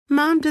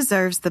Mom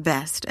deserves the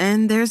best,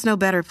 and there's no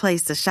better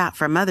place to shop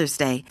for Mother's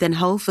Day than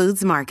Whole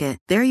Foods Market.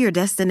 They're your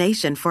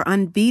destination for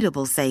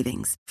unbeatable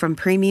savings, from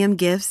premium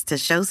gifts to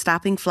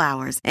show-stopping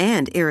flowers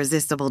and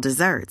irresistible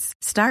desserts.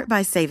 Start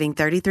by saving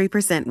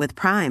 33% with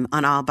Prime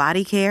on all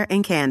body care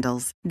and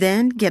candles.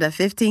 Then get a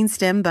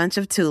 15-stem bunch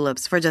of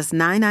tulips for just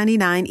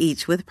 $9.99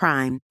 each with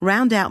Prime.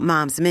 Round out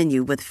Mom's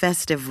menu with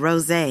festive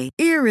rosé,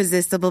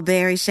 irresistible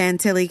berry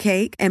chantilly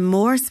cake, and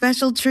more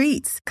special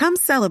treats. Come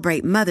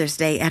celebrate Mother's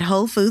Day at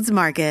Whole Foods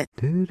Market.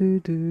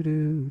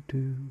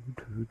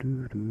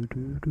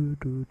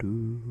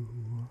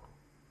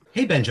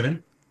 Hey,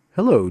 Benjamin.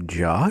 Hello,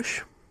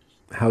 Josh.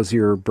 How's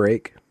your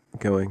break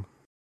going?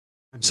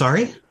 I'm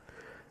sorry?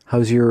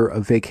 How's your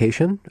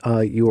vacation?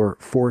 Your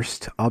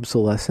forced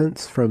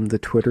obsolescence from the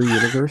Twitter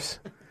universe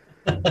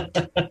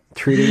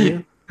treating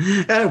you?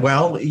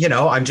 Well,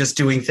 I'm just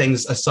doing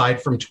things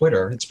aside from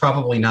Twitter. It's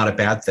probably not a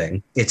bad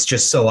thing. It's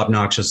just so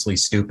obnoxiously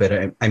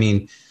stupid. I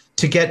mean,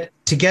 to get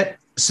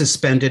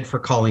suspended for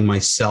calling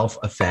myself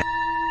a fat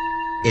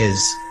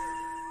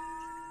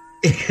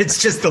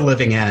it's just the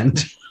living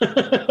end.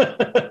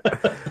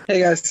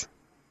 Hey, guys.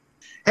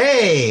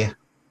 Hey.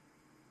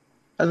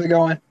 How's it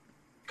going?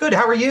 Good.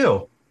 How are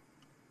you?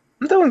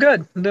 I'm doing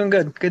good.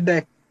 Good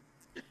day.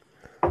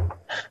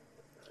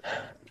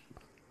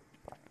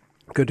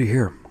 Good to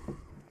hear.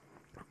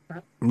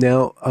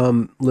 Now,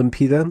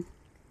 Limpida,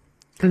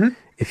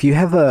 if you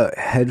have a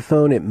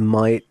headphone, it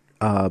might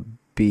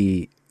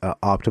be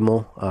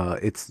optimal.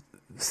 It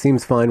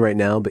seems fine right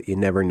now, but you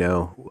never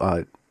know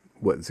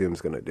what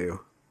Zoom's going to do.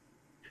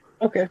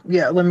 Okay.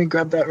 Yeah, let me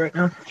grab that right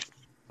now.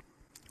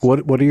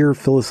 What are your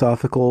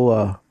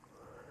philosophical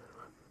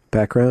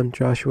background,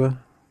 Joshua?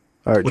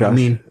 Or what do you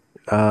mean?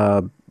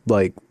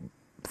 Like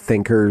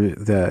thinker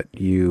that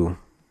you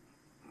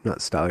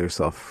not style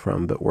yourself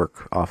from, but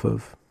work off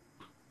of.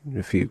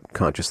 If you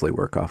consciously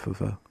work off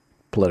of a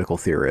political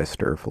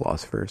theorist or a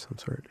philosopher of some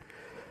sort.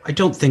 I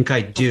don't think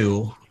I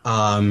do.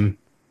 I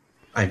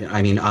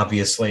mean,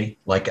 obviously,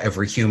 like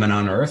every human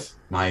on Earth,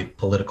 my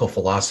political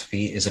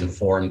philosophy is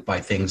informed by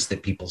things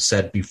that people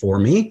said before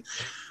me.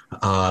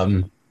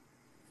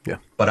 Yeah.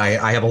 But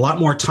I have a lot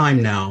more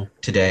time now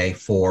today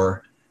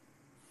for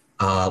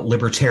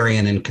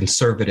libertarian and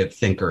conservative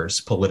thinkers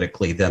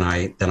politically than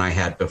I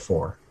had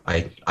before.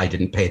 I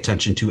didn't pay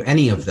attention to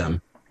any of them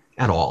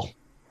at all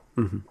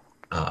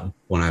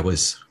when I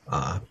was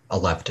a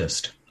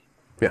leftist.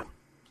 Yeah.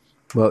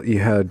 Well, you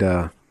had,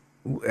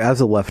 as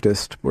a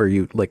leftist, were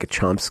you like a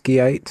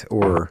Chomskyite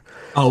or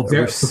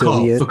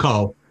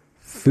Foucault.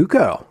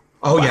 Foucault.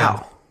 Oh, wow.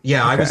 yeah.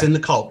 Yeah, Okay. I was in the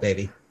cult,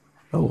 baby.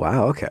 Oh,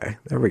 wow. Okay.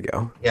 There we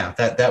go. Yeah,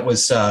 that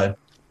was a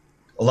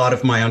lot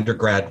of my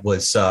undergrad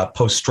was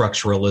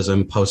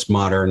post-structuralism,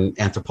 postmodern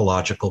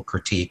anthropological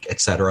critique,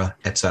 et cetera,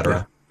 et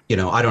cetera.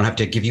 Yeah. I don't have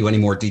to give you any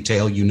more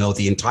detail. You know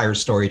the entire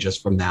story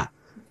just from that.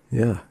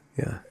 Yeah.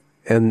 Yeah.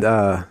 And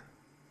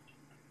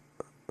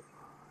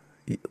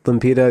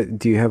Limpida,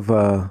 do you have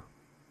a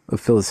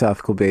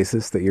philosophical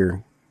basis that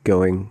you're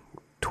going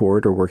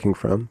toward or working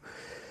from?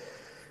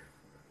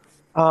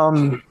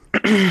 So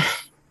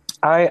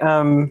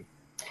I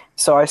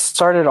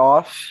started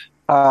off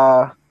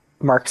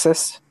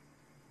Marxist,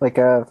 like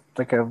a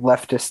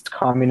leftist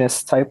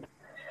communist type.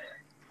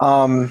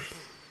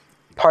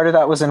 Part of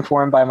that was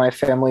informed by my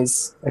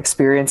family's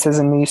experiences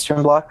in the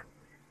Eastern Bloc,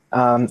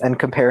 and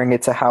comparing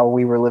it to how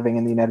we were living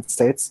in the United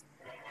States.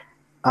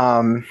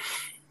 I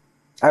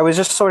was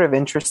just sort of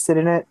interested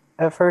in it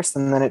at first,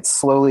 and then it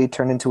slowly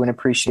turned into an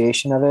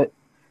appreciation of it.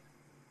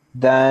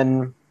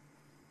 Then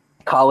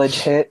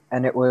college hit,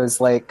 and it was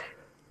like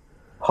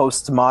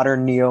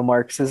postmodern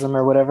neo-Marxism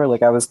or whatever.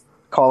 Like I was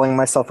calling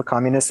myself a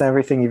communist and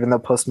everything, even though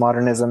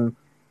postmodernism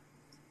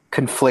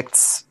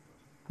conflicts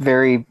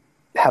very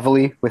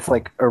heavily with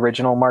like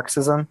original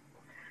Marxism.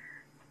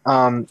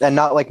 And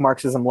not like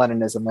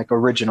Marxism-Leninism, like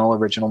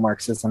original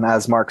Marxism,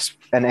 as Marx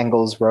and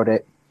Engels wrote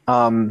it.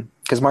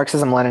 Because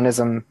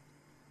Marxism-Leninism,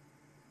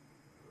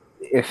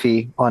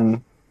 iffy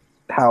on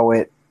how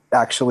it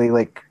actually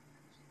like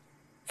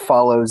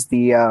follows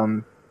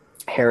the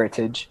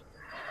heritage.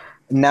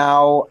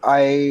 Now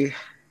I'm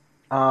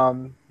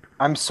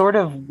sort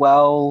of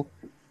well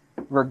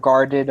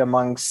regarded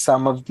among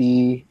some of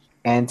the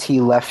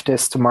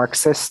anti-leftist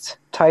Marxist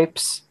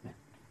types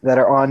that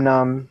are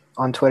on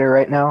Twitter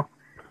right now.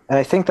 And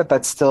I think that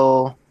that's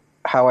still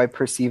how I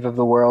perceive of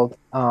the world.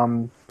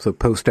 So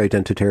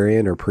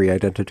post-identitarian or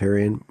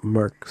pre-identitarian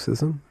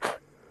Marxism?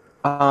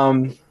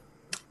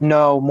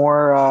 No,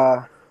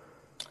 more,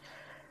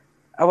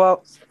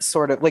 well,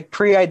 sort of like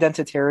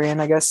pre-identitarian,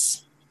 I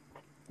guess,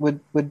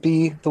 would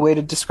be the way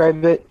to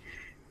describe it.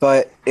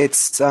 But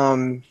it's,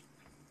 I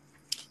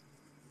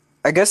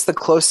guess the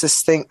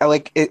closest thing,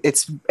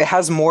 it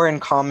has more in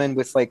common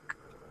with like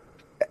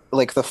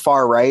the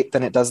far right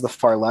than it does the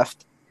far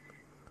left.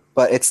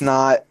 But it's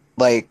not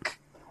like,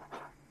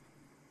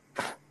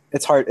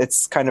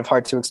 it's kind of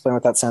hard to explain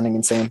without sounding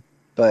insane.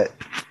 But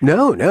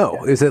No.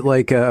 Yeah. Is it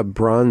like a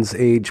Bronze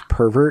Age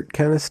pervert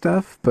kind of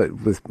stuff,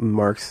 but with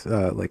Marx,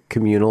 like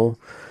communal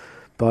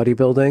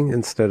bodybuilding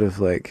instead of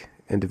like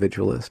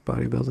individualist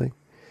bodybuilding?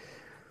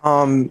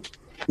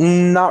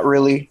 Not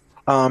really.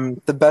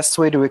 The best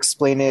way to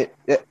explain it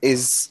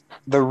is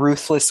the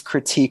ruthless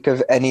critique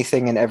of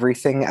anything and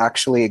everything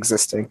actually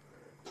existing.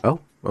 Oh,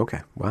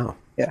 okay. Wow.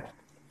 Yeah.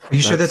 Are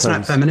you sure that's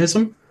not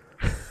feminism?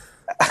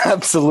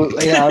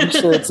 Absolutely. Yeah, I'm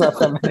sure it's not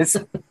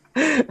feminism.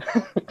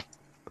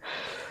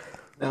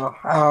 No.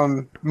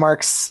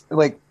 Marx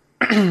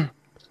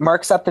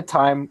at the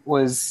time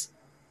was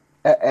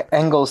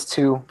Engels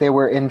too. They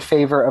were in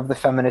favor of the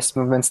feminist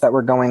movements that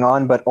were going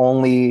on, but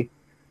only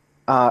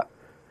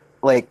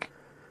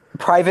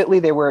privately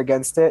they were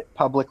against it.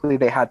 Publicly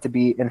they had to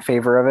be in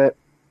favor of it.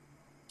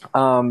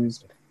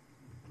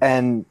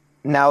 And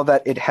now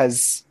that it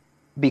has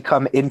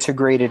become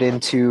integrated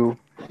into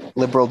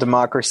liberal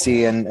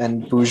democracy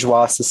and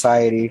bourgeois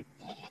society,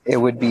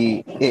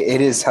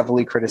 it is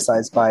heavily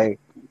criticized by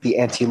the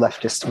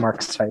anti-leftist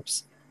Marx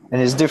types,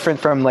 and is different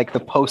from like the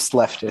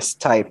post-leftist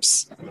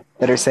types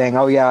that are saying,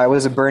 oh yeah, I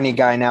was a Bernie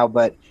guy now,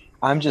 but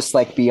I'm just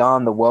like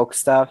beyond the woke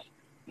stuff.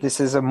 This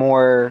is a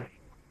much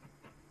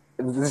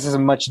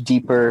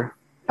deeper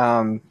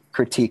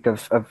critique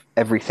of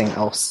everything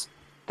else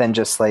than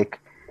just like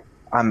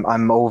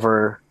I'm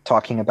over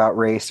talking about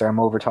race or I'm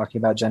over talking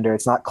about gender.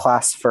 It's not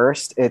class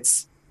first.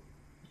 It's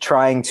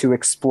trying to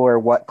explore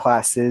what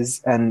class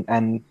is and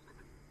a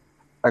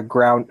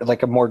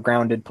more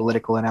grounded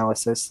political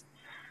analysis,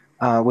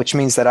 which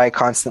means that I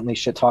constantly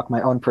shit talk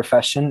my own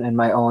profession and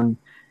my own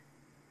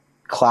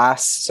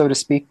class, so to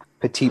speak,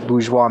 petit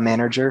bourgeois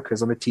manager,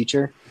 because I'm a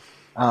teacher.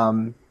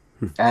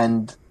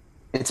 And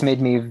it's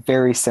made me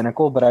very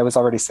cynical, but I was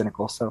already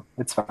cynical, so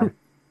it's fine.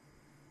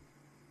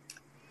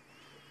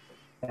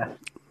 Yeah.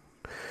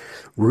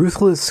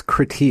 Ruthless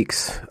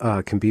critiques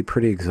can be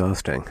pretty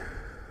exhausting.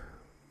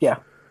 Yeah.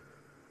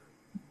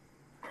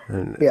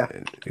 And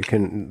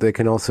they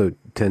can also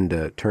tend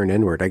to turn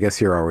inward. I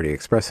guess you're already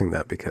expressing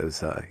that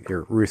because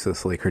you're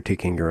ruthlessly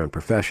critiquing your own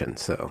profession.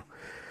 So,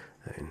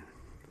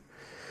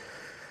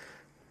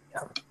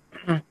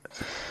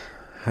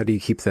 how do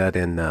you keep that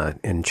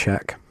in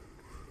check?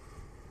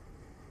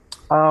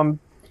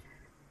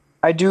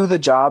 I do the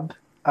job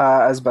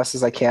as best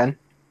as I can,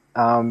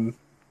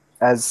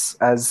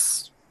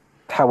 as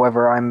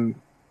however I'm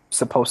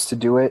supposed to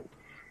do it.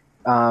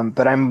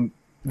 But I'm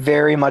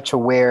very much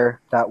aware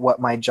that what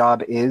my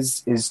job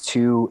is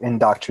to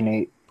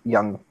indoctrinate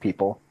young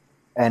people.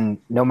 And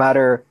no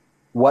matter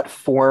what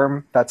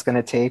form that's going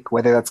to take,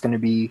 whether that's going to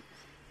be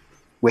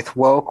with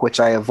woke, which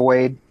I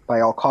avoid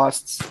by all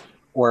costs,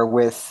 or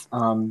with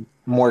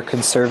more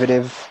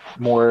conservative,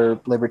 more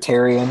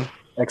libertarian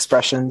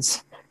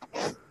expressions,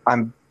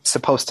 I'm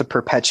supposed to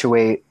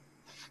perpetuate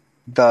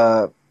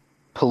the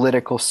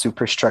political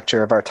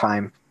superstructure of our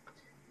time.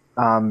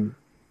 And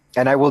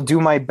I will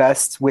do my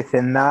best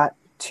within that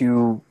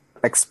to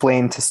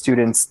explain to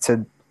students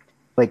to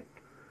like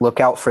look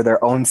out for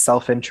their own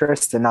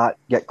self-interest and not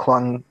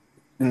cling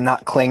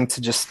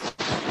to just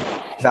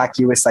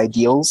vacuous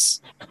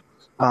ideals,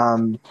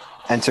 and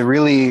to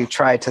really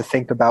try to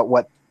think about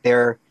what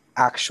their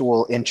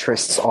actual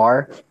interests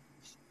are.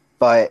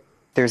 But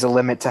there's a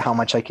limit to how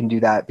much I can do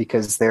that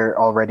because they're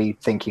already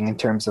thinking in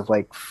terms of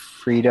like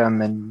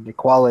freedom and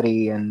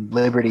equality and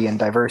liberty and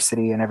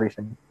diversity and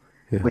everything,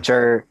 which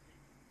are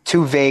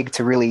too vague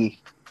to really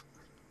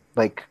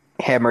like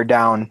hammer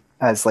down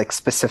as like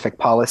specific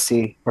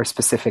policy or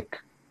specific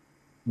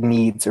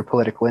needs or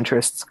political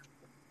interests.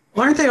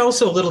 Well, aren't they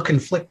also a little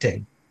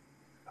conflicting?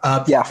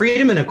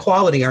 Freedom and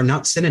equality are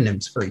not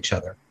synonyms for each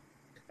other.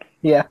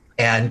 Yeah.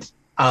 And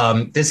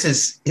this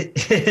is,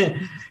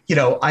 you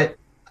know,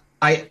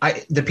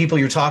 the people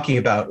you're talking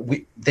about,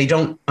 they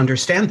don't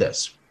understand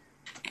this.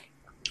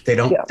 They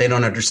don't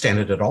understand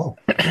it at all.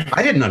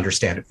 I didn't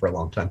understand it for a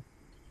long time.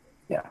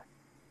 Yeah.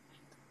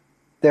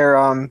 They're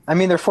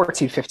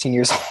 14, 15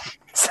 years old.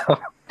 So.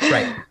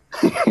 Right.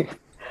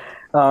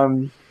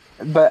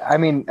 But I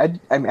mean,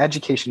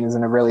 education is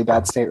in a really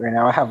bad state right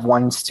now. I have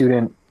one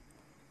student,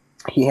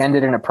 he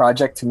handed in a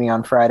project to me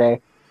on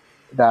Friday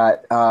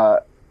that,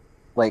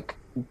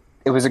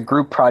 it was a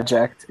group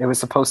project. It was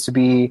supposed to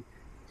be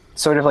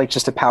sort of like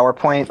just a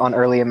PowerPoint on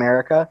early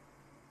America.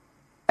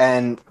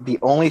 And the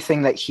only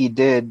thing that he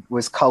did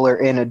was color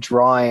in a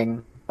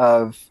drawing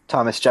of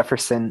Thomas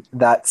Jefferson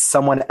that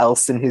someone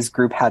else in his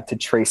group had to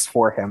trace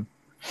for him.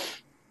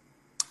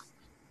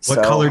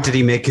 What color did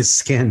he make his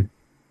skin?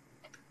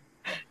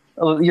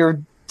 Your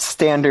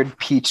standard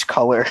peach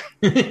color.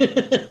 He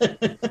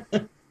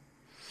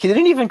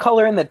didn't even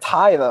color in the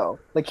tie, though.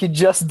 Like, he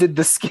just did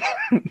the skin.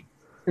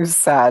 It was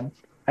sad.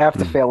 I have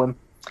to fail him.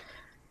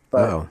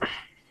 But Wow.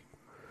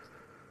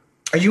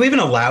 Are you even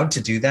allowed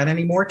to do that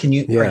anymore? Are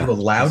you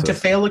allowed to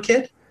fail a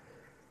kid?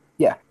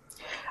 Yeah.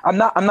 I'm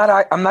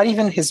not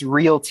even his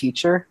real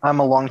teacher. I'm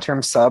a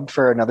long-term sub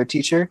for another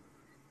teacher.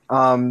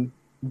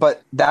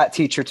 But that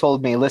teacher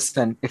told me,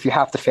 listen, if you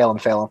have to fail him,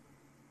 fail him.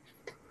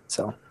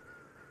 So.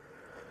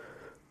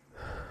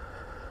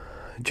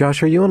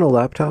 Josh, are you on a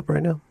laptop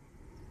right now?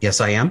 Yes,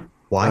 I am.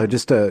 Why?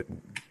 Just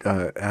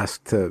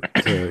ask to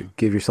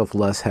give yourself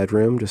less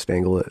headroom. Just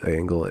angle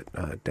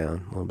it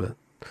down a little bit.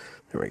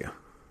 There we go.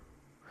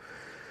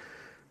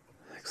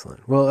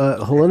 Excellent.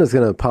 Well, Helena's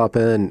going to pop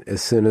in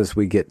as soon as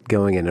we get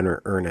going in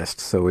earnest,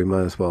 so we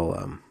might as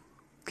well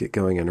get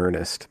going in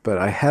earnest. But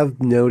I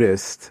have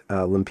noticed,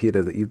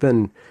 Lempita, that you've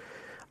been,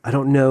 I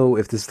don't know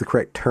if this is the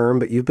correct term,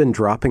 but you've been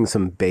dropping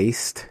some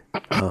based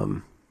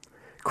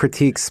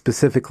critiques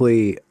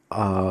specifically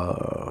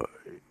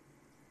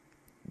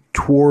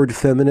toward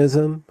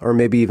feminism, or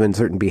maybe even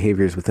certain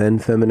behaviors within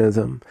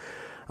feminism,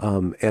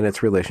 and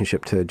its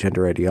relationship to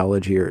gender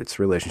ideology, or its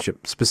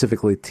relationship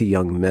specifically to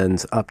young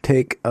men's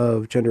uptake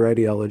of gender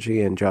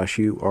ideology. And Josh,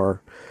 you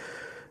are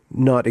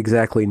not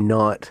exactly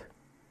not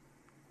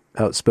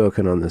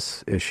outspoken on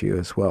this issue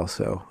as well.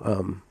 So,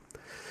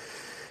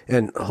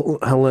 and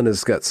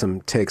Helena's got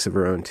some takes of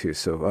her own too.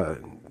 So,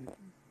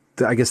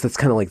 I guess that's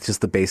kind of like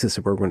just the basis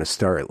of where we're going to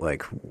start.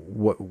 Like,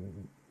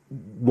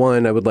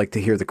 one, I would like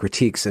to hear the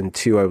critiques, and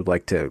two, I would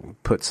like to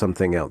put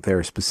something out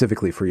there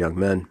specifically for young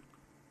men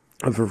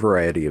of a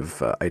variety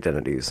of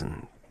identities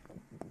and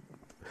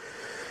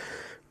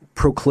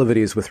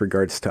proclivities with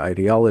regards to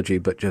ideology,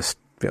 but just,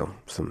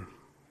 some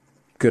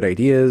good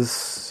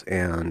ideas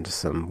and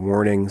some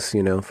warnings,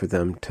 for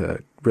them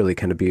to really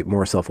kind of be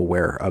more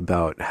self-aware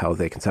about how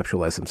they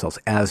conceptualize themselves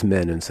as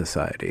men in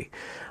society.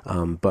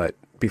 But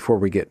before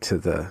we get to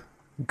the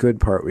good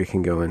part, we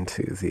can go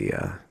into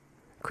the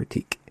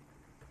critique.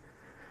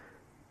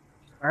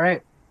 All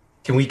right.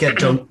 Can we get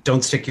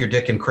don't stick your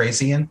dick in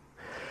crazy in?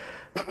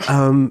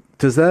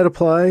 Does that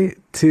apply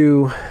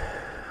to?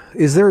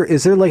 Is there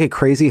like a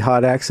crazy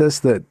hot access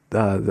that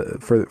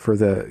for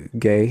the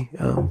gay?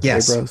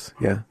 Yes. Gay bros?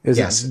 Yeah.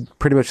 Is it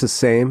pretty much the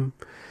same?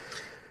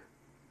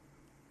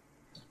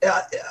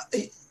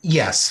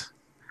 Yes.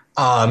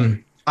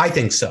 I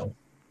think so.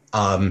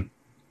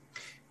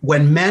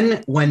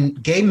 When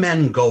gay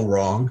men go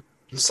wrong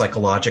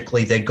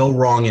psychologically, they go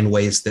wrong in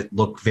ways that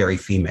look very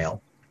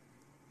female.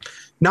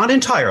 Not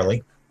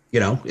entirely,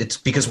 it's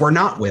because we're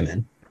not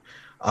women.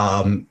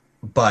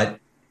 But,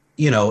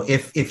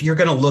 if you're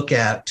going to look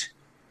at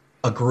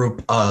a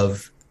group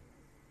of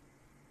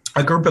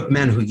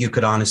men who you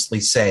could honestly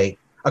say,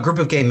 a group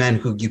of gay men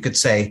who you could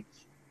say,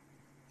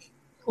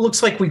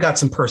 looks like we got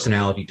some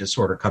personality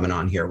disorder coming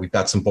on here. We've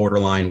got some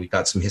borderline, we've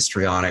got some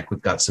histrionic,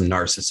 we've got some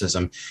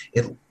narcissism.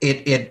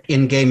 It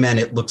in gay men,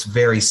 it looks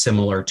very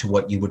similar to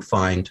what you would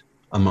find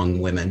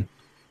among women.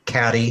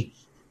 Catty,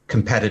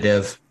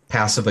 competitive,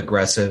 passive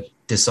aggressive,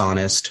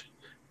 dishonest,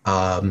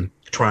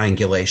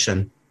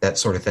 triangulation, that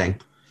sort of thing.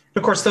 And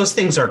of course, those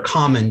things are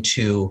common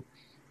to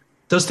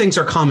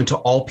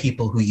all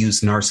people who use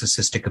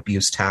narcissistic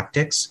abuse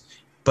tactics,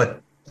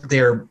 but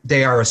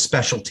they are a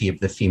specialty of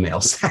the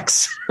female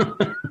sex.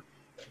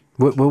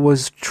 What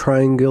was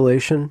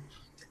triangulation?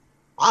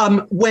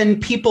 When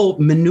people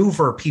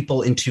maneuver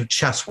people into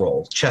chess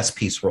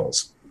piece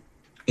roles,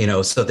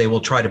 so they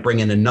will try to bring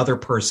in another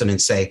person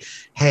and say,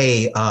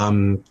 hey,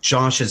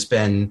 Josh has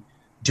been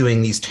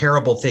doing these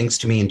terrible things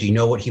to me, and do you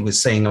know what he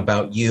was saying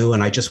about you?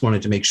 And I just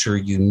wanted to make sure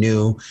you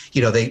knew.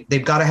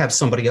 They've got to have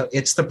somebody.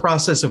 It's the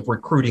process of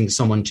recruiting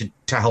someone to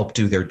help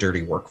do their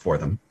dirty work for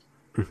them.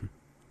 Mm-hmm.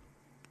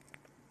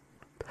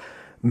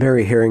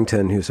 Mary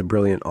Harrington, who's a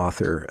brilliant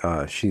author,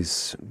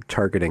 she's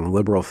targeting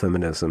liberal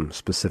feminism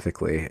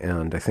specifically,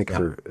 and I think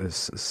her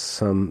is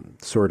some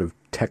sort of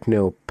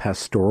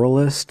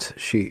techno-pastoralist.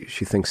 She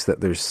thinks that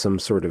there's some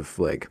sort of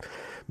like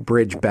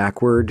bridge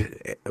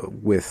backward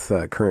with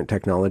current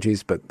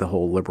technologies, but the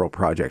whole liberal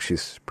project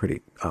she's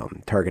pretty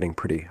targeting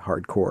pretty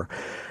hardcore.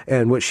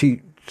 And what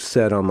she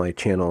said on my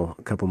channel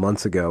a couple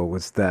months ago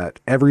was that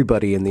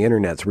everybody in the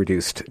internet's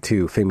reduced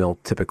to female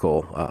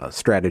typical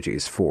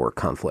strategies for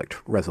conflict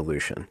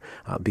resolution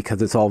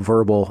because it's all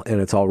verbal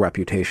and it's all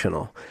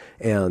reputational,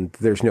 and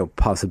there's no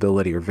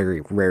possibility, or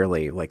very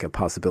rarely like a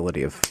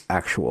possibility, of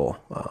actual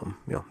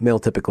male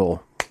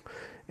typical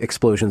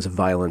explosions of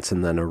violence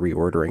and then a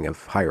reordering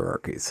of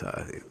hierarchies.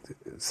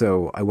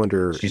 So I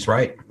wonder... She's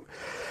right.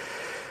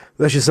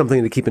 That's just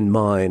something to keep in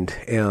mind,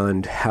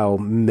 and how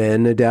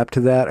men adapt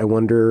to that. I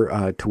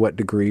wonder to what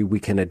degree we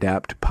can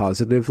adapt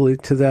positively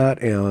to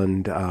that.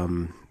 And,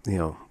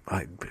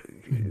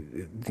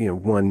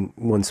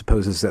 one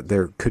supposes that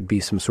there could be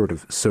some sort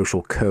of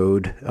social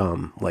code,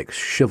 like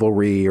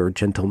chivalry or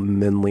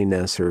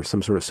gentlemanliness or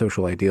some sort of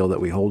social ideal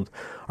that we hold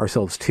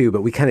ourselves to,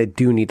 but we kind of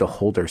do need to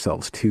hold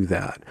ourselves to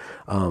that,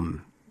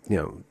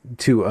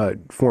 to a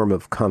form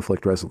of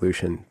conflict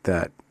resolution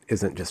that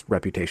isn't just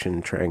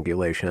reputation,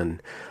 triangulation,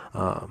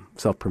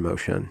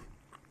 self-promotion.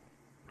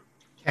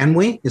 Can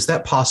we? Is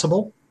that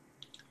possible?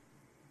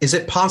 Is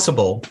it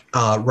possible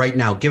right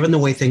now, given the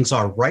way things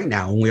are right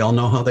now, and we all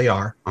know how they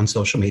are on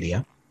social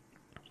media,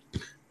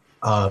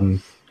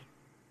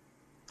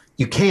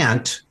 you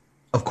can't,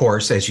 of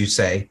course, as you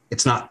say,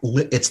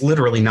 it's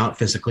literally not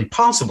physically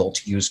possible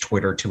to use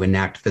Twitter to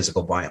enact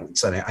physical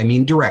violence. And I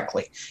mean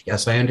directly.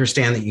 Yes, I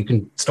understand that you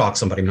can stalk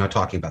somebody. I'm not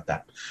talking about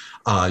that.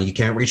 You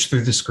can't reach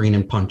through the screen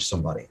and punch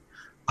somebody.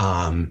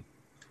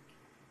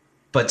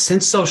 But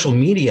since social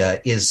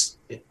media is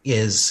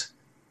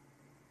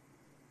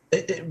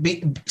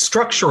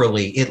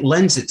structurally, it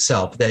lends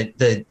itself that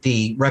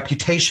the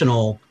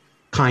reputational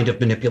kind of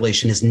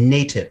manipulation is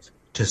native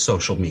to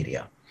social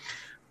media.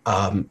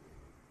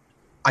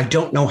 I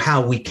don't know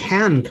how we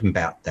can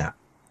combat that.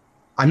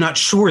 I'm not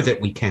sure that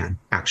we can,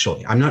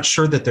 actually. I'm not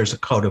sure that there's a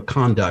code of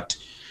conduct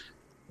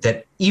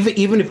that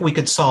even if we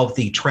could solve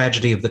the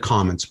tragedy of the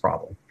commons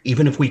problem,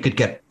 even if we could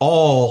get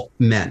all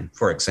men,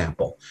 for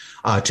example,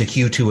 to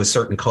hew to a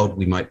certain code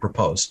we might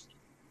propose,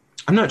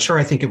 I'm not sure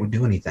I think it would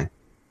do anything.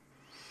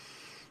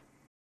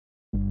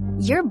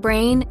 Your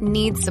brain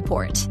needs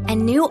support,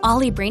 and new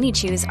Ollie Brainy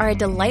Chews are a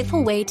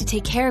delightful way to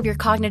take care of your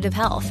cognitive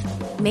health.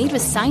 Made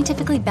with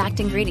scientifically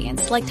backed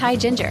ingredients like Thai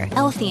ginger,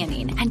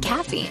 L-theanine, and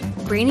caffeine,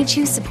 Brainy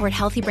Chews support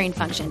healthy brain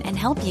function and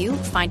help you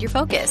find your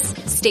focus,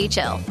 stay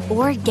chill,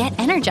 or get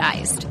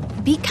energized.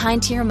 Be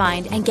kind to your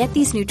mind and get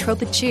these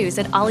nootropic chews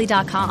at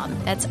ollie.com.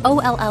 That's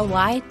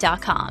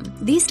OLLY.com.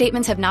 These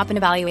statements have not been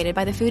evaluated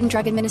by the Food and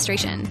Drug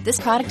Administration. This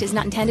product is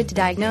not intended to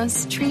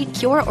diagnose, treat,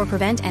 cure, or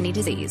prevent any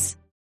disease.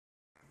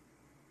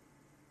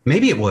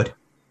 Maybe it would.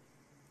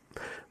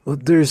 Well,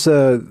 there's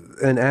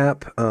an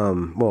app.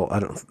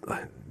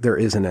 There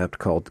is an app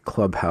called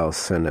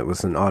Clubhouse, and it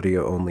was an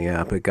audio-only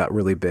app. It got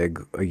really big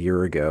a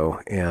year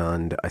ago,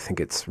 and I think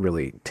it's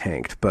really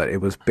tanked. But it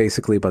was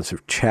basically a bunch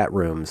of chat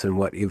rooms, and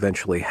what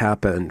eventually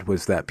happened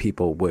was that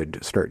people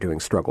would start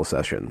doing struggle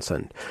sessions,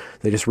 and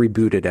they just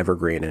rebooted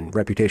Evergreen, and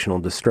reputational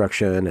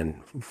destruction and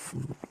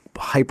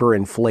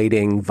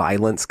hyper-inflating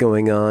violence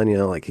going on. You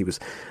know, like he was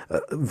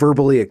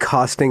verbally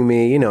accosting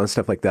me, and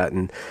stuff like that,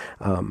 and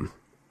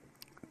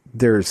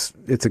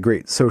it's a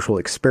great social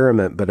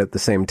experiment, but at the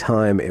same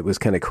time, it was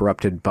kind of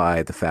corrupted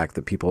by the fact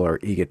that people are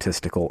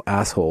egotistical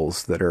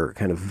assholes that are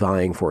kind of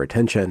vying for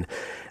attention.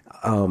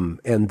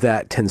 And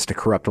that tends to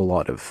corrupt a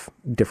lot of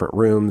different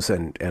rooms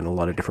and a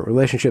lot of different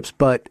relationships.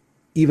 But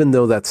even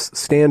though that's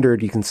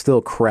standard, you can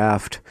still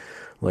craft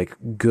like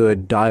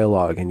good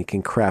dialogue, and you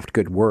can craft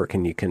good work,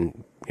 and you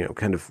can,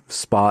 kind of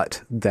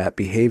spot that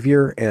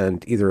behavior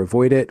and either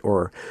avoid it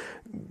or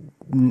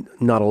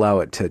not allow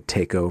it to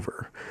take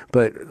over.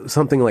 But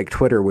something like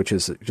Twitter, which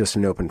is just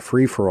an open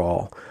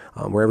free-for-all,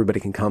 where everybody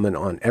can comment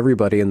on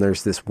everybody, and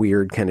there's this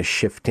weird kind of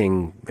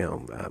shifting,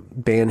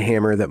 ban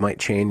hammer that might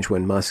change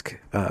when Musk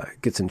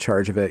gets in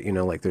charge of it.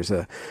 Like there's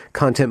a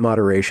content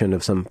moderation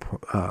of some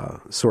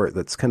sort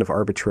that's kind of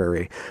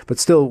arbitrary, but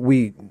still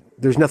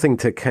there's nothing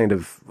to kind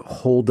of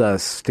hold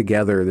us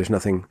together. There's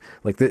nothing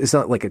like it's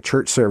not like a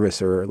church service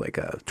or like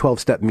a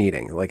 12-step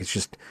meeting. Like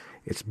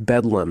it's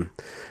bedlam.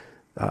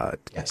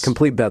 Yes.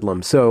 Complete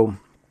bedlam. So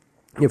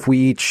if we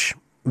each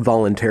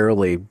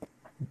voluntarily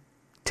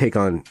take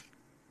on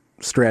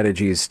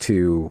strategies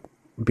to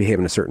behave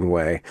in a certain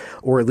way,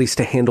 or at least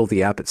to handle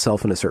the app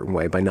itself in a certain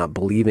way by not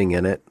believing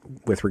in it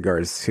with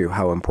regards to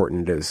how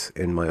important it is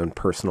in my own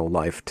personal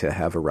life to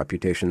have a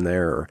reputation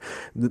there, or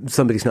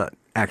somebody's not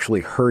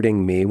actually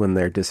hurting me when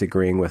they're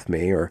disagreeing with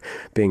me or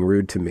being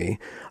rude to me,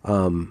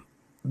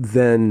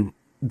 then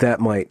that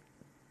might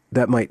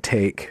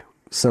take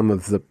some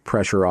of the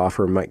pressure off,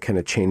 or might kind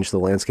of change the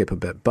landscape a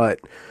bit. But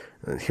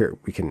here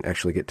we can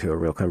actually get to a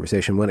real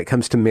conversation. When it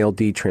comes to male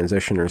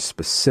detransitioners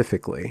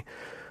specifically,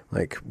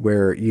 like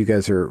where you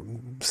guys are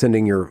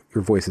sending your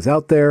voices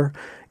out there,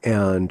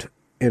 and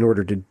in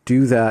order to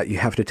do that, you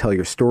have to tell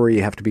your story,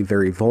 you have to be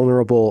very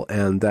vulnerable,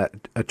 and that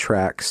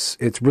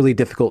it's really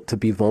difficult to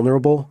be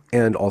vulnerable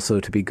and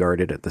also to be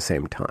guarded at the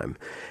same time.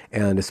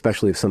 And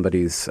especially if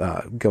somebody's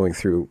going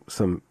through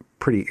some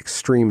pretty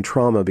extreme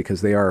trauma,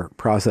 because they are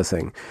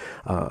processing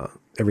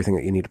everything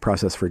that you need to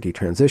process for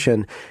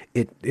detransition,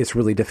 it's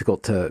really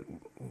difficult to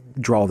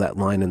draw that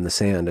line in the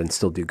sand and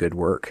still do good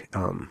work.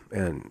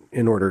 And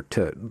in order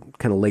to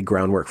kind of lay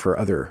groundwork for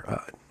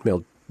other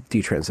male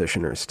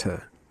detransitioners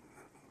to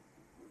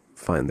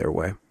find their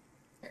way.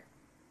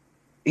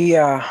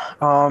 Yeah.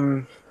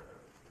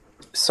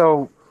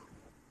 So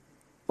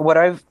what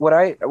I've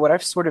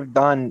sort of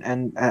done,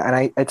 and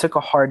I took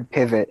a hard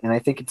pivot, and I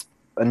think it's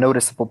a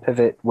noticeable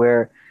pivot,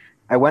 where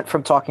I went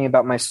from talking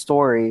about my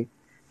story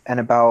and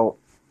about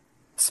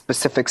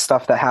specific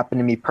stuff that happened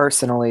to me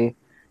personally,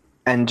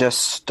 and just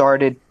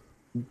started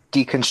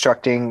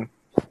deconstructing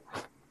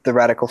the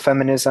radical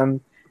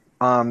feminism,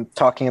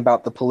 talking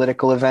about the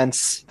political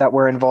events that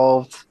were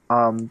involved,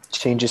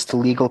 changes to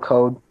legal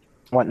code,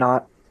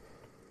 whatnot.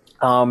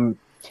 And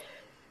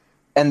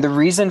the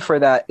reason for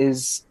that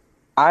is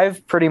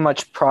I've pretty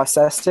much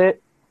processed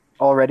it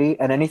already,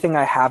 and anything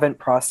I haven't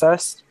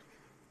processed,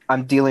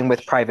 I'm dealing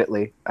with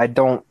privately. I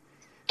don't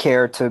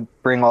care to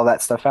bring all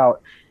that stuff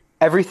out.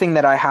 Everything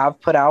that I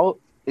have put out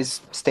is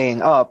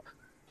staying up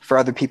for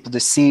other people to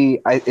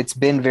see. It's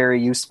been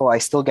very useful. I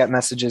still get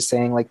messages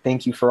saying like,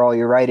 thank you for all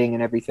your writing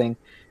and everything.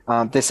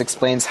 This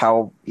explains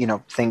how,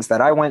 things that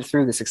I went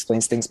through. This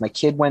explains things my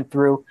kid went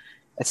through,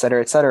 et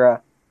cetera, et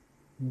cetera.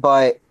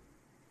 But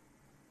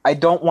I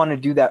don't want to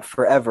do that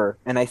forever.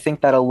 And I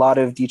think that a lot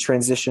of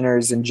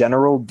detransitioners in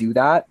general do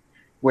that,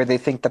 where they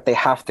think that they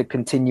have to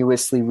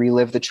continuously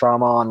relive the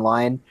trauma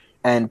online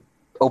and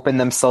open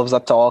themselves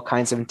up to all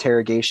kinds of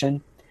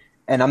interrogation.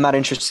 And I'm not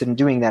interested in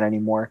doing that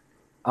anymore.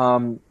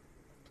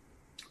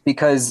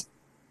 because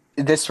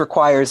this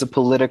requires a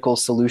political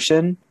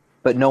solution,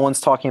 but no one's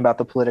talking about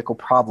the political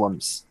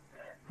problems.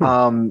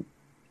 And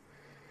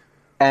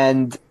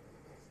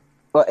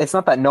well, it's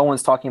not that no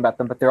one's talking about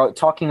them, but they're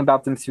talking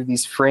about them through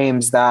these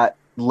frames that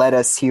led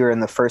us here in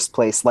the first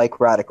place, like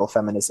radical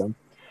feminism.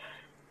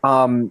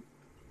 And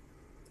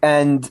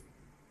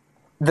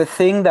the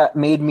thing that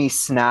made me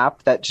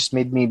snap, that just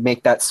made me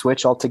make that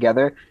switch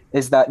altogether,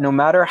 is that no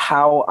matter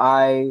how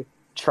I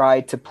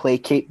tried to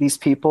placate these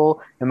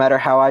people, no matter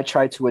how I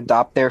tried to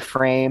adopt their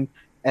frame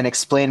and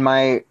explain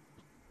my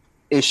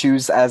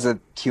issues as a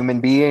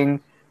human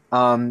being,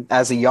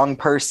 as a young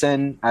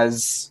person,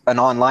 as an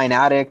online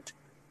addict,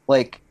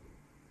 like,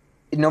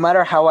 no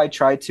matter how I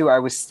tried to, I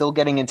was still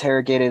getting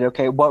interrogated.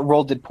 Okay, what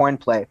role did porn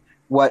play?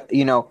 What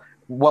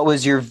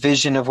was your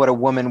vision of what a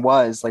woman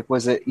was? Like,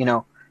 was it,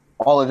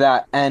 all of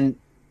that? And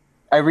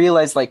I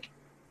realized, like,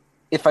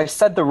 if I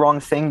said the wrong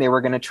thing, they were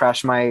going to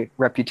trash my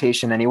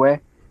reputation anyway.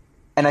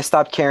 And I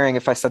stopped caring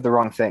if I said the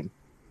wrong thing.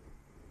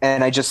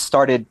 And I just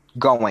started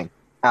going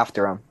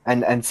after them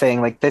and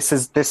saying, like, this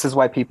is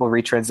why people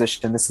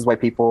retransition. This is why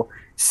people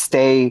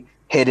stay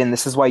hidden.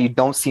 This is why you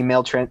don't see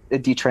male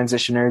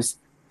detransitioners.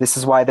 This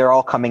is why they're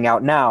all coming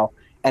out now.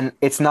 And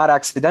it's not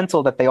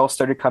accidental that they all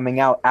started coming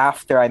out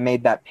after I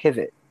made that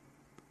pivot.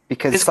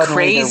 Because it's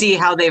crazy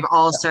how they've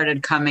all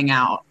started coming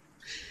out.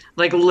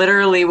 Like,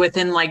 literally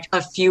within like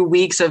a few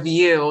weeks of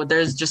you,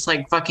 there's just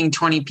like fucking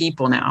 20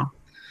 people now.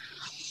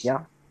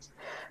 Yeah.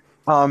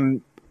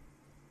 And,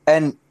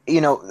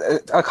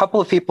 a couple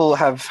of people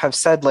have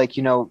said, like,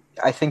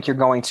 I think you're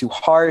going too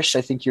harsh.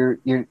 I think you're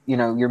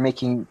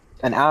making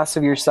an ass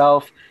of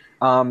yourself.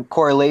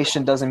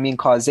 Correlation doesn't mean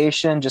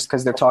causation. Just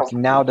because they're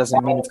talking now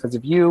doesn't mean it's because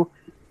of you.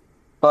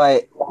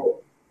 But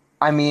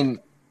I mean,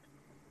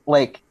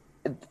 like,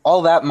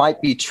 all that might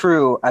be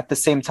true. At the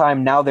same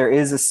time, now there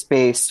is a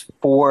space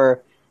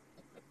for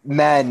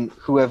men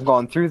who have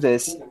gone through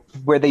this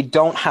where they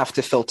don't have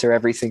to filter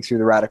everything through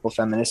the radical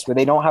feminists, where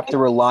they don't have to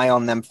rely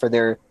on them for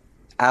their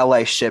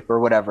allyship or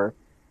whatever.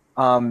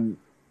 And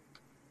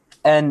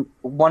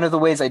one of the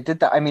ways I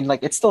did that, I mean,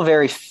 like, it's still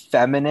very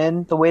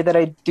feminine the way that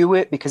I do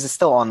it, because it's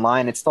still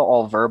online. It's still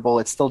all verbal.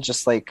 It's still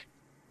just like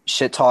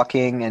shit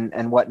talking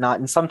and whatnot.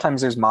 And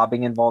sometimes there's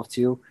mobbing involved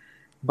too.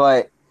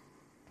 But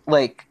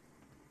like,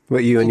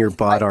 what, you and your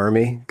bot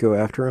army go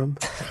after him?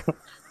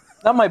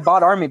 Not my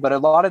bot army, but a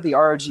lot of the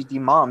ROGD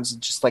moms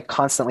just like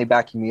constantly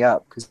backing me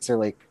up, because they're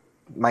like,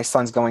 my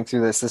son's going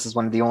through this. This is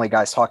one of the only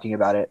guys talking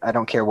about it. I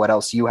don't care what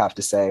else you have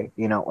to say.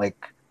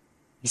 Like,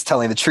 he's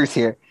telling the truth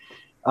here.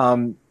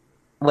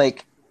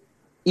 Like,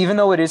 even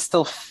though it is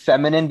still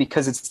feminine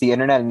because it's the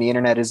internet, and the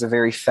internet is a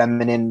very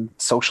feminine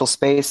social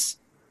space,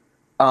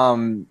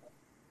 the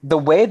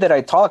way that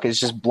I talk is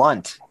just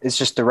blunt. It's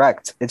just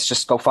direct. It's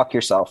just go fuck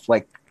yourself.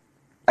 Like,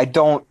 I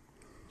don't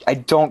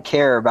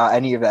care about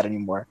any of that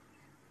anymore.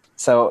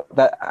 So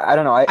that, I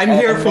don't know. I'm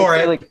here for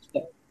it. Like,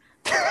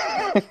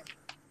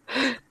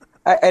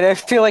 I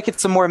feel like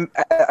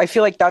I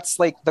feel like that's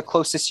like the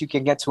closest you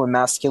can get to a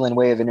masculine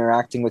way of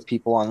interacting with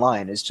people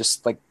online, is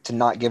just like to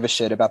not give a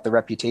shit about the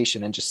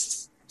reputation and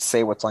just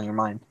say what's on your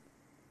mind.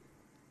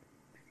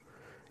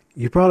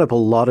 You brought up a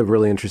lot of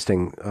really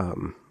interesting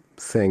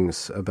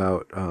things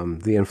about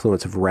the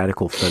influence of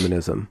radical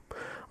feminism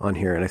on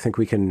here, and I think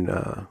we can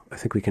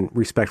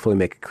respectfully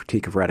make a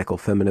critique of radical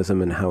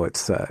feminism and how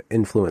it's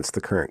influenced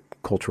the current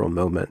cultural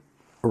moment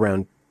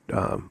around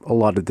a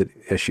lot of the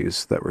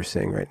issues that we're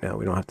seeing right now.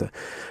 We don't have to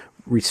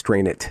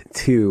restrain it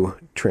to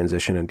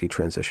transition and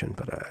detransition,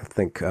 but I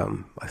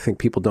think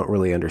people don't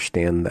really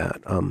understand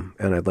that,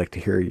 and I'd like to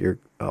hear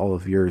all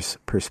of your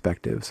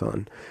perspectives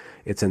on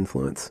its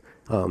influence,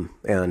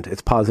 and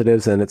its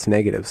positives and its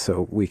negatives,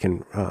 so we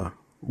can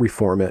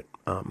reform it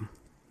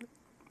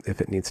if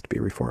it needs to be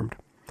reformed.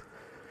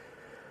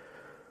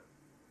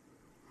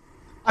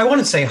 I want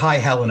to say hi,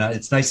 Helena.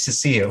 It's nice to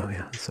see you. Oh,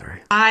 yeah.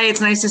 Sorry. Hi, it's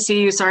nice to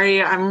see you.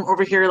 Sorry, I'm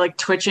over here like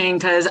twitching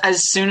because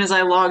as soon as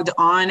I logged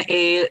on,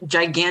 a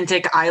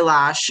gigantic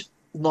eyelash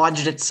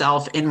lodged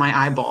itself in my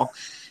eyeball,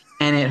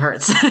 and it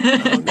hurts.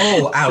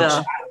 Oh, ouch.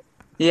 So,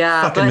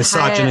 yeah. Fucking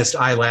misogynist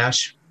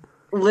eyelash.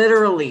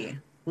 Literally.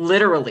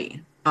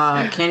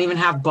 Can't even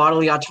have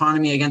bodily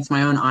autonomy against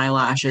my own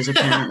eyelashes,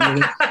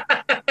 apparently.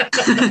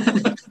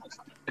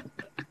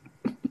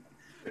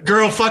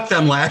 Girl, fuck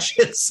them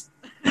lashes.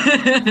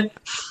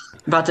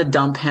 About to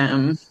dump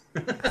him.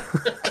 I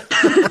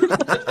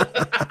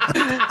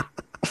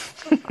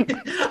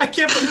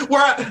can't.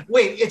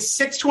 Wait, it's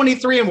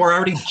 6:23 and we're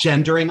already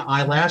gendering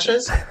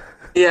eyelashes?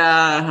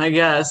 Yeah, I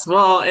guess.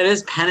 Well, it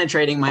is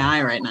penetrating my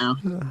eye right now.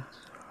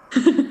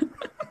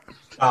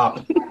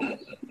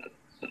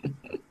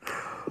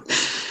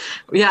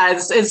 Yeah,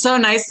 it's so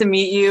nice to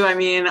meet you. I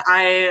mean,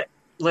 I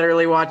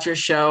literally watch your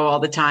show all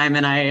the time,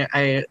 and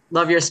I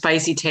love your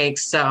spicy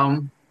takes.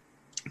 So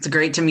it's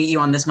great to meet you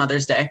on this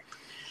Mother's Day.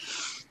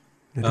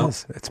 It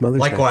is. It's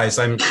Mother's Day. Likewise,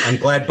 I'm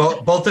glad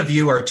both of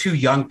you are two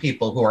young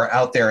people who are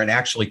out there and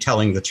actually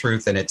telling the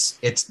truth, and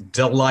it's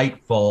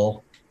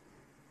delightful.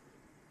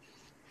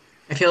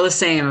 I feel the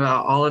same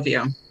about all of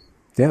you.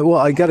 Yeah, well,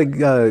 I got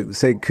to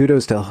say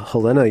kudos to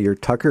Helena. Your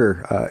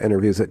Tucker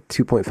interview's at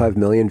 2.5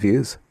 million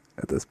views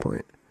at this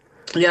point.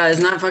 Yeah,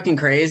 isn't that fucking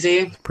crazy?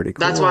 It's pretty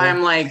cool. That's why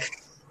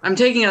I'm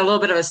taking a little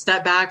bit of a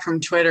step back from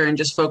Twitter and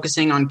just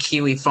focusing on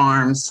Kiwi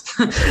Farms.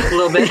 A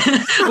little bit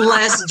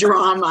less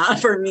drama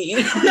for me.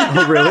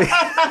 Oh, really?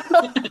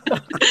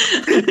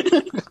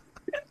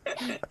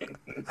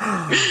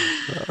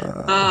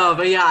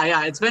 But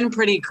yeah, it's been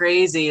pretty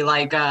crazy.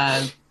 Like,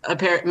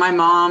 my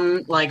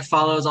mom like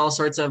follows all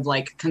sorts of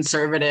like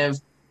conservative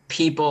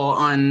people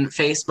on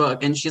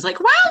Facebook, and she's like,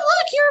 "Wow,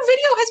 look, your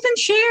video has been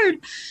shared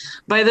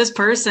by this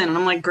person," and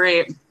I'm like,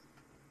 "Great."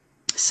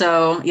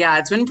 So yeah,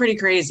 it's been pretty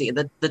crazy.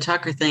 The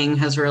Tucker thing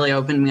has really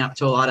opened me up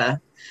to a lot of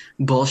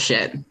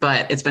bullshit,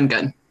 but it's been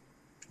good.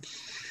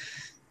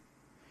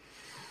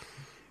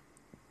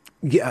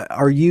 Yeah,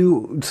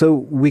 so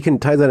we can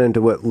tie that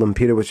into what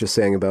Lempita was just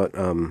saying about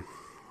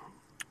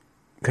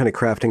kind of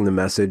crafting the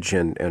message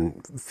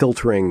and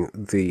filtering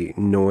the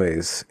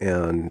noise.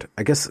 And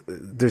I guess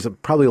there's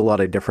probably a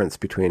lot of difference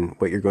between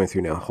what you're going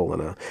through now,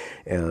 Helena,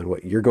 and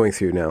what you're going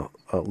through now,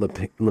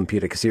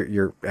 Lempita, because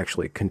you're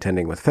actually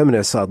contending with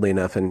feminists, oddly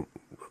enough. And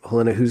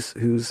Helena,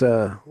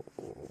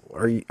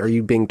 are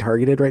you being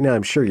targeted right now?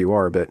 I'm sure you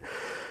are, but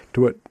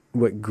to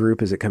what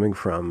group is it coming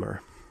from? Or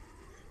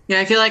yeah,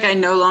 I feel like I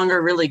no longer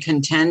really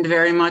contend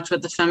very much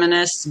with the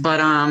feminists,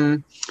 but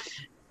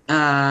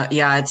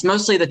yeah, it's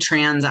mostly the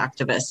trans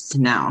activists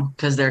now,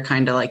 because they're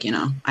kind of like,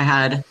 I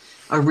had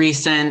a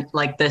recent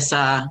like this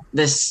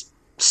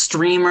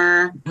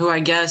streamer who I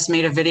guess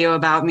made a video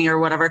about me or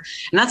whatever,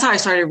 and that's how I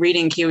started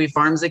reading Kiwi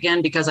Farms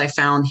again, because I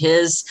found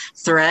his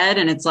thread,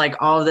 and it's like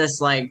all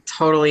this like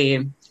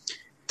total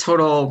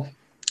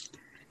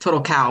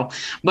cow.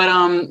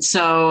 But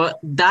so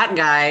that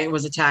guy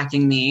was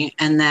attacking me,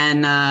 and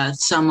then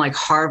some like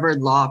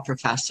Harvard law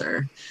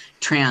professor,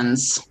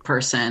 trans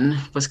person,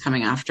 was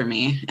coming after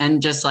me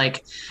and just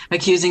like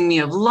accusing me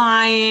of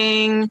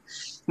lying,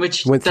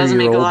 which doesn't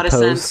make a lot of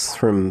sense.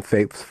 From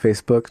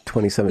Facebook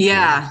 2017.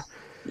 Yeah.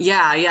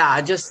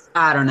 Just,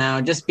 I don't know,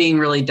 just being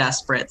really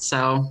desperate.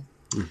 So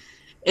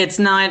it's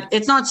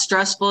not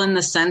stressful in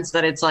the sense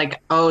that it's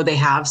like, oh, they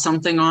have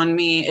something on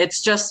me.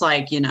 It's just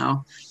like,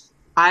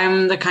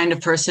 I'm the kind of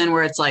person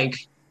where it's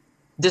like,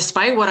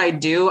 despite what I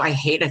do, I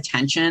hate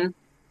attention.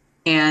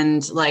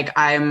 And like,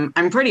 I'm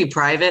pretty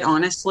private,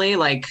 honestly.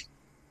 Like,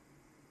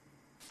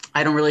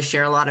 I don't really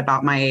share a lot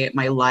about my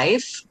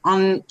life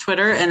on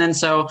Twitter. And then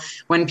so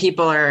when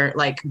people are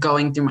like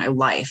going through my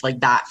life,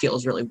 like that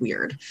feels really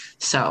weird.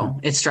 So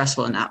it's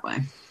stressful in that way.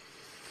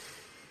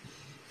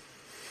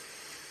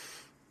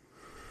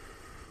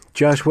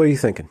 Josh, what are you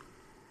thinking?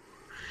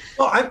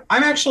 Well,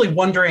 I'm actually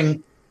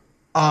wondering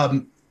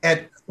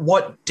at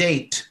what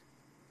date,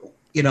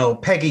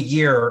 peg a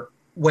year,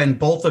 when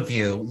both of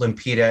you,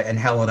 Lempita and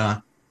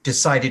Helena,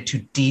 decided to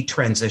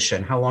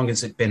detransition. How long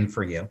has it been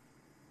for you?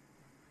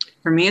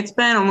 For me, it's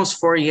been almost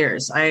 4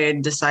 years. I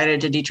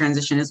decided to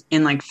detransition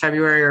in like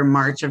February or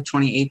March of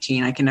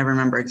 2018. I can never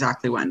remember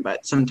exactly when,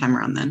 but sometime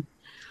around then.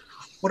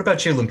 What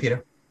about you,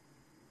 Lempita?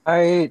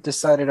 I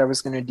decided I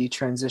was going to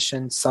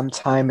detransition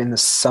sometime in the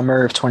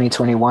summer of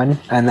 2021,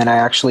 and then I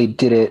actually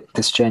did it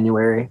this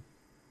January.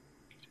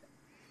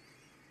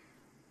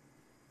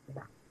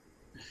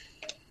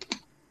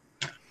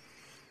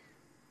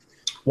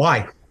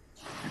 Why?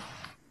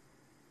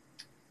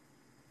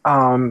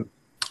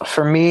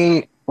 For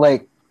me,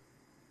 like,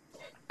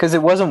 because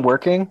it wasn't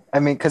working. I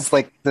mean, because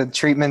like the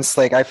treatments,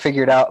 like I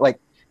figured out, like,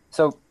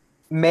 so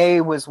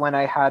May was when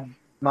I had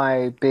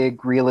my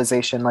big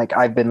realization, like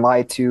I've been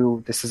lied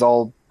to. This is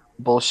all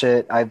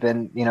bullshit. I've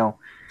been,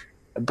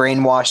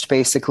 brainwashed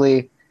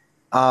basically.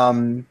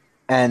 And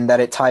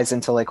that it ties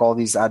into like all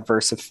these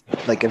adverse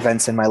like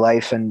events in my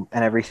life and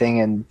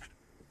everything. And,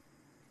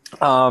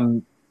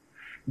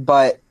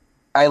 but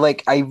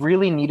I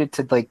really needed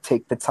to like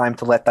take the time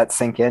to let that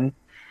sink in,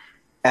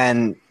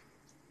 and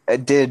I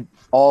did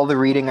all the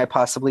reading I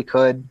possibly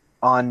could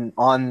on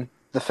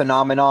the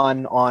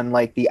phenomenon, on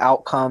like the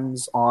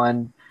outcomes,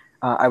 on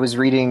I was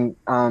reading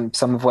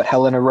some of what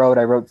Helena wrote.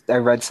 I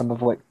read some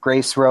of what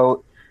Grace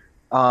wrote.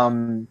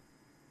 I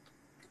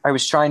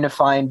was trying to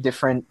find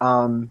different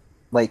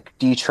like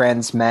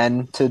detrans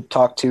men to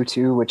talk to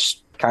too,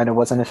 which kind of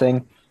wasn't a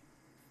thing.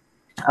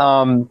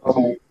 And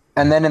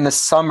then in the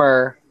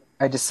summer,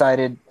 I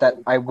decided that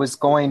I was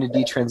going to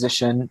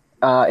detransition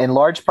in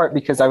large part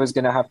because I was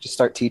going to have to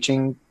start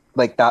teaching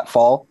like that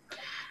fall.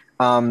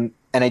 And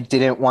I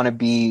didn't want to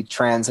be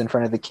trans in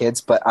front of the kids,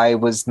 but I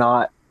was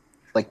not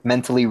like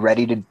mentally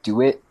ready to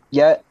do it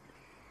yet.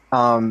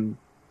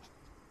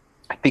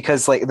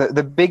 Because like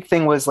the big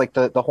thing was like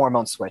the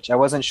hormone switch. I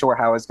wasn't sure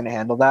how I was going to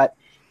handle that,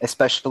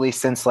 especially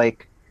since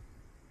like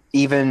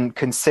even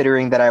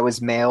considering that I was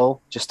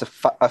male just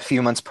a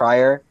few months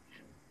prior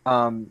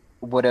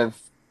would have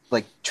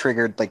like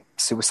triggered like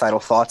suicidal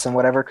thoughts and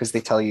whatever, because they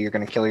tell you you're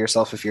going to kill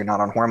yourself if you're not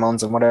on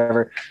hormones and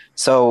whatever.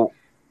 So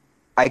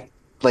I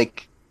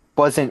like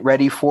wasn't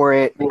ready for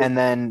it. And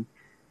then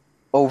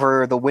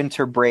over the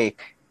winter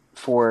break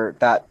for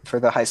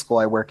the high school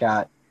I work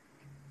at,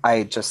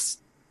 I just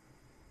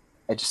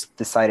I just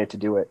decided to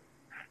do it.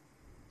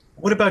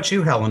 What about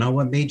you, Helena?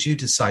 What made you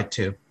decide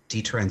to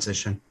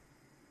detransition?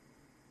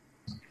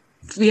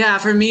 Yeah,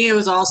 for me, it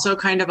was also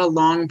kind of a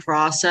long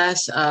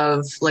process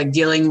of like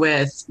dealing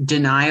with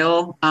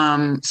denial.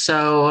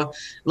 So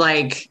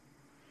like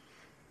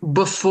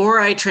before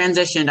I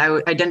transitioned,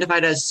 I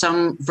identified as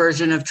some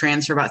version of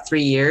trans for about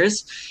 3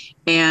 years.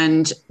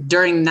 And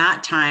during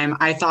that time,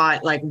 I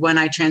thought like when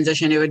I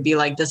transitioned, it would be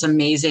like this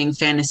amazing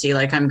fantasy.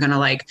 Like I'm going to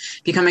like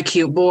become a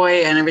cute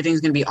boy and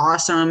everything's going to be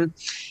awesome.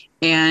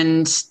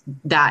 And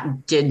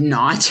that did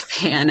not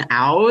pan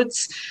out.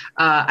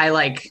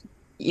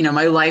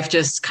 My life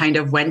just kind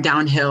of went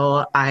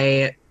downhill.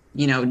 I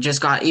just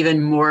got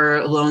even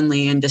more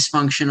lonely and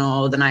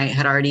dysfunctional than I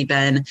had already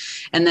been.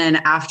 And then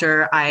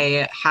after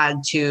I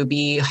had to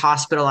be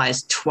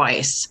hospitalized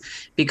twice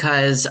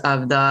because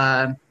of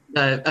the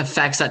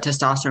effects that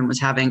testosterone was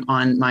having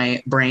on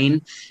my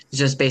brain,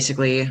 just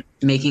basically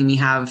making me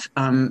have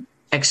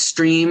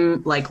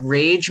extreme like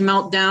rage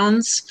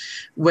meltdowns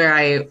where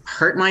I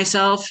hurt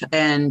myself.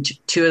 And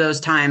 2 of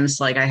those times,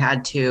 like I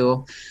had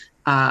to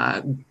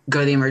go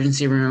to the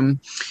emergency room.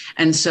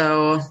 And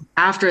so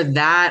after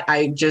that,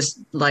 I just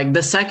like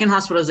the second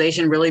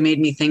hospitalization really made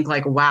me think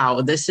like,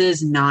 wow, this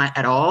is not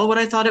at all what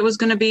I thought it was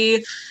going to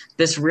be.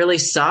 This really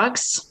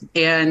sucks.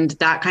 And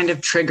that kind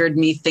of triggered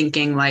me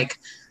thinking like,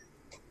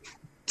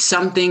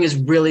 something is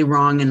really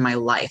wrong in my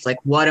life. Like,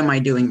 what am I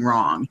doing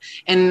wrong?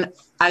 And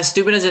as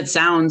stupid as it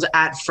sounds,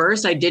 at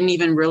first, I didn't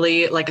even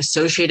really like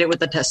associate it with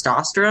the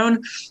testosterone.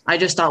 I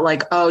just thought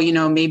like, oh,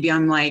 maybe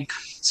I'm like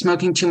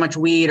smoking too much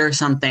weed or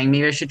something.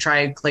 Maybe I should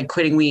try like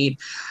quitting weed.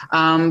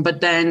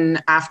 But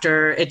then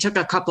after it took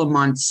a couple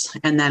months,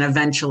 and then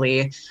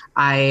eventually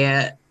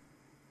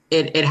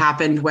it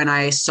happened when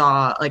I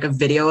saw like a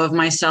video of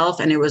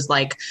myself, and it was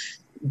like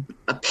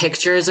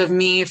pictures of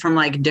me from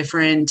like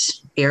different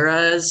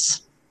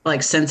eras,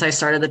 like since I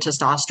started the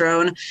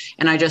testosterone.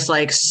 And I just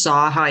like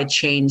saw how I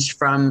changed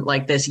from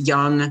like this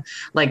young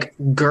like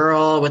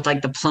girl with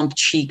like the plump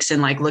cheeks and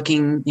like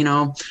looking,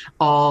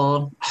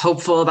 all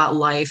hopeful about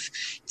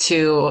life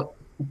to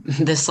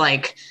this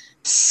like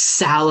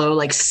sallow,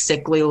 like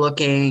sickly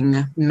looking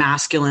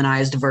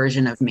masculinized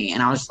version of me.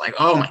 And I was like,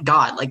 oh my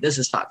God, like this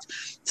is fucked.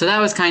 So that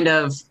was kind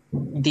of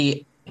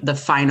the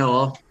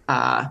final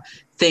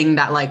thing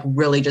that like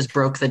really just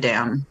broke the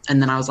dam.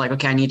 And then I was like,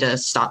 okay, I need to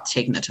stop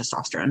taking the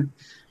testosterone.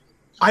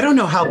 I don't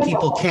know how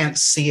people can't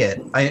see it.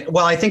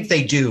 I think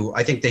they do.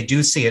 I think they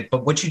do see it.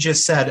 But what you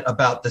just said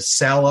about the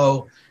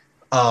sallow,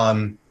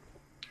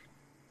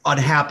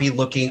 unhappy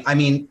looking, I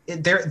mean,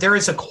 there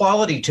is a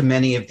quality to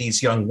many of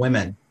these young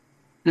women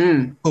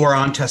who are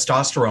on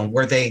testosterone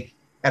where they,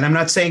 and I'm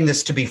not saying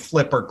this to be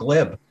flip or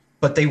glib,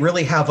 but they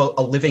really have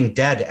a living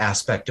dead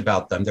aspect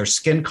about them. Their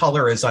skin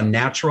color is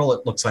unnatural.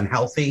 It looks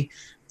unhealthy.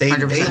 They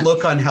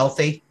look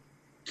unhealthy.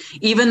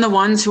 Even the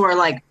ones who are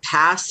like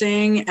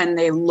passing and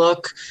they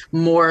look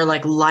more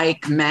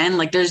like men,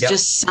 like there's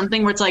just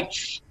something where it's like,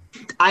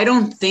 I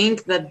don't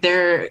think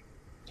that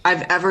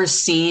I've ever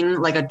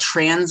seen like a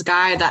trans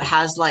guy that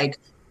has like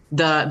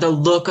the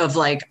look of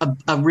like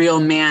a real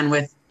man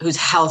who's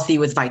healthy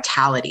with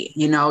vitality.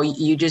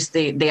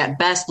 They at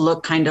best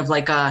look kind of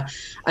like a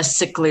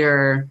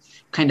sicklier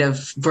kind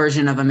of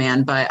version of a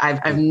man, but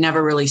I've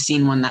never really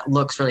seen one that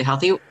looks really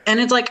healthy. And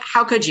it's like,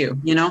 how could you,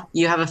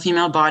 you have a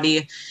female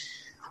body,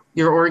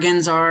 your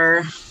organs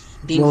are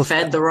being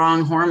fed the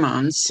wrong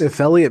hormones.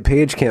 If Elliot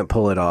Page can't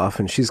pull it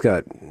off, and she's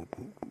got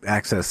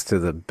access to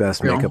the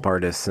best makeup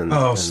artists in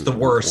it's the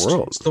worst.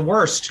 World. It's the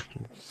worst.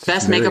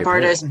 Best makeup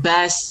artists,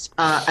 best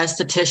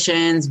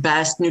estheticians,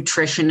 best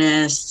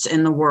nutritionists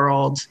in the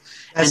world.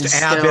 Best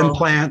ab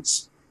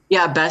implants.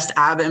 Yeah, best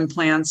ab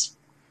implants.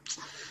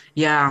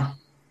 Yeah.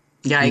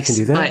 Yikes. You can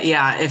do that? But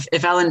yeah,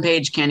 if Ellen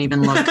Page can't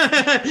even look.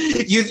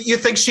 You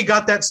think she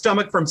got that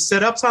stomach from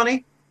sit-ups,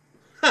 honey?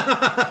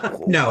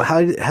 No. How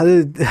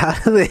do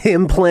they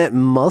implant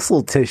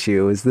muscle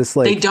tissue? Is this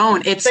like they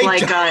don't? It's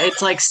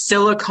it's like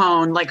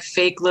silicone, like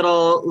fake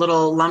little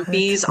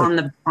lumpies on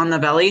the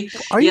belly.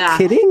 Are you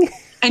kidding?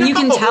 And you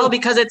can tell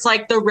because it's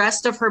like the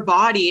rest of her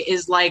body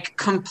is like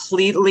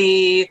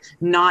completely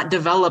not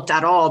developed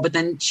at all. But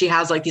then she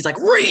has like these like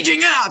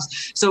raging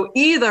abs. So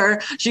either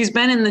she's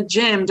been in the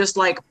gym just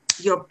like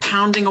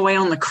pounding away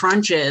on the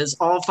crunches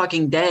all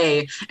fucking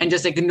day and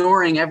just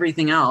ignoring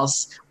everything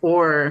else,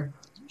 or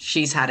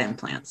she's had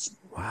implants.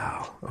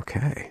 Wow.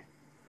 Okay.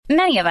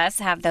 Many of us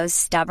have those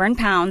stubborn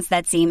pounds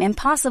that seem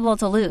impossible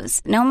to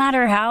lose, no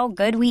matter how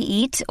good we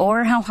eat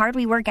or how hard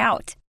we work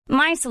out.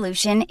 My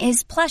solution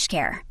is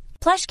PlushCare.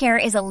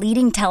 PlushCare is a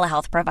leading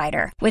telehealth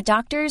provider with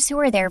doctors who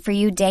are there for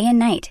you day and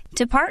night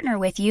to partner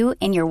with you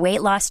in your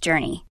weight loss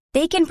journey.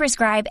 They can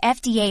prescribe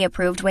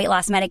FDA-approved weight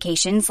loss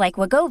medications like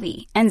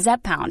Wegovy and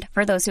Zepbound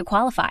for those who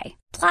qualify.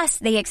 Plus,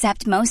 they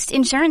accept most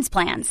insurance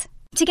plans.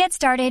 To get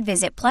started,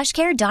 visit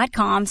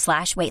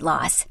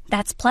plushcare.com/weightloss.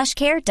 That's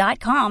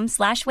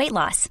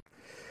plushcare.com/weightloss.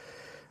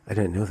 I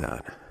didn't know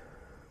that.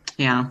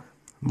 Yeah.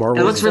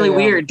 Marvel. It looks really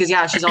weird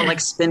because she's all like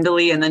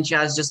spindly, and then she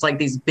has just like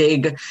these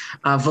big,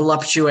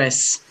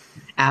 voluptuous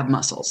ab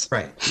muscles.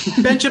 Right.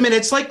 Benjamin,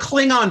 it's like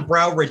Klingon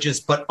brow ridges,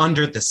 but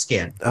under the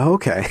skin. Oh,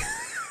 okay.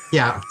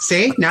 Yeah.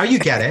 See? Now you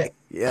get it.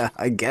 Yeah,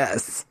 I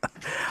guess.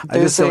 I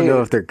just don't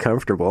know if they're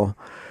comfortable.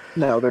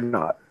 No, they're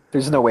not.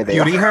 There's no way they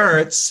Beauty are.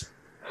 hurts.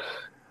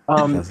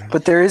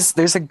 But there's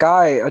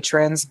a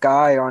trans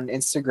guy on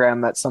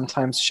Instagram that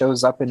sometimes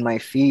shows up in my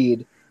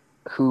feed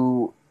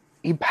who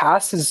he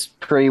passes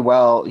pretty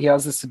well. He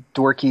has this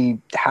dorky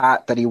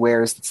hat that he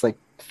wears that's like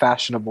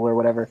fashionable or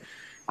whatever.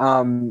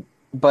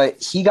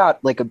 But he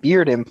got like a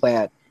beard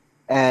implant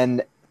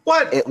and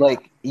What? it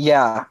like,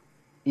 yeah.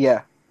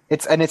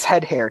 It's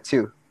head hair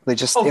too. They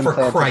just For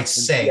implant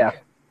Christ's sake. Yeah.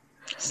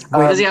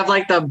 Does he have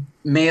like the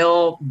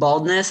male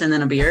baldness and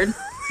then a beard?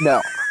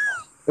 No,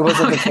 it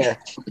wasn't the hair.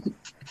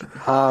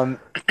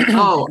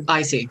 Oh,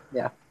 I see.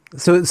 Yeah.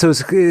 So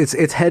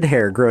it's head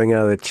hair growing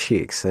out of the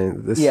cheeks,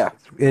 and this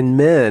in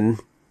men,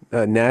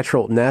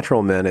 natural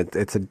men,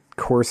 it's a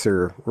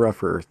coarser,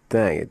 rougher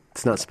thing.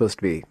 It's not supposed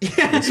to be.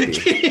 Can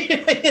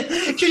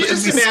you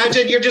just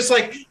imagine? You're just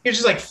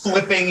like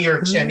flipping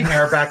your chin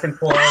hair back and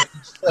forth.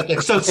 Like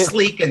it's so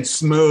sleek and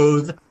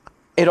smooth.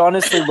 It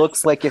honestly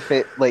looks like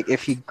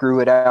if he grew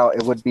it out,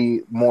 it would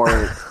be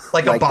more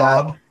like a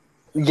bob. That.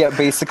 Yeah,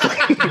 basically.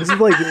 Is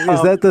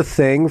that the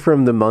thing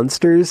from the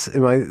Munsters?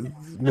 Am I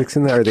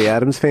mixing that, or the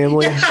Addams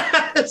Family?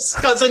 Yes,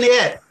 cousin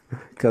it.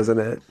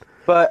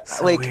 But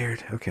so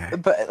weird. Okay.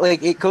 But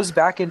like it goes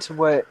back into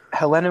what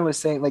Helena was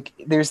saying. Like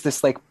there's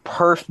this like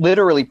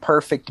literally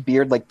perfect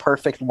beard, like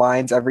perfect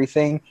lines,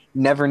 everything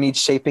never needs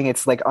shaping.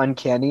 It's like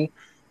uncanny.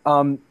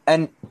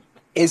 And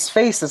his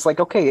face is like,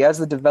 okay, he has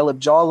the developed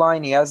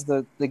jawline, he has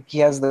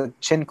the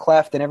chin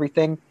cleft and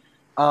everything.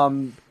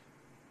 And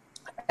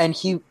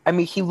he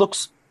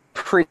looks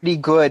pretty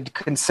good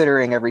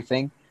considering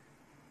everything.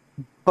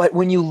 But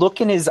when you look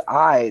in his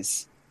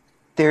eyes,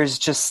 there's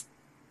just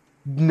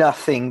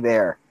nothing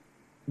there.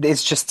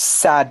 It's just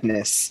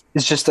sadness.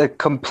 It's just a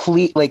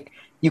complete, like,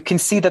 you can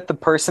see that the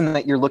person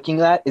that you're looking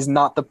at is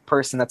not the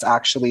person that's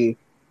actually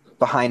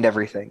behind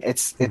everything.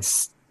 It's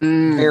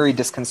very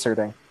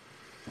disconcerting.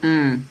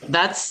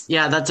 That's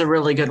a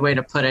really good way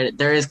to put it.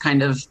 There is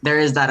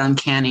that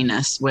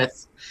uncanniness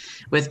with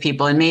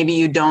people, and maybe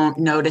you don't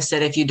notice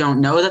it if you don't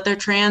know that they're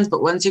trans,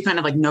 but once you kind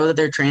of like know that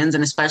they're trans,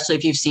 and especially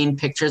if you've seen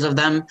pictures of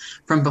them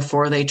from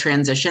before they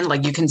transition,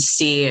 like you can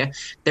see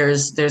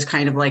there's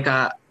kind of like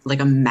a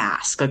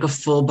mask, like a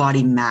full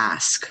body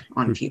mask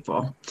on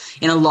people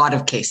in a lot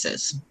of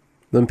cases.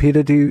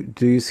 Lempita,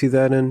 do you see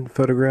that in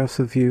photographs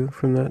of you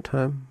from that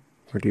time,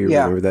 or do you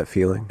remember that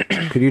feeling?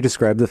 Could you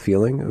describe the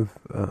feeling of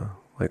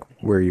like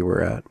where you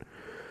were at?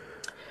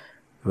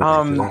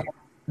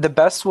 The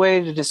best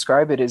way to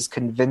describe it is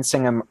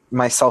convincing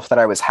myself that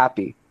I was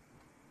happy.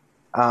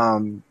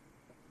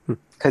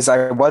 Because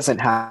I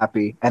wasn't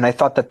happy, and I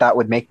thought that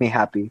would make me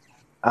happy.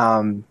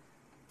 And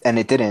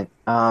it didn't.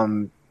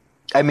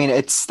 I mean,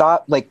 it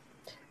stopped, like,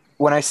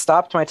 when I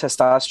stopped my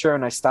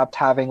testosterone, I stopped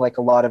having, like,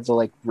 a lot of the,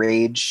 like,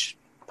 rage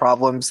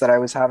problems that I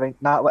was having.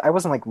 I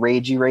wasn't, like,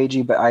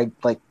 ragey, but I,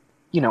 like,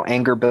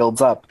 anger builds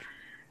up.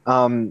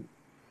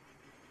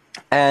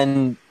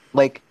 And,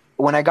 like,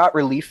 when I got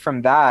relief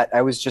from that,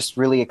 I was just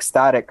really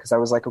ecstatic because I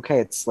was like, okay,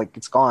 it's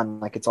gone.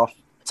 Like, it's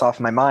off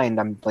my mind.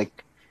 I'm,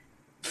 like,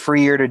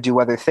 freer to do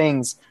other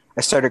things.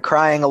 I started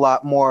crying a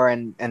lot more,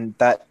 and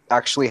that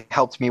actually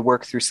helped me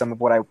work through some of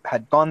what I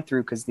had gone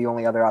through, because the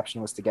only other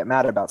option was to get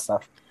mad about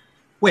stuff.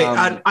 Wait,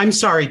 I'm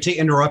sorry to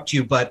interrupt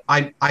you, but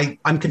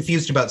I'm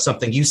confused about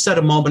something. You said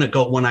a moment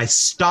ago, when I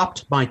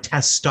stopped my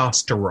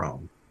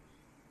testosterone.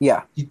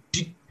 Yeah.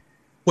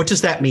 What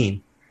does that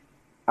mean?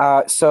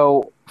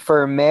 So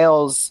for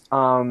males,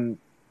 so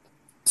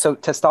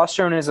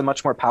testosterone is a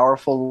much more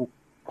powerful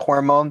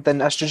hormone than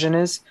estrogen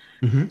is.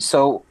 Mm-hmm.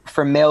 So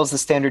for males, the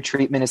standard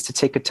treatment is to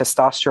take a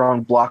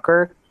testosterone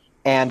blocker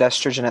and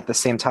estrogen at the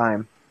same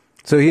time.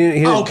 So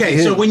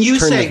so when you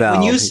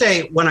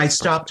say when I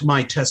stopped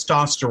my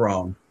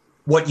testosterone,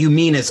 what you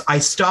mean is I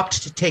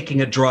stopped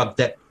taking a drug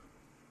that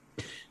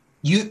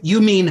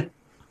you mean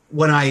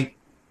when I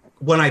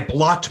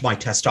blocked my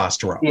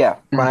testosterone. Yeah,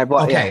 when I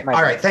blocked. Okay,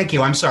 all right, thank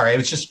you. I'm sorry. It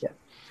was just.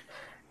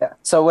 Yeah.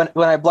 So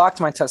when I blocked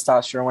my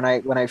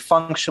testosterone, when I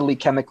functionally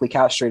chemically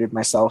castrated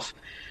myself,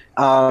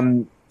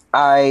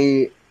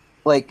 I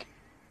like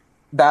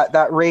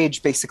that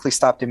rage basically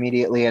stopped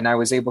immediately, and I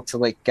was able to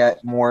like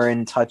get more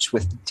in touch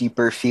with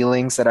deeper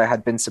feelings that I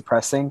had been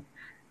suppressing.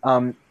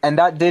 And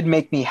that did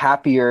make me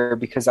happier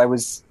because I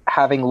was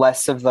having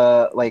less of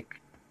the like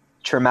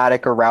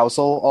traumatic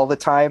arousal all the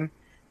time.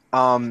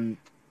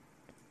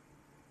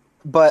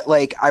 But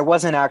like I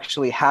wasn't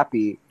actually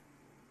happy.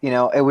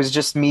 It was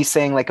just me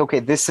saying like, okay,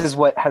 this is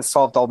what has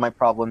solved all my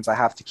problems. I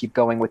have to keep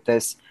going with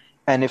this.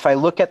 And if I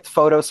look at the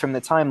photos from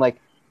the time,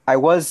 like I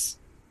was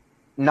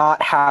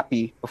not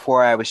happy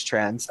before I was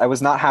trans. I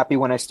was not happy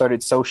when I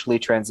started socially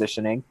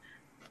transitioning.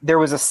 There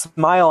was a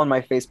smile on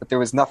my face, but there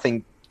was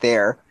nothing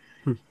there.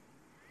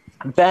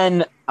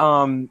 Then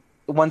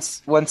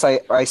once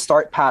I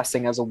start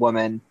passing as a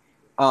woman,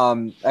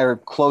 or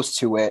close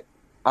to it,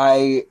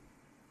 I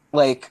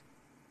like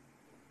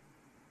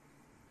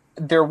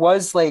there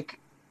was like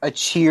a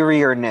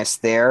cheerierness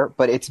there,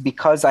 but it's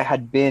because I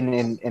had been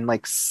in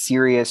like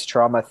serious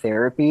trauma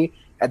therapy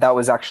and that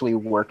was actually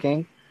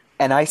working.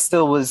 And I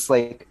still was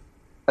like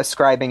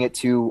ascribing it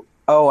to,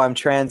 oh, I'm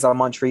trans,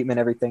 I'm on treatment,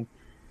 everything.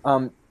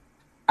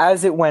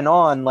 As it went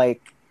on,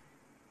 like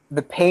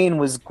the pain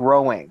was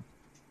growing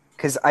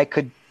because I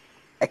could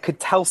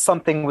tell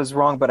something was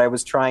wrong, but I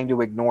was trying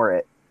to ignore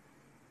it.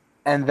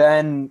 And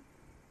then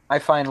I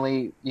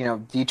finally,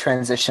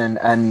 detransition,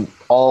 and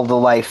all the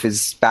life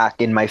is back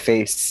in my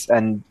face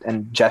and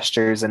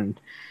gestures and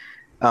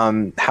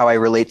how I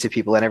relate to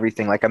people and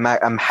everything. Like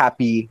I'm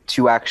happy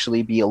to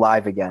actually be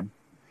alive again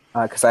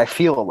because I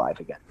feel alive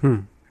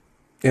again.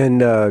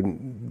 And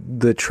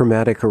the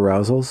traumatic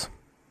arousals,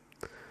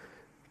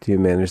 do you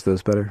manage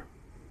those better?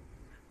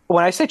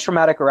 When I say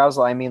traumatic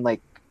arousal, I mean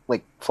like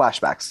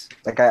flashbacks.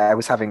 Like I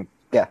was having,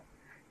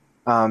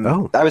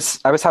 I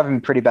was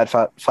having pretty bad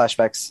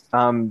flashbacks.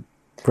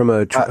 From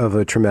a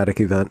traumatic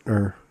event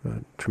or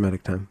a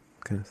traumatic time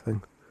kind of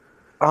thing?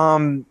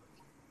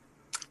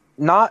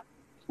 Not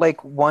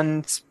like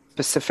one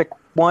specific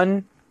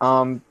one.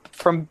 From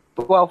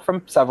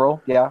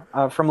several,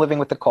 yeah. From living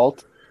with the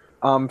cult.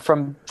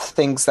 From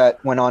things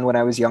that went on when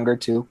I was younger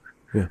too.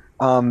 Yeah.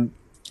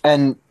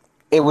 And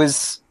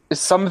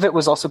some of it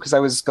was also because I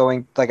was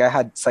going, like I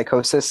had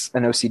psychosis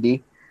and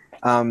OCD.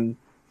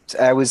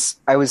 I was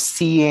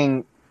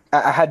seeing,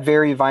 I had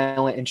very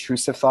violent,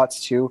 intrusive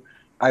thoughts too.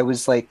 I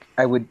was like,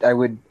 I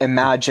would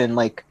imagine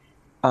like,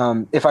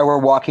 if I were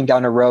walking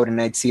down a road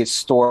and I'd see a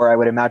store, I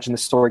would imagine the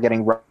store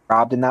getting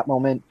robbed in that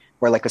moment,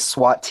 or like a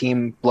SWAT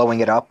team blowing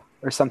it up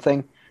or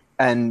something.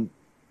 And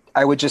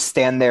I would just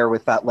stand there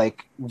with that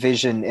like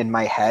vision in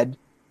my head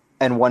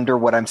and wonder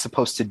what I'm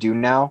supposed to do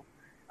now.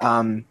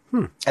 And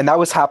that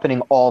was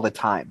happening all the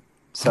time.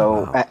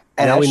 So,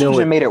 and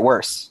estrogen made it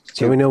worse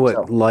too. So we know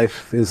what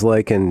life is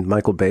like in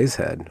Michael Bay's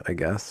head, I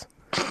guess.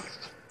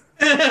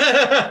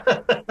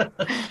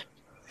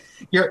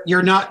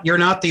 You're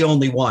not the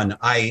only one.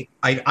 I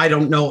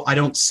don't know. I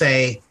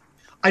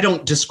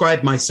don't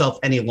describe myself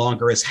any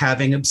longer as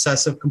having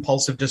obsessive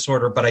compulsive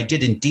disorder, but I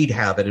did indeed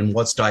have it and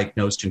was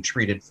diagnosed and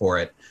treated for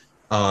it.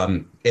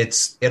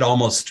 It's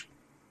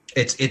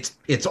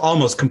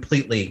almost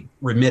completely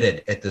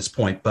remitted at this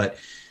point. But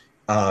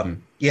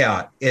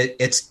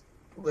it's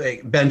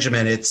like,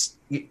 Benjamin. It's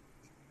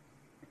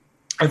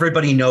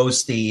everybody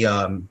knows they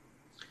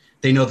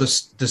know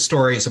the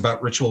stories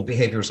about ritual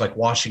behaviors like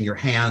washing your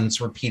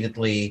hands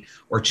repeatedly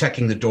or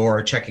checking the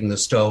door, checking the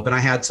stove. And I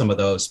had some of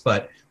those.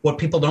 But what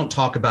people don't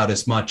talk about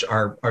as much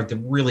are the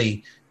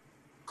really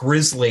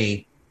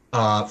grisly,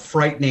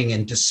 frightening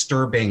and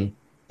disturbing,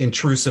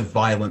 intrusive,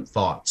 violent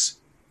thoughts.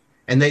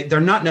 And they're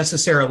not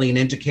necessarily an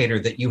indicator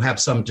that you have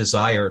some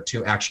desire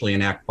to actually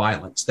enact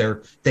violence.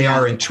 They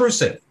are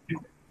intrusive.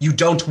 You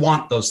don't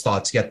want those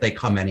thoughts, yet they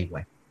come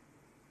anyway.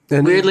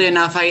 And weirdly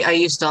enough, I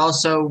used to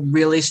also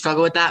really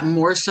struggle with that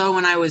more so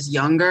when I was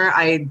younger.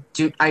 I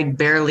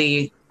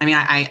wouldn't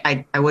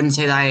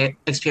say that I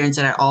experience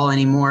it at all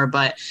anymore,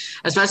 but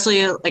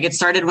especially like it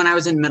started when I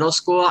was in middle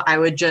school. I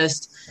would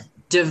just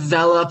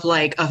develop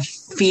like a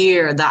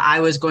fear that I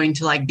was going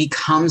to like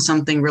become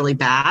something really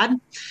bad.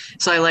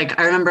 So I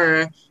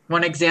remember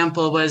one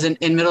example was in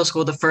middle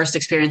school. The first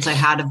experience I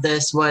had of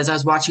this was I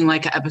was watching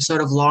like an episode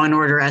of Law and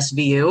Order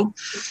SVU.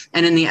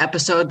 And in the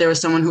episode, there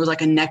was someone who was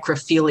like a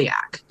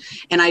necrophiliac.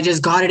 And I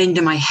just got it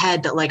into my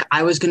head that like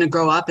I was going to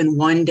grow up and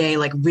one day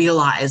like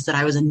realize that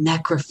I was a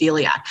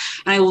necrophiliac.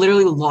 And I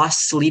literally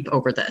lost sleep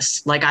over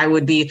this. Like I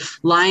would be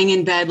lying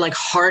in bed, like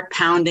heart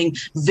pounding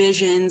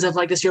visions of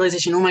like this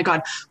realization. Oh my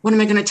God, what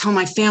am I going to tell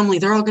my family?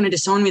 They're all going to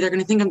disown me. They're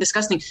going to think I'm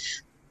disgusting.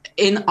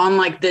 On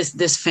like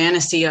this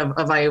fantasy of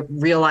I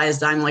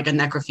realized I'm like a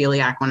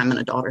necrophiliac when I'm an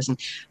adult or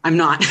something. I'm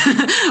not,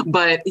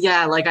 but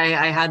yeah, like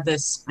I had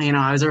this,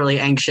 I was a really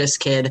anxious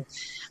kid.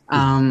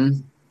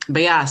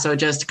 But yeah, so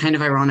just kind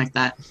of ironic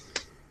that.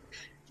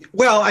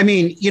 Well, I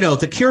mean,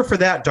 the cure for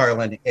that,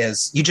 darling,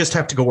 is you just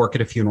have to go work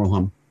at a funeral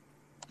home.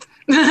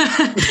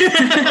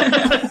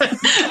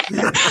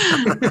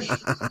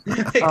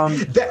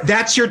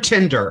 That's your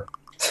Tinder.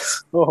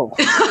 Oh.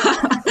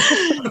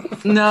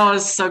 No,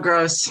 it's so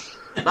gross.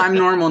 I'm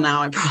normal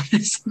now, I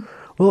promise.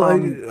 Well,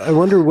 I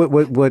wonder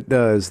what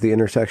is the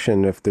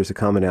intersection, if there's a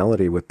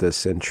commonality with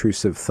this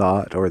intrusive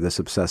thought or this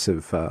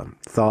obsessive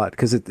thought,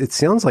 because it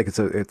sounds like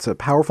it's a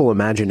powerful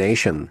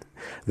imagination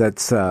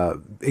that's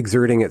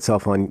exerting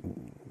itself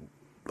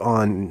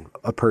on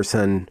a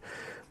person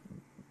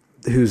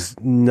who's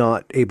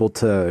not able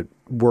to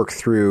work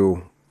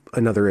through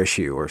another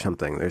issue or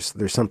something.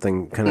 There's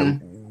something kind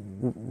of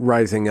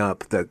rising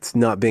up that's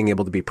not being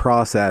able to be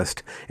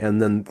processed,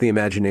 and then the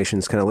imagination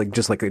is kind of like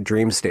just like a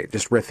dream state,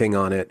 just riffing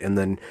on it and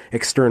then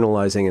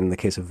externalizing, in the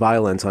case of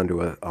violence,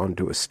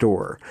 onto a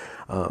store,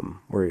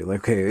 where you're like,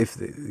 okay, if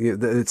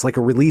it's like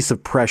a release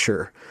of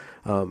pressure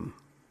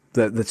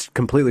that's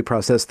completely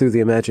processed through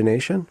the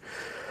imagination.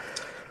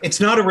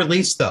 It's not a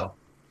release though.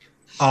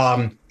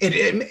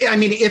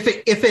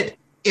 If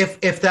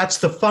if that's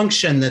the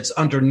function that's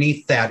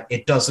underneath that,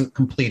 it doesn't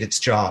complete its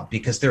job,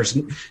 because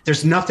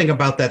there's nothing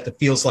about that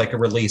feels like a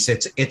release.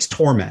 It's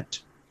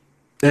torment.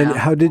 And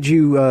how did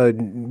you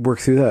work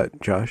through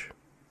that, Josh?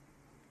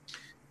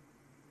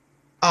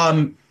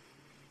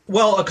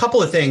 Well, a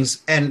couple of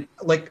things, and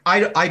like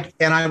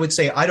I would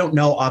say I don't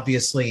know.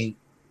 Obviously,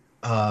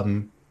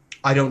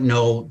 I don't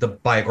know the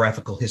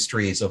biographical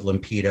histories of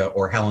Lempita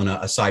or Helena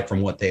aside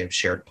from what they have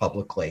shared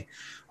publicly.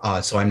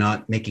 So I'm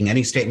not making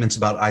any statements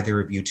about either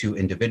of you two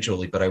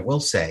individually, but I will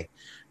say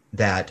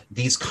that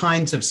these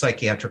kinds of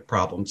psychiatric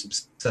problems,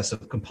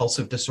 obsessive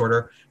compulsive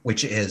disorder,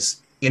 which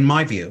is, in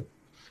my view,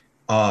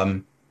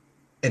 an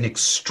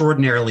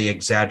extraordinarily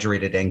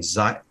exaggerated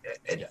anxiety.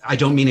 I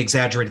don't mean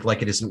exaggerated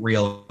like it isn't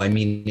real. I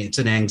mean, it's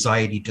an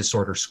anxiety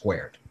disorder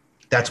squared.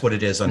 That's what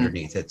it is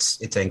underneath.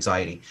 It's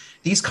anxiety.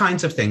 These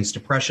kinds of things,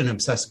 depression,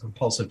 obsessive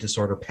compulsive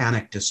disorder,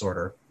 panic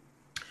disorder,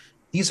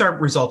 these are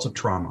results of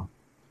trauma.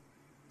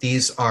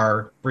 These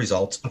are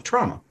results of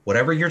trauma.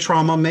 Whatever your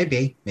trauma may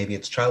be, maybe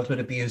it's childhood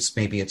abuse,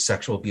 maybe it's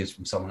sexual abuse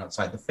from someone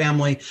outside the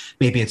family,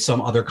 maybe it's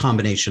some other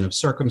combination of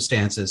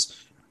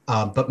circumstances.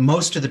 But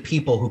most of the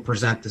people who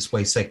present this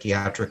way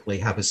psychiatrically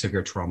have a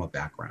severe trauma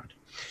background.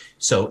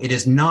 So it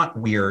is not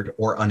weird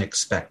or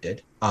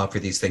unexpected for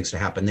these things to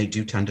happen. They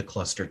do tend to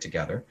cluster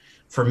together.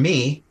 For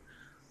me,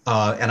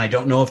 and I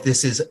don't know if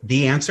this is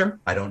the answer.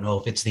 I don't know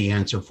if it's the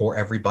answer for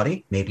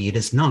everybody. Maybe it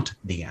is not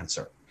the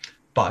answer.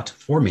 But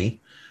for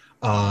me,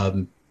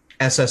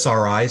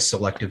 SSRIs,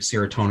 selective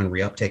serotonin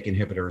reuptake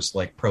inhibitors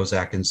like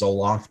Prozac and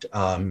Zoloft,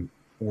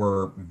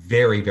 were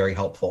very, very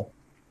helpful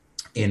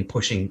in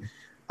pushing,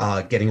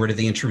 getting rid of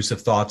the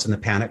intrusive thoughts and the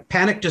panic.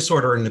 Panic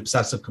disorder and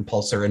obsessive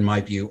compulsive, in my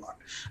view,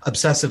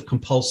 obsessive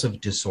compulsive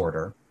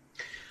disorder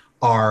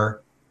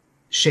are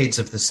shades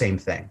of the same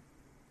thing.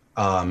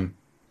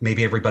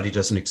 Maybe everybody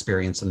doesn't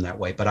experience them that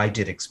way, but I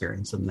did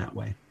experience them that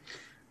way.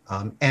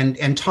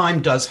 And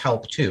time does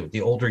help too.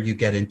 The older you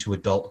get into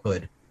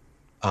adulthood,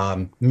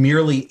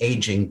 merely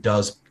aging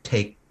does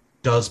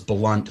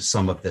blunt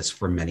some of this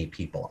for many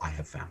people, I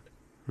have found.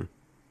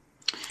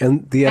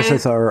 And the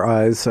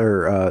SSRIs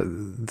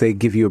they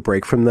give you a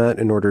break from that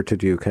in order to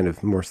do kind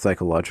of more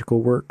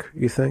psychological work,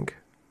 you think,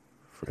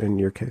 in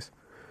your case?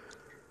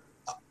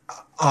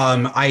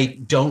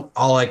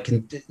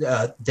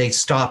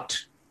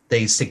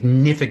 They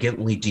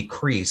significantly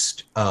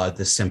decreased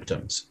the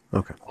symptoms.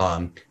 Okay.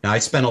 Now I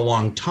spent a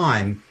long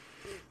time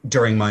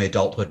during my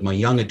adulthood, my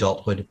young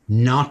adulthood,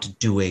 not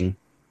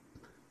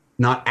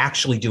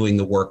actually doing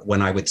the work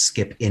when I would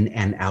skip in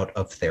and out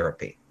of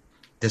therapy.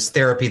 This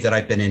therapy that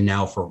I've been in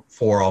now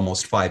for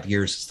almost 5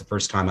 years is the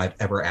first time I've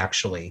ever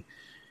actually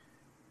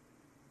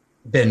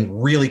been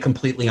really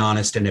completely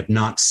honest and have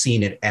not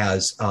seen it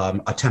as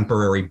a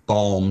temporary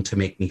balm to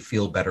make me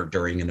feel better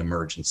during an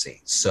emergency.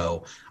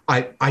 So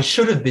I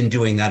should have been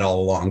doing that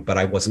all along, but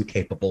I wasn't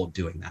capable of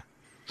doing that.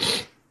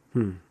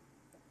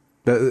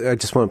 I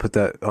just want to put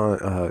that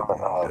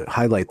on,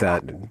 highlight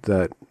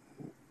that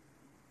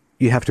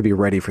you have to be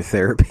ready for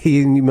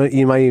therapy. And you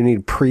might even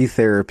need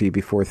pre-therapy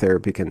before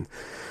therapy can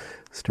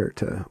start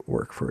to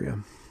work for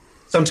you.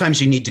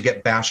 Sometimes you need to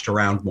get bashed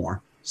around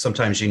more.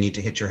 Sometimes you need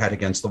to hit your head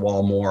against the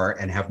wall more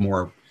and have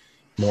more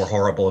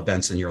horrible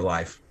events in your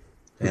life.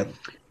 And,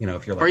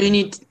 if you're like, or you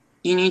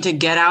need to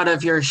get out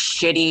of your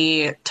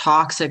shitty,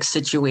 toxic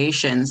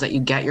situations that you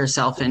get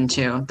yourself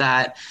into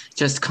that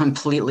just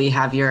completely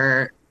have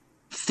your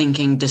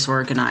thinking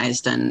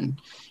disorganized and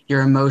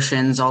your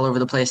emotions all over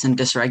the place and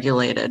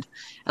dysregulated.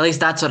 At least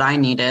that's what I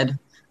needed.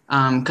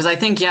 Because I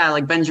think,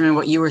 like Benjamin,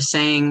 what you were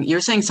saying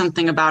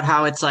something about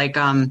how it's like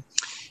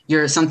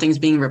something's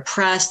being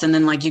repressed and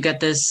then like you get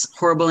this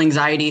horrible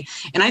anxiety.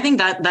 And I think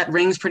that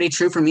rings pretty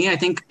true for me. I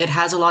think it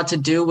has a lot to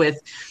do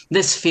with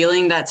this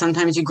feeling that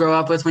sometimes you grow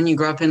up with when you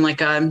grow up in like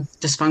a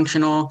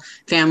dysfunctional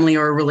family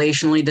or a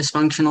relationally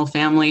dysfunctional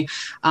family,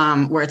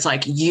 where it's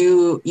like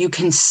you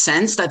can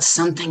sense that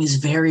something is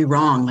very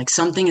wrong, like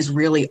something is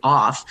really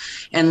off.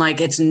 And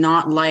like it's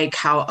not like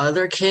how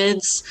other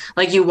kids,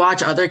 like you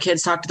watch other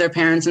kids talk to their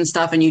parents and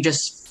stuff and you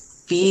just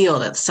feel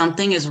that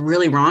something is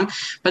really wrong.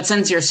 But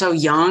since you're so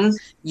young,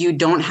 you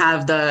don't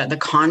have the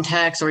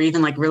context or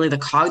even like really the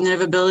cognitive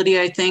ability,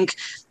 I think,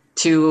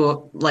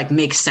 to like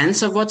make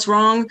sense of what's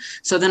wrong.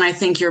 So then I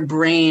think your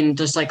brain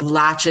just like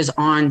latches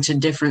on to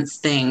different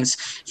things,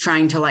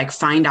 trying to like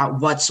find out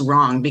what's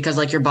wrong, because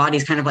like your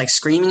body's kind of like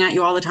screaming at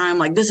you all the time,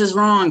 like this is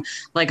wrong,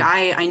 like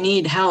I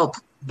need help.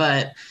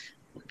 But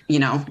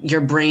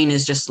your brain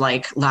is just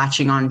like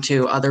latching on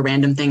to other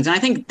random things. And I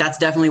think that's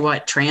definitely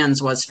what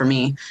trans was for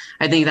me.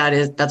 I think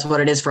that's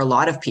what it is for a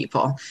lot of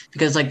people,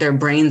 because like their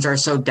brains are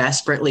so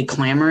desperately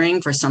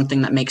clamoring for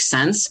something that makes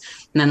sense.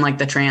 And then like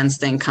the trans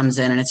thing comes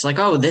in and it's like,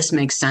 oh, this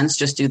makes sense,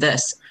 just do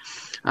this.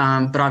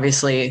 But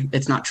obviously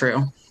it's not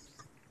true.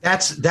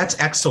 That's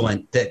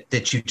excellent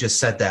that you just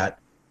said that.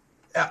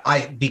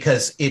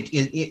 Because it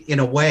in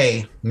a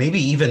way, maybe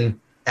even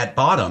at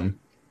bottom,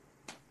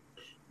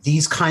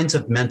 these kinds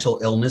of mental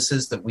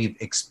illnesses that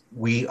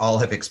we all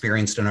have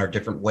experienced in our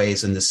different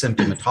ways, and the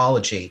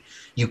symptomatology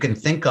you can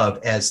think of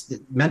as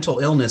mental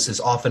illness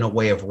is often a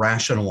way of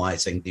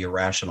rationalizing the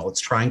irrational. It's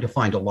trying to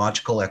find a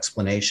logical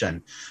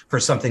explanation for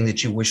something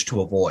that you wish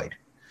to avoid.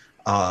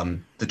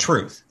 The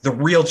truth, the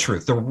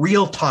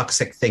real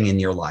toxic thing in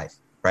your life,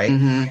 right?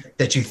 Mm-hmm.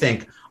 That you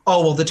think,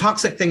 oh, well, the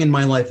toxic thing in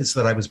my life is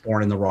that I was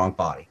born in the wrong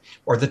body,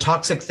 or the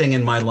toxic thing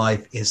in my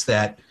life is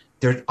that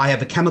I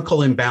have a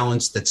chemical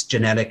imbalance that's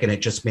genetic and it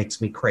just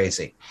makes me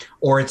crazy,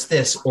 or it's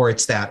this, or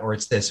it's that, or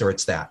it's this, or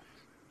it's that.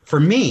 For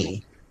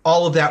me,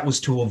 all of that was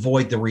to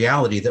avoid the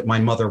reality that my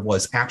mother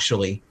was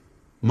actually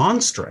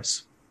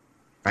monstrous,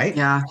 right?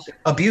 Yeah.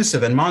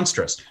 Abusive and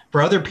monstrous.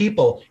 For other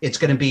people, it's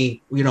going to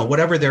be,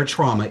 whatever their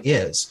trauma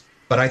is.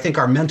 But I think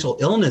our mental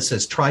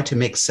illnesses try to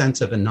make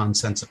sense of a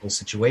nonsensical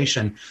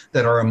situation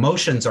that our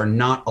emotions are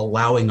not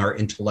allowing our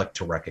intellect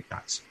to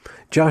recognize.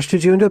 Josh,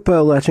 did you end up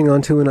latching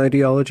onto an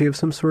ideology of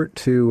some sort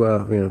to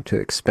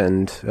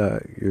expend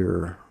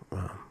your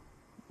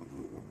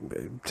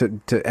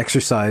to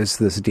exercise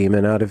this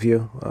demon out of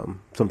you?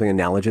 Something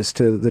analogous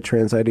to the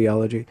trans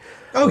ideology?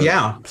 Oh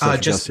yeah,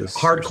 just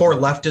hardcore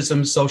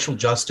leftism, social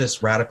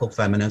justice, radical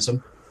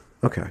feminism.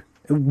 Okay.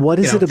 What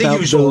is it about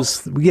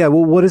those? Yeah,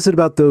 well, what is it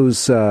about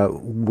those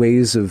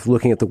ways of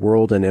looking at the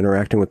world and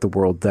interacting with the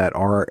world that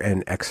are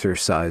an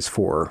exercise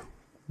for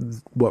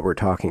what we're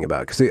talking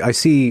about? Because I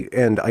see,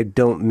 and I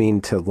don't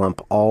mean to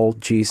lump all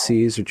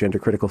GCs or gender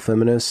critical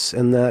feminists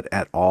in that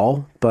at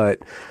all, but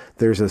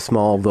there's a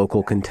small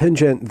vocal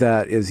contingent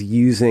that is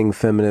using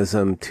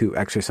feminism to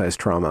exercise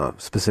trauma,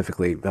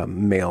 specifically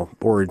male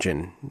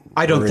origin.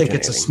 I don't think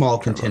it's a small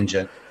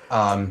contingent.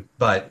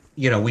 But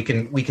we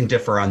can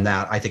differ on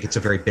that. I think it's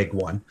a very big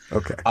one.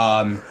 Okay.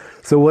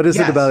 So what is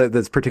it about it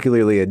that's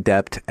particularly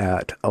adept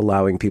at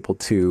allowing people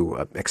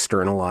to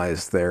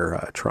externalize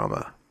their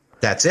trauma?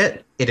 That's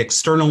it. It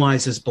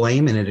externalizes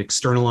blame and it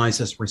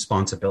externalizes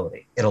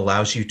responsibility. It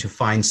allows you to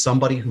find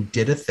somebody who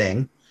did a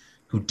thing,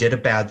 who did a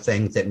bad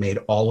thing that made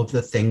all of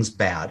the things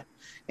bad.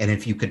 And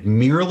if you could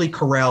merely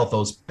corral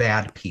those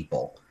bad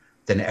people,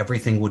 then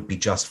everything would be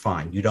just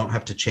fine. You don't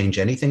have to change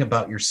anything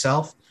about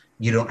yourself.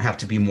 You don't have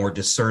to be more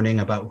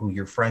discerning about who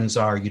your friends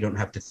are. You don't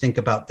have to think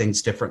about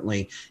things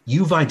differently.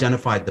 You've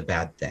identified the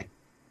bad thing.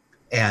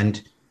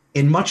 And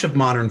in much of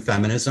modern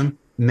feminism,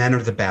 men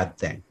are the bad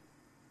thing.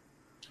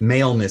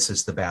 Maleness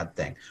is the bad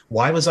thing.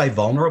 Why was I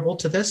vulnerable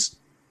to this?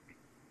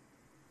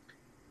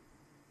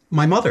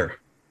 My mother.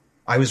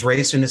 I was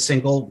raised in a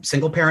single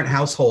parent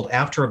household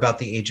after about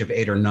the age of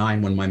 8 or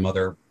 9 when my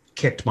mother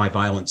kicked my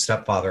violent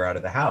stepfather out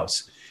of the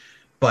house.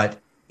 But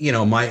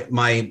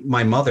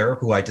my mother,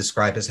 who I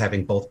describe as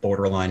having both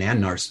borderline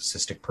and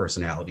narcissistic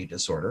personality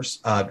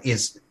disorders,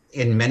 is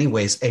in many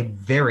ways a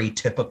very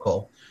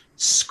typical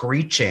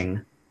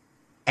screeching,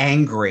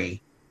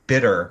 angry,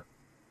 bitter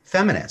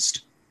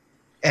feminist.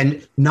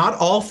 And not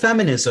all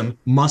feminism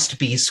must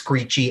be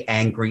screechy,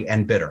 angry,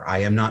 and bitter. I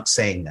am not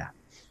saying that.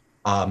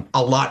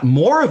 A lot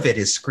more of it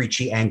is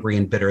screechy, angry,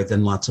 and bitter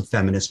than lots of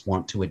feminists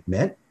want to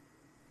admit.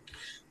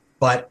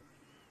 But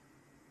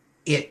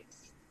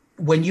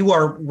when you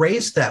are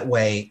raised that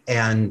way,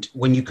 and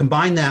when you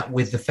combine that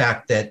with the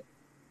fact that,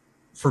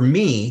 for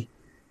me,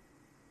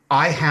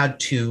 I had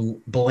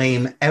to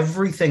blame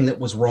everything that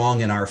was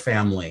wrong in our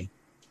family,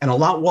 and a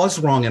lot was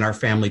wrong in our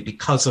family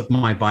because of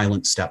my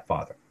violent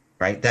stepfather,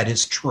 right? That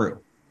is true.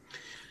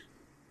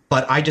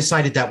 But I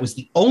decided that was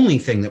the only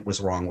thing that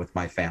was wrong with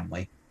my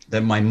family,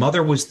 that my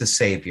mother was the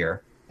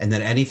savior, and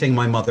that anything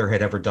my mother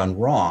had ever done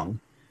wrong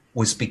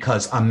was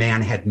because a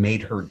man had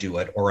made her do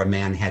it, or a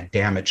man had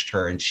damaged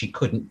her and she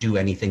couldn't do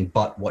anything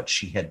but what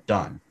she had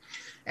done.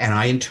 And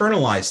I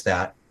internalized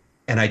that,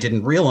 and I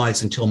didn't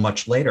realize until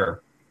much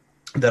later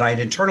that I had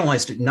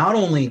internalized it. Not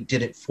only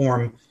did it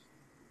form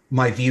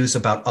my views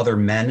about other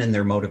men and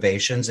their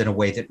motivations in a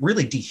way that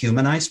really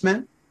dehumanized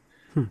men,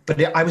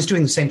 but I was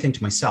doing the same thing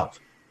to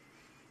myself.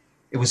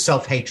 It was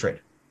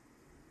self-hatred.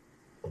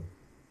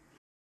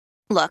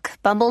 Look,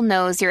 Bumble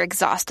knows you're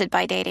exhausted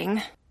by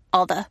dating.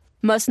 All the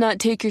must not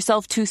take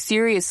yourself too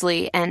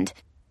seriously, and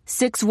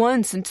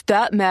 6'1" since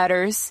that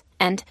matters,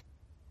 and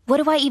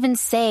what do I even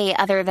say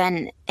other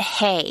than,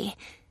 hey?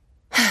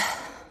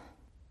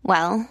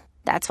 Well,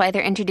 that's why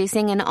they're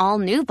introducing an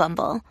all-new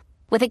Bumble,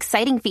 with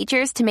exciting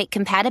features to make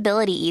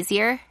compatibility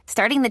easier,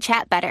 starting the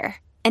chat better,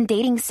 and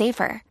dating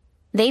safer.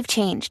 They've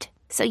changed,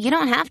 so you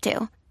don't have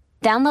to.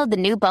 Download the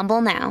new Bumble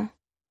now.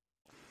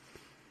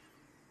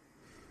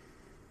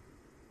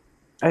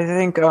 I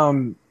think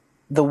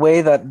the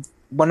way that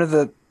one of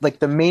the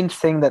main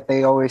thing that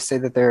they always say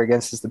that they're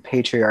against is the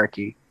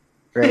patriarchy,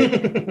 right?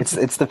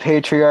 it's the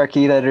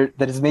patriarchy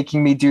that is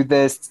making me do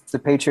this. It's the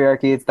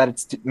patriarchy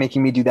it's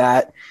making me do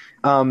that.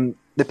 The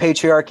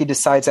patriarchy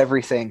decides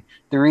everything.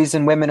 The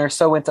reason women are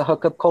so into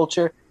hookup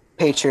culture,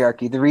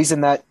 patriarchy. The reason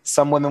that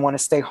some women want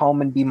to stay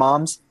home and be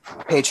moms,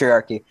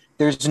 patriarchy.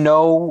 There's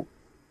no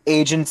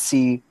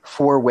agency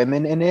for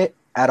women in it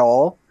at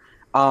all.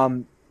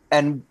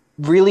 And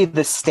really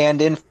the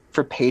stand-in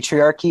for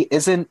patriarchy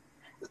isn't,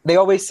 they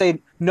always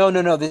say, no,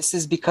 this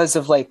is because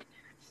of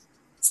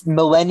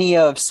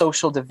millennia of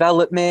social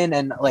development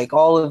and like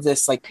all of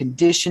this like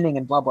conditioning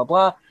and blah blah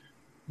blah.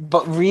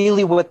 But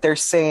really what they're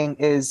saying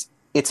is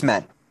it's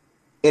men.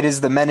 It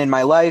is the men in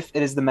my life,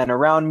 it is the men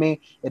around me,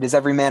 it is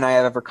every man I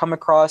have ever come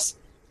across.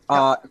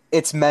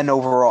 It's men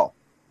overall.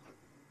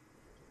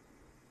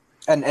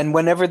 And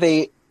whenever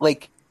they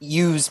like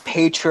use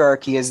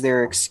patriarchy as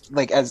their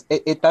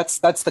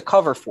that's the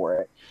cover for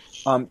it.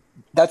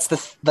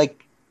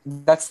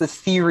 That's the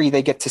theory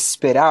they get to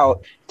spit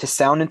out to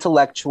sound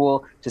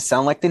intellectual, to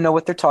sound like they know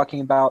what they're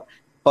talking about,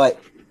 but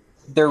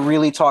they're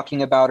really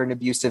talking about an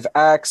abusive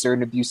ex or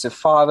an abusive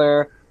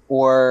father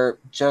or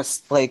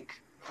just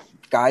like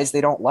guys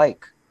they don't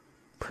like.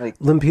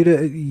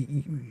 Lempita,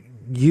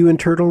 you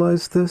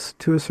internalized this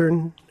to a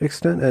certain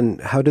extent,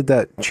 and how did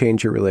that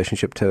change your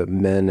relationship to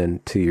men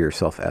and to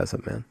yourself as a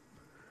man?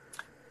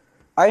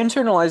 I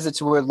internalized it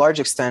to a large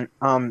extent.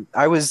 When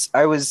I was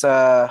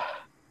a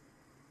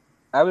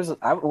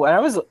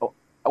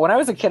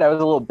kid, I was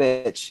a little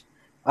bitch.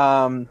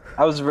 I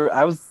was a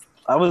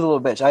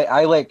little bitch.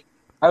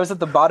 I was at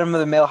the bottom of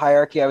the male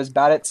hierarchy. I was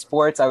bad at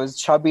sports. I was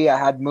chubby. I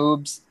had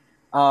moobs.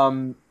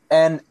 And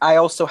I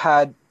also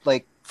had,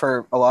 like,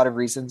 for a lot of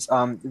reasons,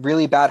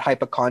 really bad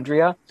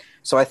hypochondria.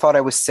 So I thought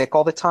I was sick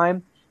all the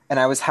time. And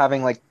I was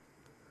having, like,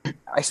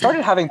 I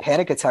started having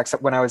panic attacks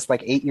when I was,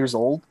 like, 8 years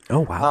old. Oh,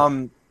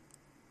 wow.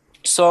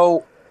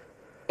 So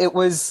it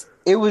was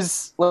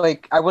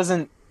like, I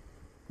wasn't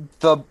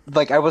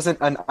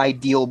an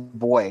ideal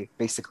boy,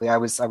 basically. I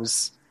was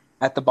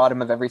at the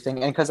bottom of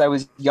everything. And because I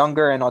was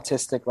younger and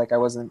autistic, like I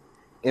wasn't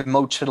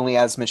emotionally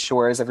as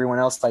mature as everyone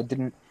else. I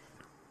didn't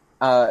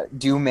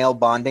do male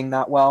bonding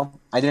that well.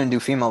 I didn't do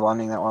female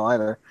bonding that well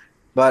either.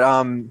 But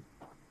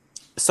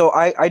so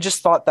I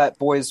just thought that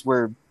boys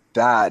were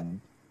bad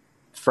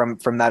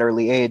from that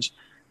early age.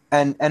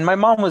 And my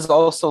mom was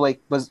also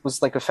like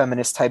was like a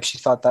feminist type. She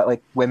thought that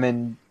like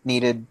women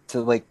needed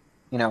to like,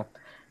 you know,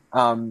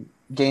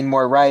 gain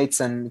more rights,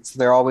 and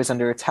they're always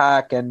under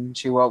attack. And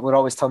she would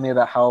always tell me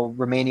about how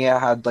Romania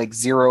had like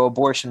 0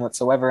 abortion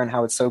whatsoever, and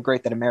how it's so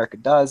great that America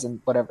does,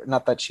 and whatever.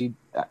 Not that she,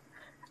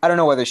 I don't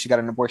know whether she got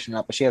an abortion or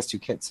not, but she has 2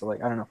 kids, so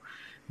like I don't know.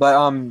 But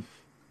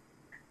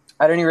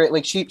at any rate,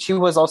 like she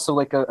was also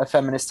like a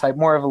feminist type,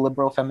 more of a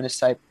liberal feminist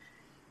type.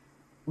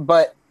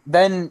 But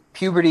then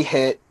puberty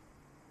hit.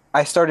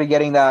 I started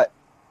getting that,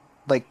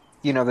 like,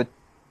 you know, the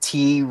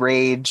T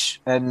rage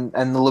and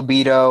the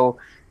libido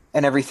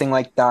and everything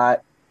like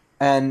that.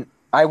 And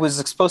I was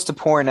exposed to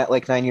porn at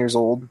like 9 years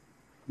old,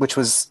 which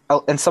was,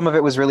 and some of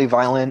it was really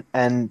violent.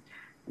 And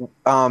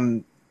in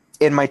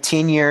my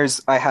teen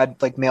years, I had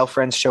like male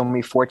friends show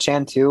me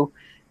 4chan too.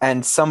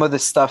 And some of the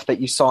stuff that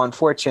you saw on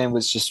 4chan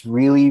was just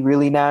really,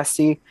 really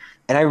nasty.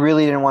 And I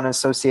really didn't want to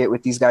associate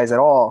with these guys at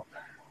all.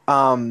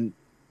 And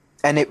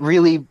it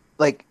really,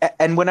 like,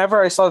 and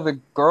whenever I saw the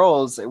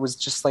girls, it was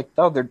just like,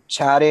 oh, they're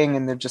chatting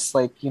and they're just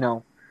like, you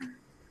know,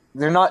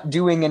 they're not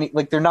doing any,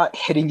 like, they're not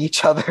hitting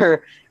each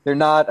other. They're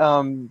not,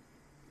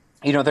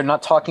 you know, they're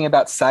not talking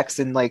about sex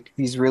in like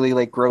these really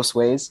like gross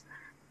ways.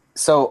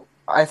 So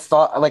I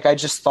thought, like, I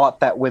just thought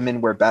that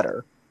women were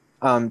better.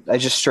 I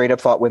just straight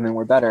up thought women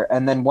were better.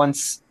 And then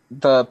once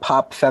the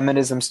pop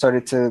feminism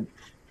started to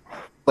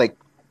like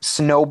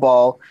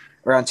snowball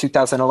around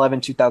 2011,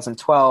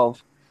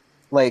 2012,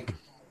 like,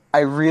 I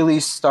really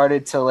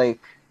started to like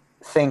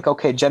think,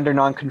 okay, gender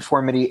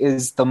nonconformity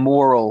is the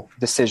moral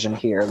decision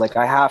here. Like,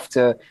 I have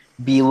to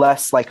be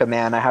less like a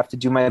man. I have to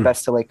do my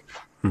best to like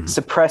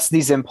suppress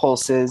these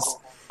impulses,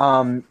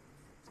 and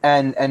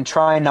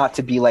try not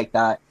to be like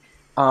that.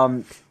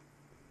 And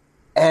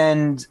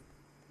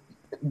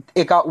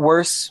it got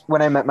worse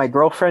when I met my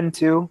girlfriend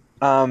too.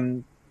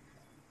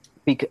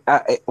 Because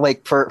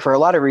like for a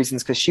lot of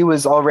reasons, because she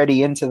was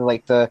already into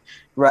like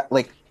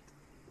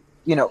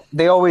you know,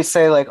 they always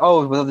say like,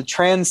 oh, well, the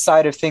trans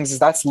side of things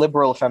that's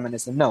liberal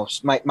feminism. No,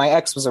 my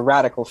ex was a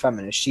radical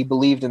feminist. She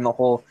believed in the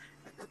whole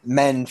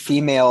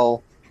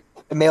male-female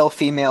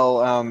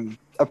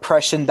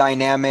oppression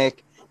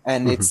dynamic,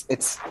 and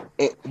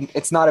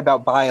it's not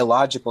about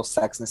biological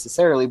sex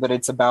necessarily, but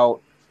it's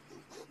about,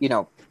 you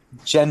know,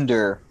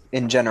 gender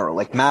in general.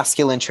 Like,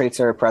 masculine traits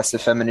are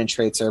oppressive, feminine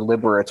traits are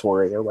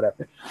liberatory, or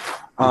whatever.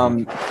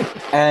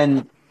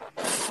 And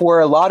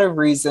for a lot of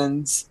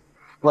reasons,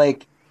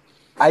 like,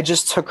 I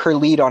just took her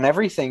lead on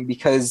everything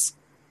because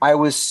I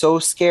was so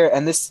scared.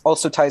 And this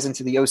also ties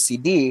into the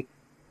OCD.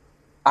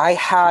 I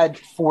had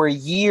for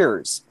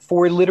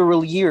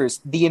literal years,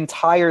 the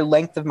entire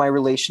length of my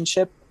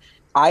relationship,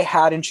 I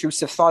had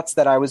intrusive thoughts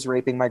that I was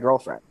raping my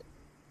girlfriend,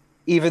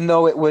 even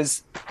though it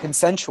was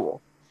consensual,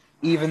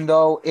 even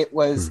though it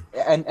was,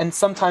 and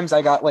sometimes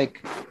I got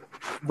like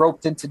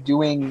roped into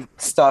doing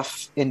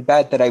stuff in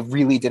bed that I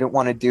really didn't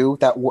want to do,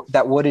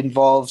 that would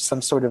involve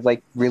some sort of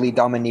like really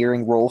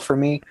domineering role for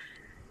me.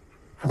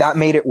 That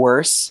made it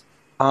worse,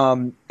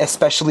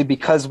 especially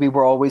because we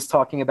were always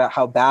talking about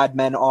how bad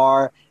men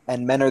are,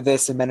 and men are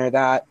this and men are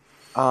that.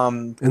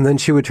 And then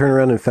she would turn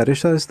around and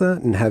fetishize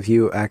that and have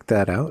you act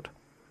that out?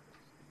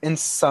 And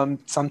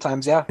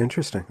sometimes, yeah.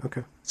 Interesting.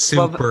 Okay.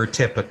 Super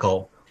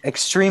typical.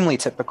 Extremely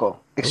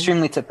typical.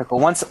 Extremely typical.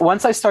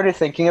 Once I started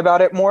thinking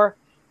about it more,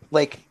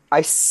 like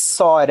I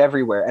saw it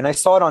everywhere, and I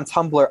saw it on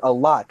Tumblr a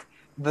lot.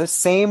 The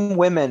same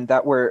women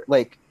that were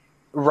like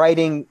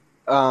writing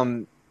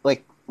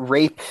like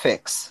rape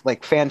fics,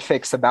 like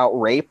fanfics about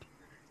rape,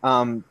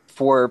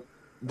 for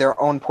their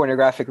own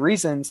pornographic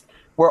reasons,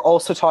 were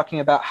also talking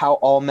about how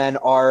all men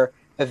are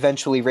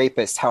eventually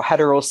rapists, how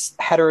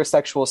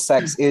heterosexual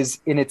sex is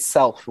in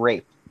itself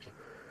rape.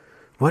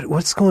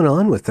 What's going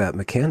on with that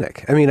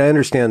mechanic? I mean, I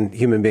understand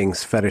human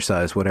beings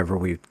fetishize whatever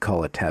we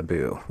call a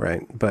taboo,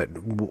 right? But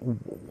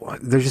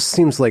there just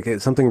seems like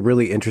it's something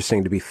really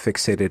interesting to be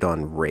fixated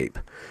on rape.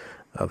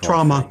 Of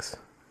Trauma. All things.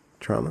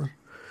 Trauma.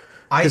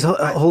 Because,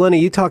 Helena,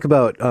 you talk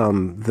about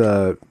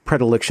the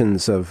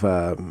predilections of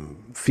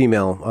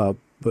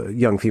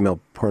young female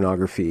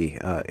pornography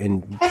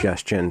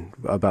ingestion,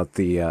 about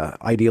the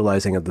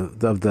idealizing of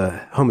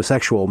the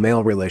homosexual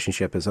male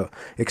relationship as a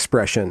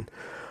expression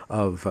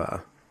of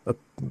a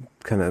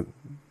kind of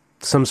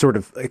some sort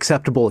of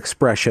acceptable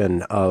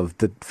expression of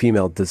the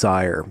female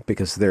desire,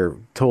 because they're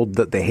told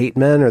that they hate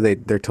men, or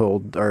they're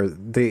told, or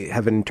they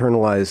have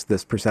internalized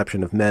this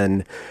perception of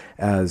men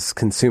as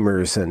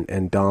consumers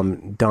and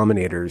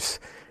dominators,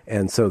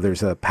 and so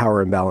there's a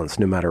power imbalance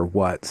no matter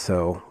what.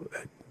 So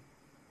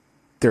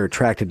they're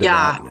attracted to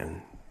that.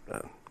 And,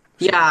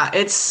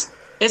 it's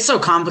so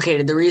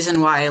complicated. The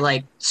reason why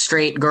like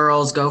straight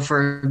girls go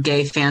for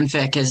gay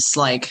fanfic is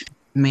like,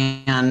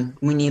 man,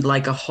 we need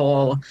like a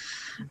whole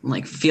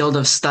like field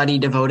of study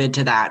devoted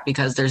to that,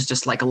 because there's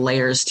just like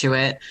layers to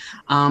it.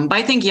 But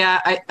I think,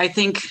 I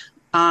think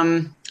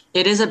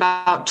it is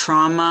about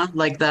trauma,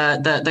 like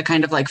the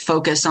kind of like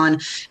focus on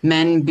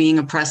men being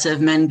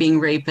oppressive, men being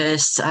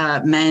rapists,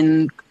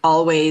 men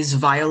always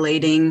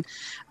violating.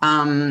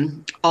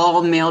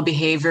 All male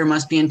behavior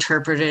must be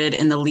interpreted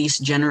in the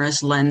least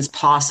generous lens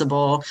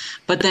possible.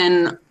 But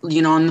then,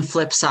 on the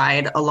flip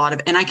side, a lot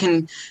of, and I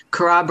can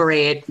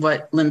corroborate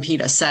what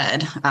Limpita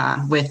said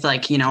with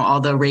like,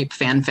 all the rape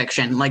fan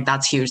fiction, like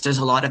that's huge. There's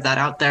a lot of that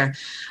out there.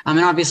 And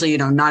obviously,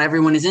 not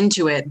everyone is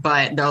into it,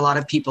 but there are a lot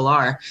of people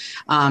are.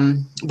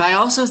 But I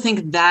also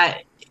think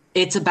that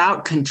it's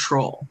about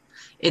control.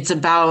 It's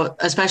about,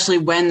 especially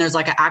when there's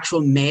like an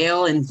actual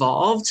male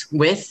involved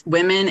with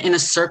women in a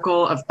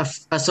circle of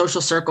a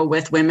social circle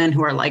with women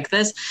who are like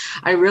this.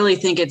 I really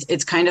think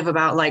it's kind of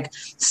about like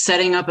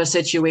setting up a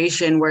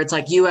situation where it's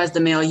like, you as the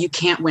male, you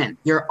can't win.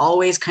 You're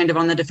always kind of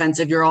on the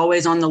defensive. You're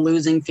always on the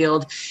losing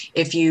field.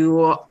 If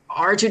you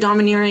are too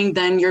domineering,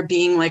 then you're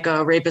being like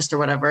a rapist or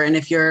whatever. And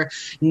if you're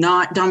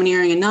not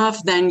domineering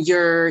enough, then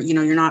you're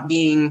not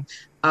being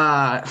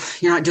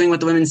you're not doing what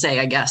the women say,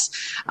 I guess.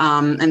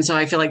 And so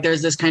I feel like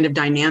there's this kind of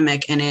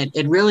dynamic, and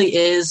it really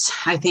is,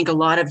 I think, a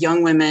lot of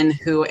young women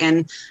who,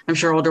 and I'm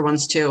sure older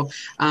ones too,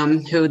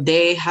 who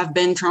they have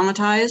been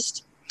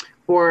traumatized,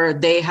 or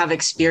they have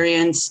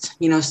experienced,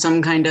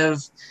 some kind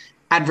of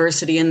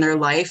adversity in their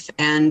life,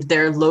 and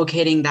they're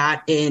locating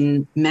that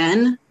in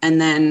men,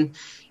 and then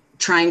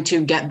trying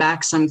to get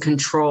back some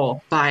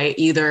control by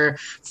either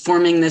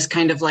forming this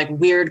kind of like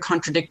weird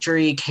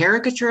contradictory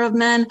caricature of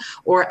men,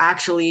 or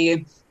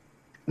actually,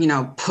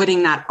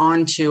 putting that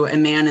onto a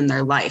man in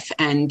their life.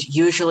 And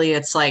usually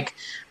it's like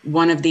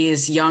one of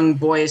these young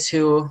boys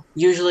who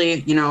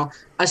usually,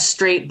 a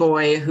straight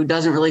boy who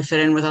doesn't really fit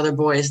in with other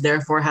boys,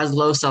 therefore has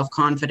low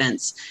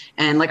self-confidence.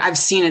 And like, I've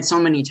seen it so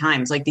many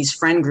times, like these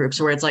friend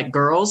groups where it's like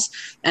girls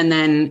and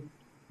then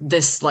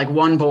this like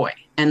one boy,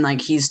 and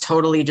like he's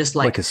totally just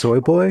like a soy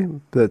boy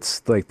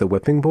that's like the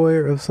whipping boy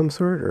of some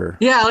sort, or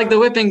like the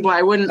whipping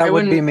boy. That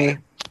would be me.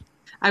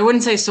 I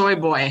wouldn't say soy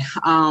boy,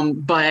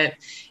 but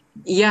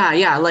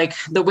like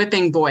the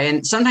whipping boy.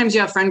 And sometimes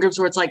you have friend groups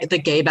where it's like the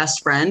gay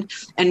best friend,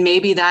 and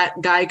maybe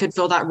that guy could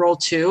fill that role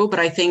too.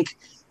 But I think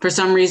for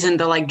some reason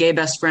the like gay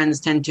best friends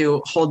tend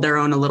to hold their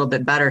own a little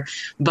bit better.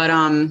 But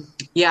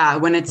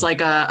when it's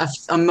like a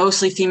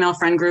mostly female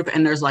friend group,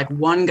 and there's like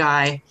one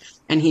guy,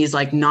 and he's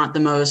like not the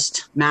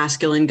most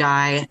masculine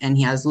guy, and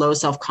he has low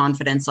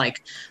self-confidence,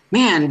 like,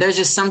 man, there's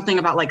just something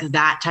about like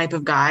that type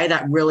of guy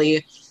that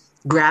really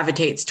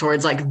gravitates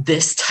towards like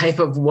this type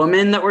of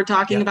woman that we're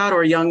talking about,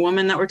 or young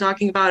woman that we're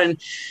talking about. And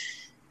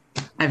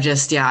I've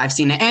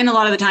seen it. And a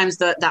lot of the times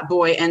that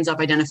boy ends up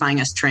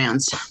identifying as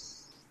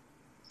trans,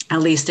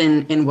 at least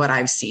in what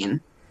I've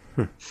seen,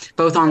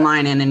 both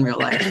online and in real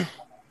life.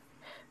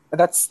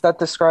 That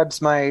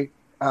describes my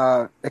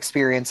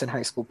experience in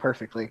high school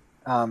perfectly.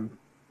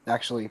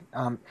 Actually.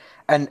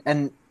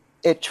 And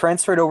it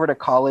transferred over to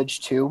college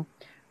too,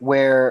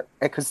 where,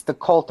 because the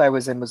cult I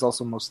was in was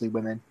also mostly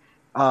women.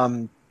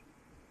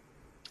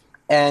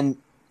 And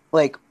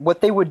like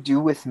what they would do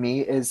with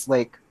me is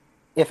like,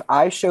 if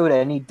I showed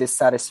any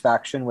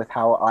dissatisfaction with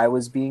how I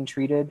was being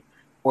treated,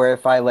 or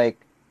if I like,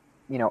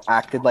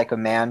 acted like a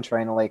man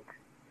trying to like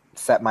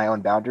set my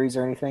own boundaries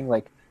or anything,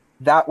 like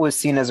that was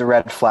seen as a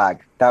red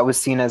flag. That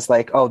was seen as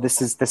like, oh,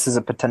 this is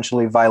a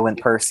potentially violent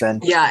person.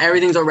 Yeah,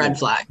 everything's a red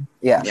flag.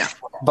 Yeah.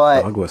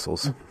 But dog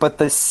whistles. But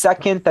the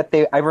second that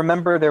I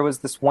remember there was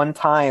this one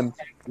time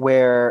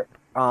where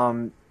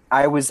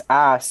I was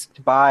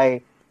asked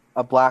by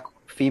a black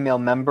female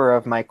member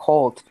of my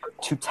cult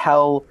to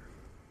tell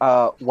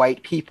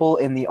white people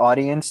in the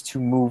audience to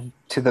move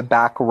to the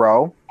back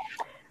row.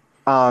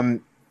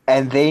 And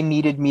they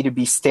needed me to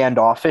be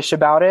standoffish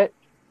about it.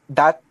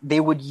 That they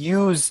would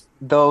use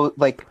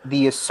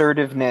the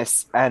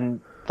assertiveness and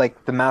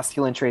like the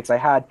masculine traits I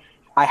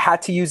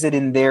had to use it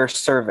in their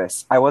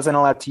service. I wasn't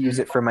allowed to use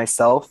it for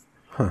myself.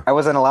 I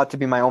wasn't allowed to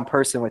be my own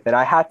person with it.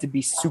 I had to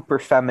be super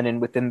feminine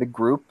within the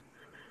group,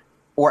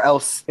 or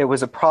else it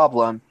was a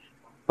problem.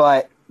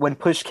 But when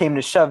push came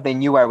to shove, they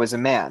knew I was a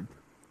man,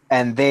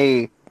 and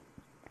they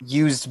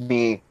used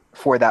me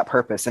for that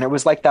purpose. And it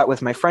was like that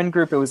with my friend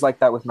group. It was like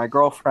that with my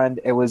girlfriend.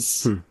 It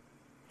was,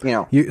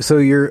 So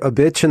you're a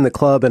bitch in the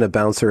club and a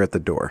bouncer at the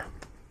door.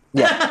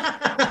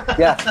 Yeah.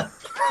 Yeah.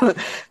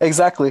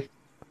 Exactly.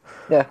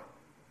 Yeah.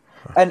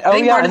 And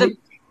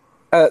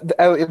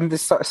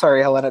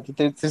sorry, Helena.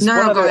 There's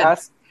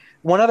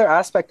one other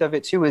aspect of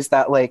it too, is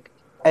that like,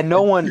 and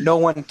no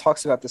one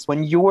talks about this.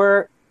 When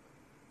you're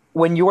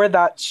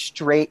that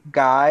straight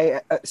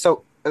guy,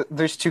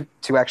 there's two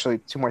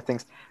more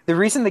things. The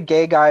reason the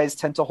gay guys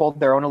tend to hold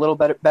their own a little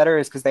bit better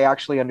is because they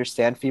actually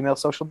understand female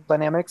social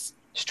dynamics.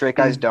 Straight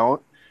guys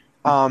don't.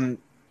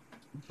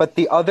 But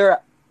the other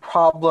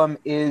problem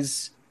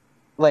is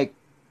like,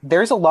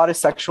 there's a lot of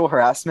sexual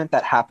harassment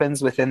that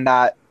happens within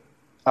that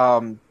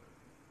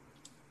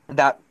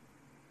that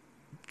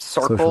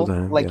circle,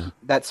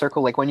 that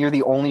circle. Like when you're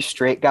the only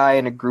straight guy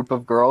in a group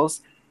of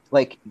girls,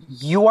 like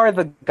you are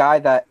the guy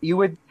the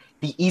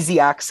easy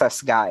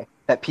access guy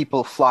that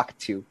people flock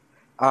to,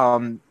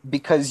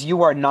 because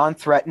you are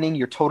non-threatening.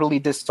 You're totally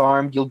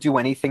disarmed. You'll do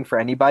anything for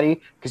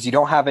anybody because you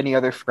don't have any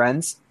other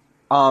friends.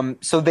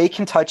 So they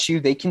can touch you,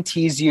 they can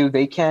tease you,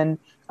 they can,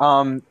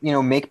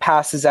 make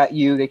passes at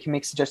you, they can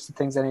make suggested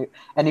things at you.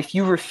 And if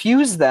you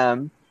refuse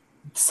them,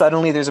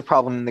 suddenly there's a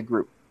problem in the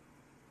group.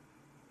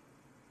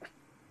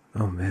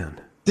 Oh man,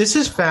 this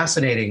is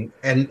fascinating,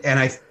 and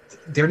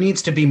there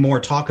needs to be more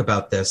talk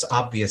about this,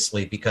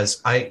 obviously,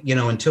 because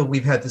until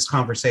we've had this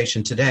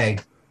conversation today,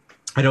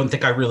 I don't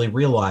think I really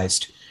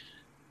realized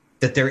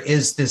that there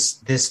is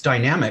this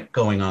dynamic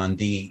going on,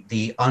 the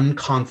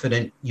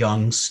unconfident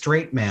young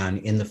straight man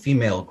in the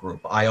female group.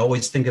 I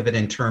always think of it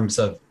in terms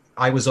of,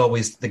 I was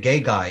always the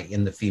gay guy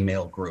in the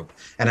female group,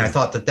 and I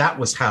thought that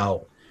was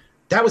how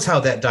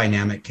that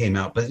dynamic came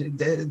out. But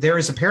there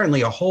is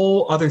apparently a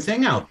whole other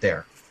thing out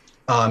there.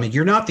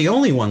 You're not the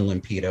only one,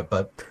 Limpita,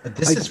 but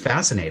this is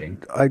fascinating.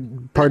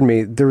 Pardon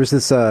me. There was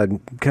this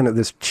kind of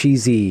this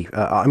cheesy,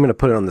 I'm going to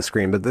put it on the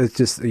screen, but it's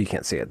just, you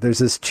can't see it. There's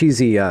this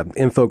cheesy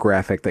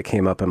infographic that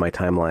came up in my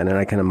timeline, and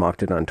I kind of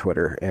mocked it on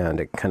Twitter,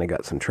 and it kind of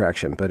got some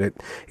traction. But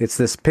it's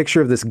this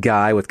picture of this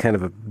guy with kind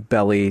of a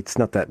belly. It's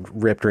not that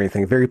ripped or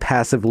anything. Very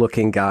passive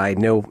looking guy.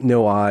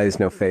 No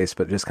eyes, no face,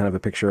 but just kind of a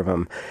picture of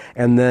him.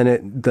 And then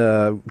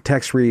the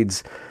text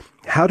reads,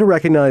 "How to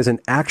recognize an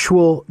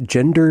actual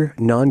gender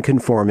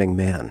non-conforming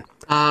man."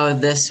 Oh,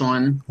 this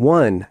one.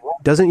 1,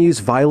 doesn't use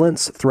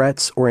violence,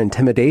 threats, or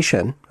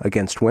intimidation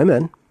against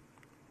women.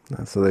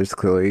 So there's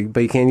clearly,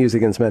 but you can use it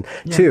against men.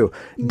 Yeah. 2,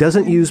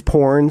 doesn't use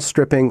porn,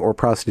 stripping, or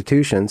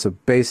prostitution. So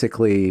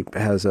basically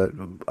has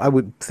I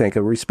would think,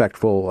 a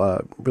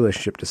respectful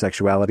relationship to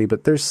sexuality,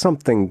 but there's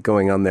something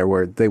going on there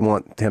where they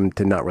want him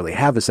to not really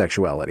have a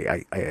sexuality.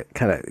 I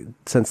kind of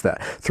sense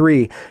that.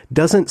 3,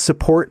 doesn't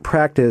support,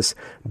 practice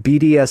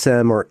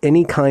BDSM or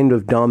any kind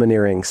of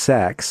domineering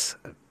sex.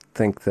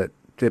 Think that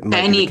it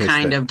might any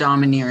kind of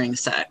domineering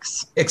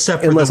sex,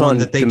 except for the one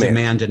that they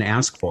demand and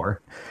ask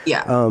for.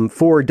 Yeah.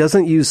 4,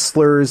 doesn't use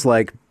slurs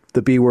like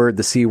the B word,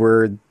 the C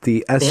word,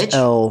 the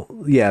SL,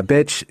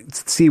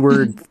 bitch, C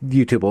word,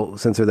 YouTube will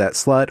censor that,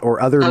 slut, or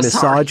other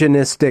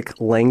misogynistic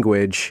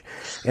language.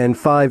 And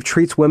 5,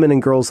 treats women and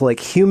girls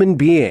like human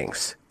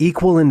beings,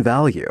 equal in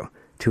value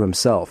to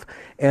himself.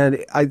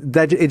 And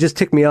it just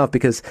ticked me off,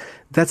 because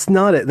that's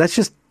not it. That's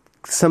just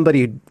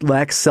somebody who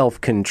lacks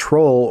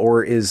self-control,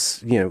 or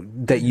is,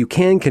 that you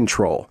can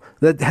control.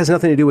 That has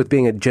nothing to do with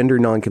being a gender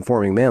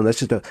non-conforming man. That's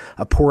just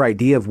a poor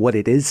idea of what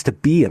it is to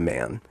be a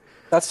man.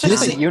 That's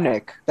just a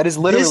eunuch. That is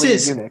literally a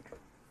eunuch.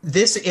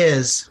 This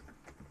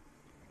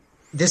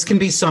can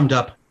be summed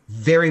up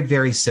very,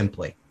 very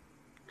simply.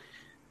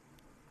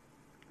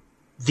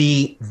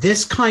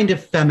 This kind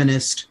of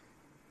feminist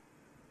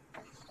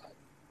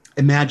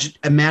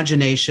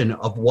imagination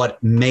of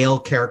what male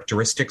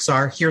characteristics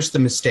are, here's the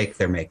mistake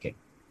they're making.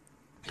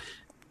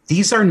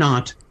 These are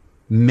not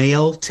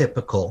male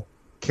typical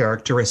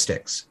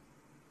characteristics,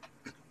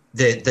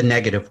 the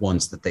negative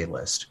ones that they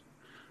list.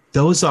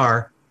 Those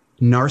are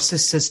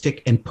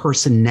narcissistic and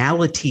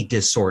personality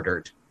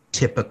disordered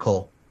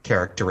typical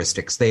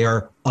characteristics. They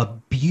are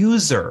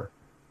abuser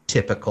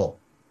typical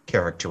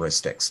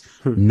characteristics,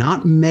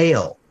 not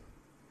male,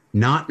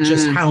 not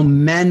just how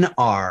men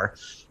are,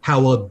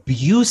 how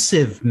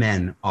abusive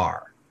men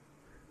are.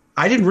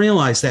 I didn't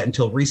realize that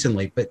until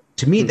recently, but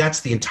to me, that's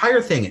the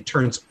entire thing. It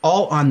turns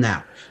all on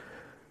that.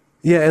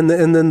 Yeah, and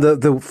then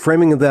the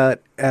framing of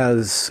that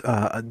as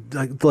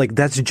like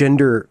that's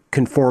gender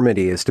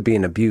conformity is to be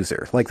an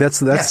abuser. Like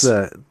that's Yes.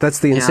 the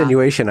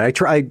insinuation.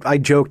 I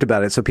joked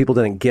about it so people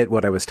didn't get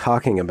what I was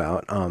talking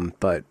about.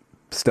 But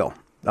still,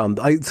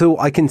 so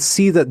I can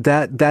see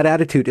that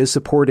attitude is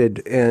supported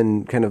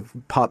in kind of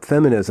pop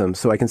feminism.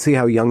 So I can see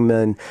how young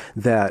men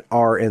that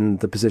are in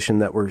the position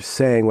that we're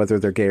saying, whether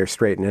they're gay or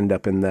straight, and end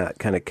up in that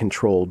kind of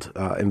controlled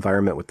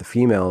environment with the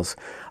females,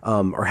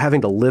 are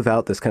having to live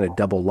out this kind of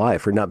double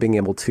life, or not being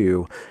able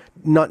to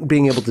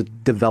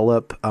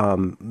develop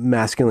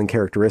masculine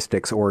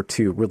characteristics, or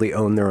to really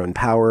own their own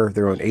power,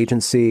 their own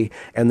agency,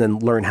 and then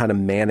learn how to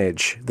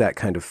manage that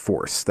kind of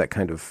force, that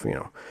kind of,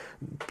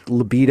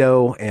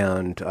 libido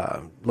and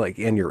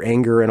and your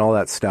anger and all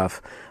that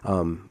stuff.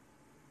 You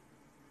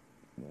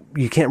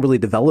can't really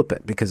develop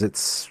it because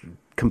it's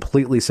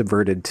completely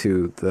subverted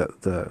to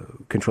the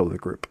control of the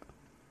group.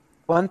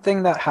 One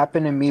thing that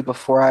happened to me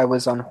before I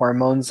was on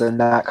hormones,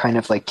 and that kind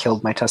of like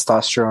killed my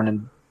testosterone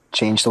and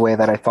changed the way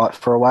that I thought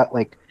for a while.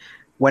 Like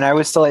when I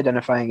was still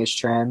identifying as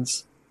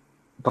trans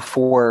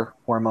before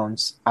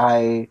hormones,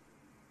 I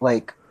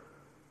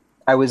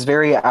was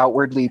very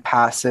outwardly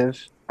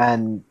passive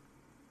and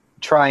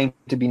trying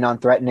to be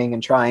non-threatening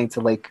and trying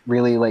to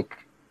really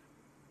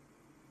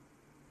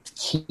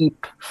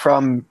keep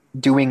from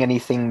doing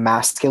anything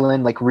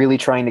masculine, like really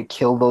trying to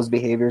kill those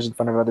behaviors in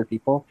front of other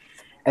people.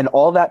 And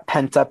all that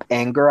pent up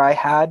anger I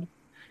had,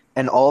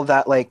 and all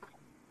that like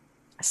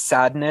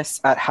sadness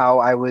at how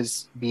I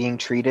was being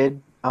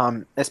treated,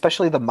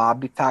 especially the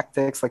mob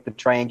tactics, like the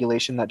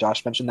triangulation that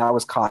Josh mentioned, that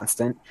was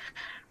constant.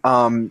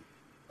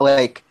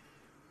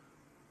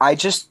 I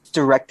just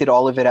directed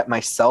all of it at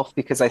myself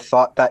because I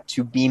thought that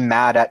to be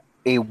mad at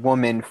a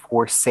woman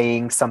for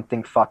saying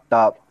something fucked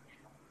up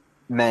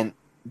meant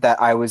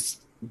that I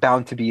was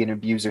bound to be an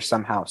abuser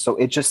somehow. So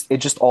it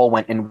just all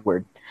went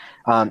inward.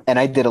 And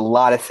I did a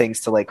lot of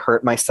things to like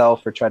hurt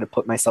myself or try to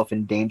put myself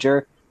in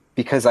danger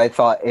because I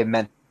thought it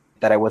meant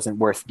that I wasn't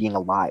worth being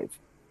alive.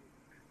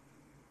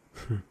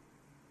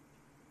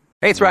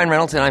 Hey, it's Ryan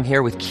Reynolds, and I'm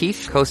here with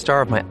Keith,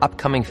 co-star of my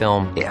upcoming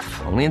film,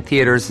 If, only in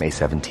theaters May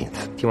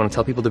 17th. Do you want to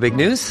tell people the big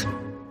news?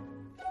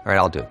 All right,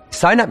 I'll do it.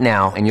 Sign up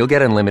now and you'll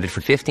get unlimited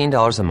for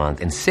 $15 a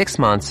month and 6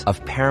 months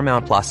of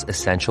Paramount Plus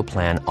Essential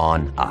Plan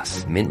on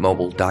us.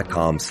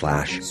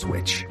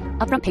 MintMobile.com/switch.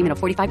 Upfront payment of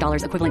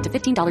 $45 equivalent to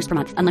 $15 per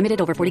month. Unlimited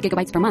over 40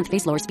 gigabytes per month.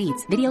 Face lower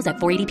speeds. Videos at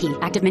 480p.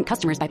 Active Mint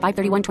customers by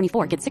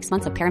 531.24 get 6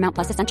 months of Paramount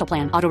Plus Essential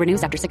Plan. Auto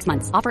renews after 6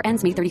 months. Offer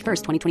ends May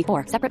 31st,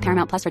 2024. Separate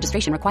Paramount Plus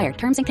registration required.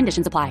 Terms and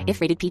conditions apply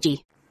if rated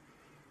PG.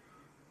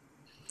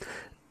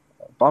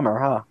 Bummer,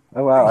 huh?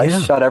 Oh, wow. Yeah. I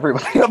shut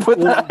everybody up with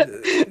that.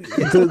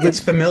 It's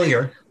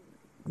familiar.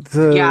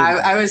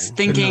 I was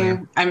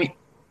thinking,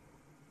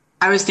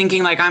 I was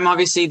thinking like, I'm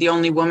obviously the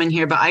only woman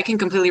here, but I can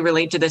completely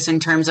relate to this in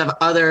terms of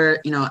other,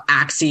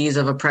 axes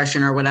of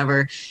oppression or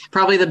whatever.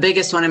 Probably the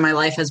biggest one in my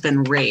life has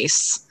been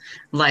race.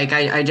 Like,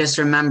 I just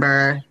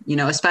remember,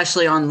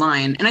 especially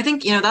online. And I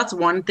think, that's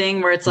one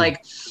thing where it's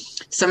like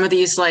some of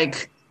these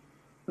like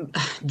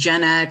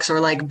Gen X or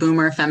like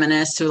boomer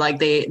feminists who like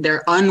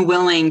they're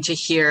unwilling to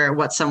hear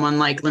what someone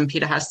like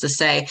Lempita has to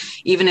say,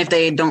 even if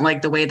they don't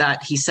like the way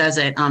that he says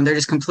it. They're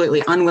just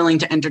completely unwilling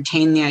to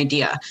entertain the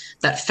idea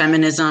that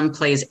feminism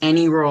plays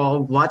any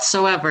role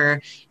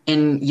whatsoever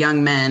in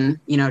young men,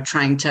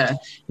 trying to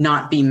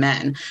not be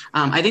men.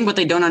 I think what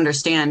they don't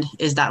understand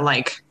is that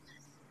like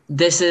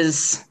this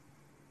is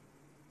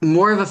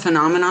more of a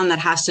phenomenon that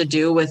has to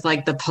do with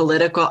like the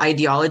political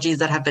ideologies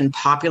that have been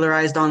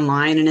popularized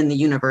online and in the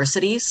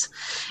universities.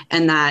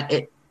 And that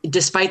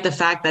despite the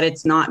fact that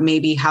it's not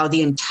maybe how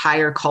the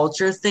entire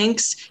culture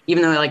thinks,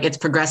 even though like it's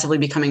progressively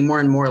becoming more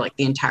and more like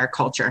the entire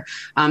culture,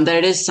 that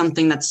it is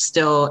something that's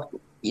still,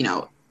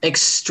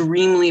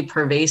 extremely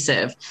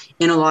pervasive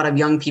in a lot of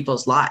young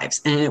people's lives.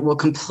 And it will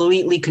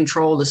completely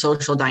control the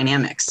social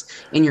dynamics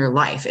in your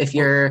life. If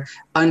you're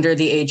under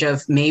the age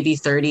of maybe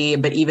 30,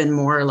 but even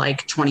more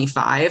like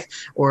 25,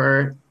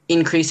 or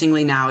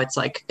increasingly now it's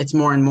like, it's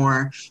more and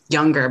more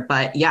younger.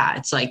 But yeah,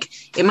 it's like,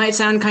 it might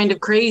sound kind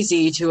of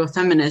crazy to a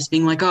feminist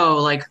being like, oh,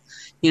 like,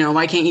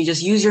 why can't you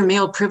just use your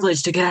male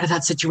privilege to get out of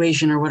that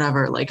situation or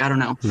whatever? Like, I don't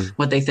know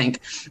what they think,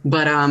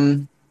 but,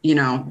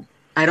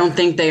 I don't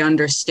think they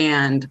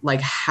understand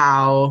like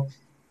how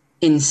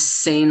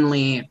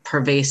insanely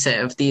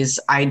pervasive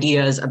these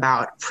ideas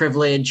about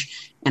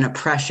privilege and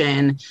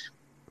oppression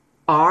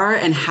are,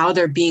 and how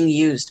they're being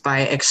used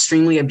by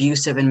extremely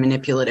abusive and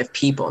manipulative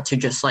people to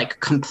just like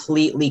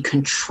completely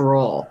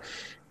control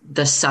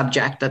the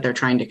subject that they're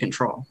trying to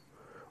control.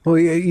 Well,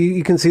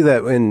 you can see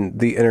that in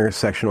the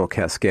intersectional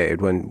cascade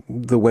when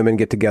the women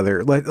get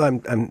together. Like,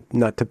 I'm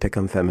not to pick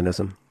on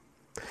feminism,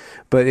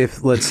 But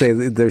if, let's say,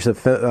 there's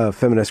a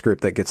feminist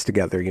group that gets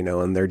together,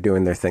 and they're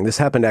doing their thing. This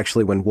happened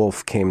actually when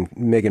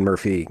Megan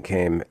Murphy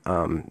came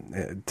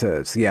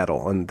to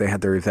Seattle, and they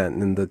had their event,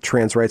 and the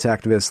trans rights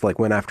activists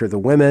went after the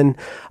women,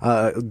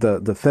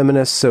 the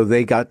feminists, so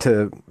they got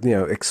to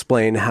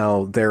explain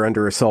how they're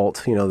under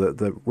assault.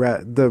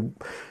 The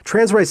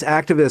trans rights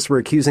activists were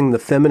accusing the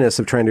feminists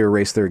of trying to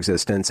erase their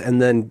existence,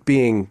 and then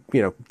being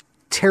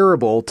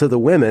terrible to the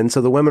women.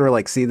 So the women are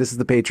like, see, this is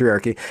the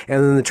patriarchy.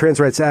 And then the trans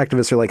rights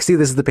activists are like, see,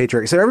 this is the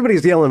patriarchy. So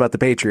everybody's yelling about the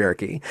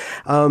patriarchy.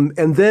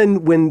 And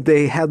then when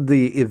they had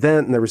the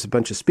event and there was a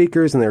bunch of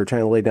speakers and they were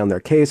trying to lay down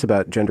their case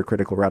about gender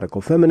critical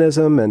radical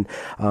feminism and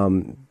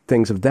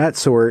things of that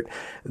sort,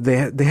 they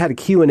had a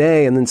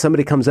Q&A, and then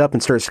somebody comes up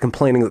and starts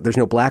complaining that there's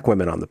no black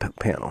women on the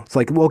panel. It's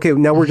like, well, okay,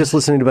 now we're just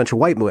listening to a bunch of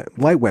white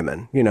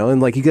women,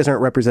 and you guys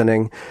aren't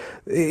representing.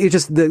 It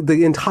just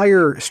the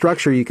entire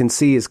structure you can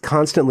see is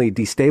constantly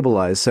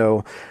destabilized.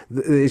 So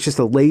it's just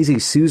a lazy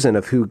Susan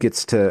of who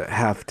gets to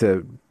have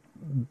to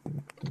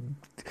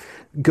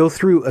go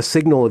through a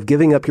signal of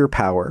giving up your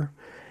power.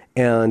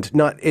 And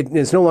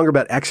it's no longer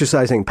about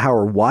exercising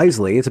power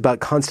wisely. It's about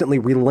constantly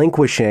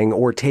relinquishing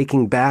or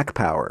taking back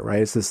power,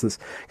 right? It's this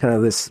kind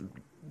of this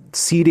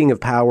ceding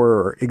of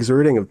power or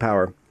exerting of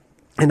power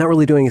and not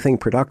really doing anything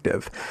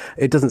productive.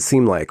 It doesn't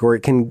seem like, or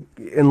it can,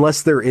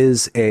 unless there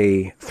is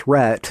a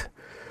threat,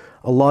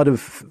 a lot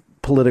of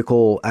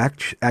political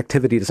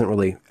activity doesn't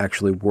really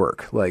actually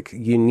work.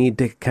 You need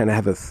to kind of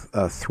have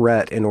a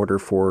threat in order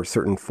for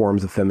certain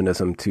forms of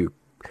feminism to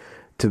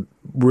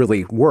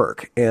really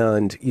work.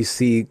 And you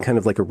see kind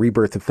of like a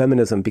rebirth of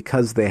feminism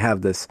because they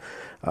have this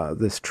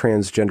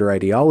transgender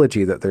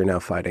ideology that they're now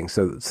fighting.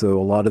 So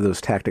a lot of those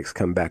tactics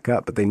come back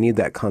up, but they need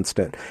that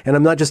constant. And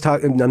I'm not just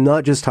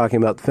talking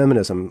about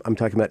feminism. I'm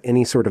talking about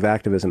any sort of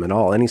activism at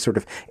all, any sort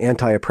of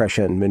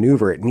anti-oppression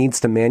maneuver. It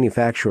needs to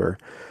manufacture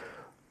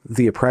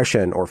the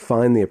oppression or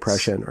find the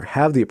oppression or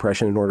have the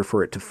oppression in order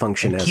for it to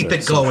function and as keep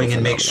it going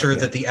and make sure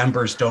that the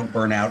embers don't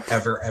burn out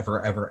ever,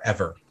 ever, ever,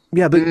 ever.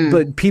 Yeah,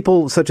 but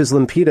people such as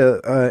Lempita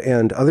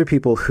and other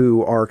people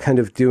who are kind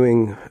of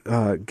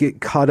get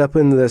caught up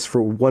in this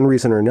for one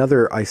reason or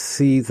another, I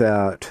see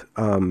that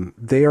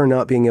they are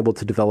not being able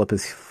to develop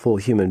as full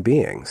human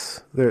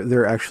beings.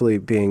 They're actually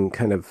being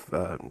kind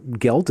of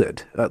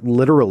gelded,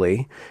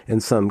 literally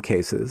in some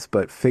cases,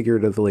 but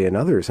figuratively in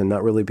others, and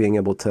not really being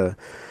able to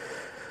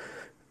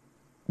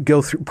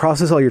go through,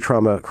 process all your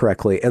trauma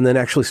correctly, and then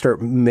actually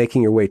start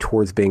making your way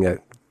towards being a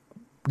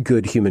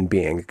good human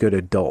being, a good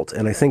adult.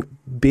 And I think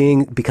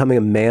becoming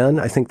a man,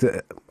 I think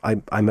that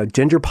I'm a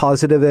gender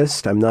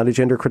positivist. I'm not a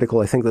gender critical.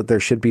 I think that there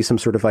should be some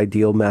sort of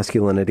ideal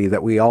masculinity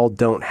that we all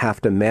don't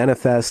have to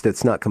manifest.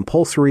 It's not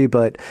compulsory,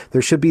 but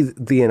there should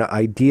be an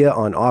idea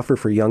on offer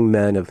for young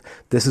men of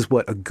this is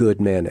what a good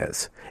man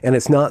is. And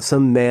it's not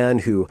some man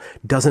who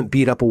doesn't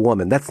beat up a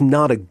woman. That's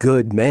not a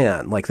good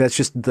man.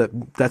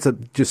 That's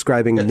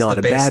describing not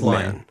a bad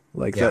man.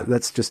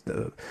 That's just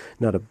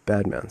not a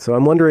bad man. So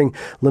I'm wondering,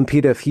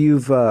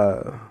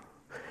 Lempita,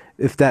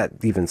 if that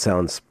even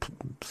sounds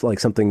like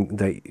something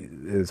that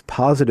is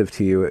positive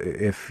to you,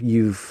 if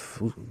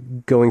you've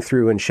going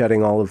through and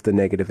shedding all of the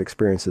negative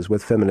experiences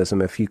with feminism,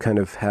 if you kind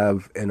of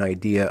have an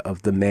idea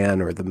of the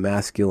man or the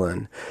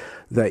masculine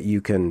that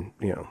you can,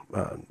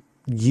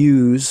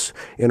 use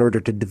in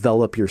order to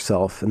develop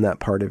yourself and that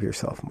part of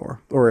yourself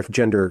more, or if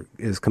gender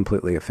is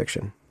completely a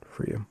fiction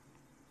for you.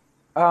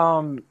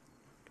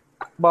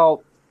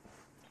 Well,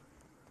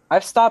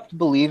 I've stopped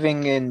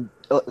believing in,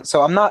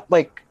 so I'm not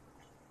the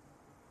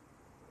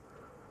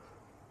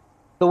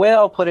way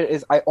I'll put it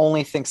is I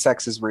only think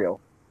sex is real.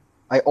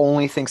 I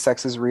only think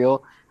sex is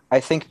real.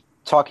 I think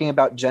talking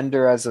about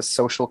gender as a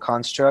social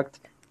construct,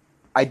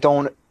 I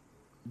don't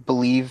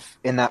believe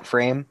in that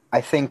frame.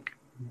 I think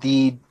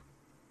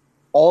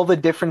all the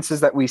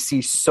differences that we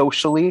see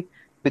socially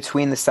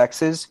between the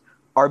sexes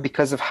are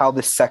because of how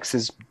the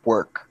sexes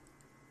work.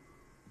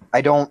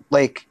 I don't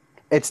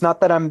it's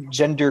not that I'm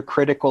gender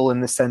critical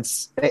in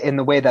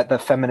the way that the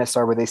feminists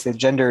are, where they say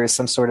gender is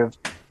some sort of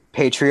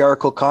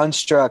patriarchal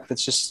construct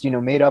that's just,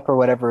 made up or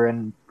whatever.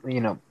 And,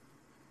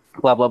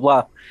 blah, blah,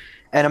 blah.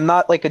 And I'm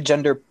not a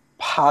gender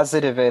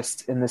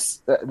positivist in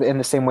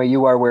the same way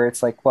you are, where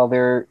it's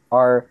there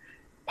are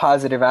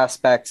positive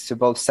aspects to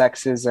both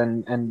sexes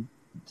and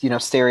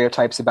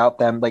stereotypes about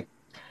them.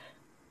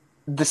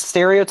 The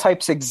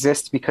stereotypes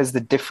exist because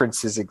the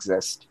differences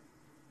exist.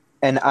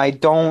 And I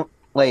don't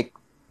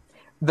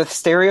the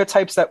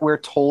stereotypes that we're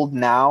told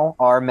now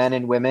are men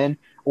and women,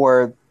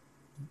 or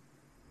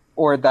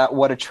that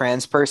what a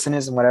trans person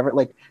is and whatever,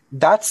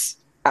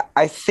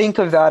 I think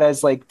of that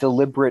as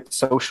deliberate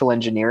social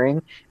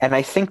engineering. And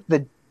I think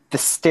the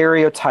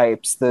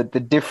stereotypes, the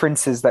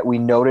differences that we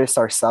notice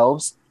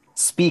ourselves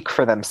speak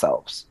for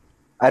themselves.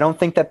 I don't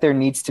think that there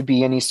needs to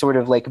be any sort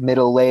of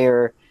middle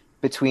layer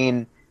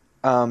between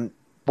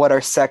what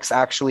our sex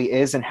actually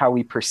is and how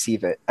we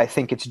perceive it. I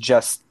think it's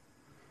just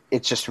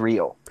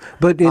real.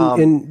 But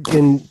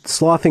in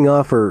sloughing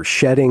off or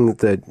shedding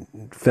the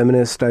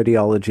feminist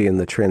ideology and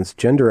the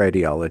transgender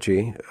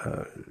ideology,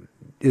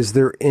 is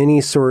there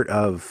any sort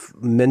of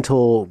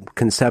mental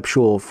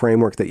conceptual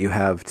framework that you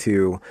have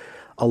to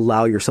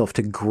allow yourself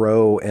to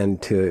grow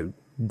and to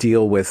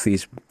deal with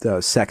these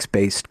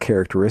sex-based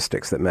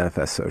characteristics that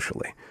manifest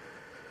socially?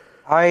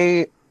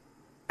 I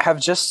have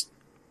just,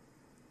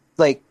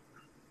 like,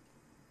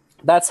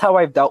 that's how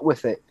I've dealt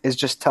with it, is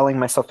just telling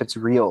myself it's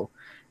real.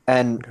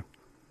 And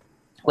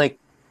like,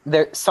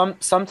 there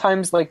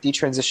sometimes like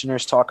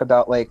detransitioners talk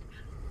about like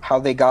how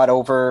they got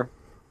over,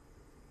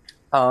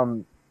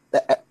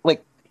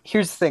 like,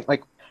 here's the thing,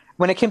 like,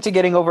 when it came to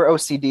getting over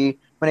OCD,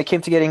 when it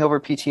came to getting over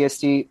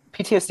PTSD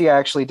I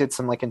actually did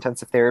some like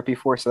intensive therapy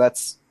for, so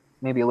that's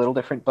maybe a little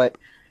different, but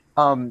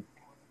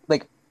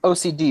like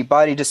OCD,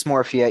 body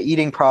dysmorphia,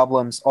 eating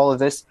problems, all of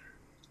this,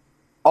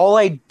 all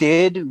I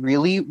did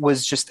really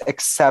was just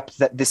accept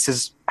that this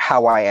is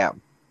how I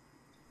am.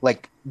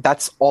 Like,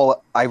 that's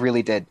all I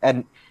really did.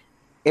 And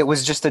it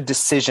was just a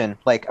decision.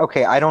 Like,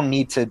 okay, I don't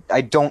need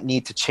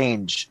to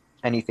change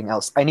anything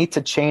else. I need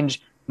to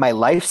change my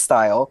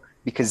lifestyle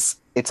because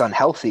it's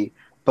unhealthy,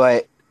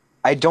 but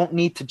I don't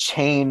need to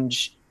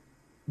change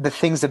the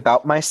things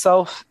about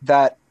myself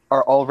that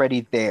are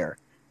already there.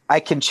 I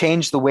can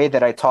change the way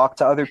that I talk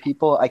to other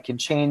people. I can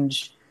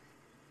change,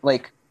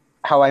 like,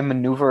 how I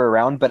maneuver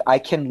around, but I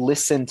can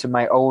listen to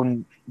my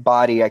own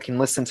body. I can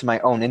listen to my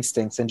own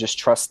instincts and just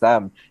trust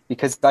them,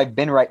 because I've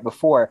been right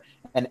before.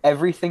 And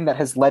everything that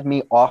has led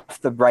me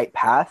off the right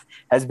path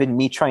has been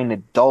me trying to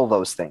dull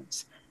those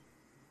things.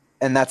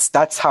 And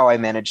that's how I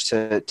managed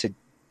to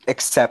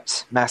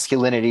accept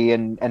masculinity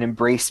and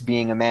embrace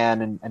being a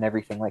man and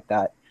everything like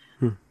that.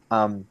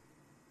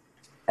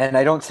 And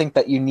I don't think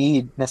that you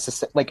need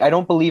necessarily, like, I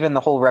don't believe in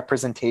the whole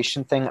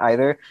representation thing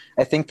either.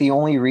 I think the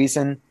only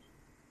reason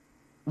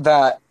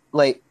that,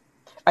 like,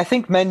 I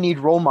think men need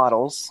role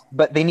models,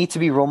 but they need to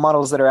be role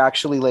models that are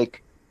actually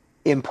like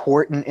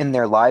important in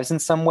their lives in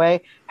some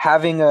way.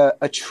 Having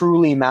a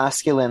truly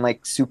masculine,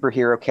 like,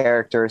 superhero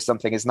character or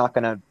something is not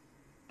going to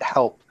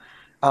help.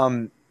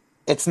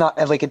 It's not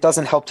like, it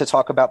doesn't help to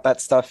talk about that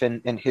stuff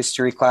in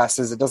history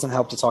classes. It doesn't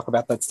help to talk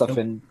about that stuff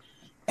in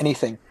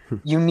anything.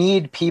 You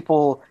need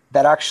people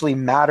that actually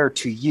matter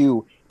to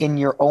you in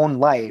your own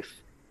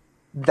life,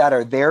 that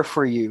are there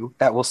for you,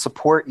 that will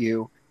support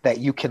you, that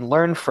you can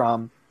learn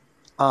from.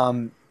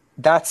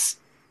 That's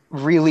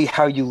really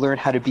how you learn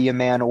how to be a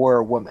man or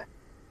a woman,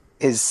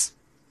 is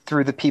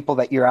through the people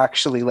that you're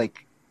actually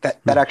like, that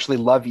actually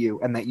love you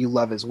and that you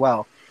love as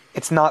well.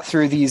 It's not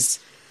through these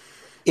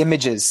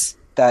images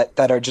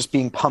that are just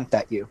being pumped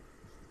at you.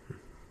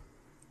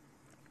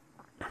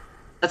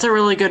 That's a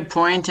really good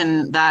point,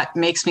 and that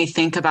makes me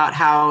think about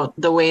how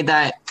the way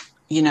that,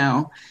 you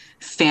know,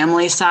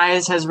 family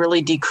size has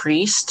really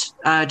decreased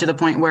to the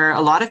point where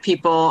a lot of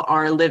people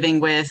are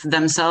living with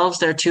themselves,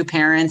 their two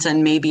parents,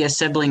 and maybe a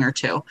sibling or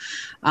two.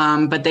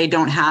 But they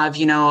don't have,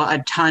 you know,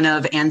 a ton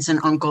of aunts and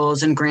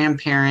uncles and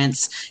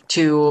grandparents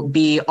to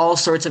be all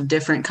sorts of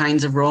different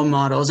kinds of role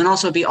models, and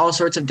also be all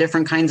sorts of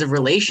different kinds of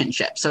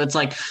relationships. So it's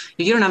like, if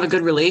you don't have a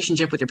good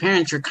relationship with your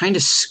parents, you're kind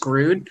of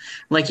screwed.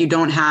 Like, you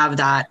don't have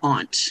that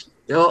aunt.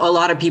 A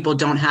lot of people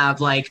don't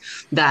have like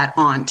that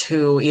aunt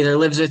who either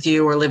lives with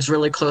you or lives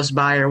really close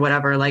by or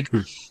whatever. Like,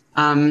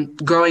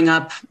 growing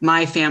up,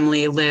 my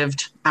family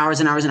lived hours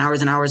and hours and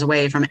hours and hours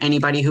away from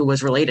anybody who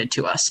was related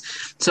to us.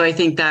 So I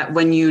think that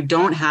when you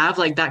don't have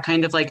like that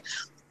kind of like,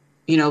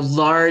 you know,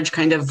 large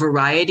kind of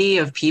variety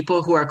of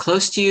people who are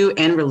close to you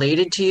and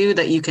related to you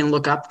that you can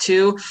look up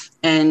to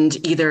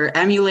and either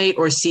emulate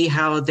or see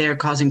how they're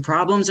causing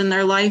problems in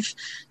their life,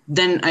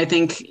 then I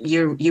think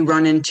you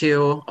run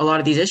into a lot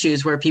of these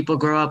issues where people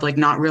grow up like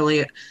not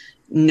really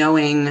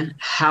knowing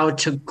how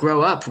to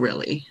grow up,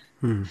 really,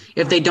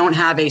 if they don't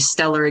have a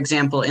stellar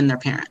example in their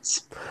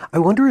parents. I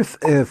wonder if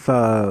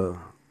the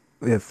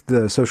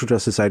social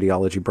justice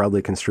ideology,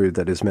 broadly construed,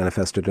 that is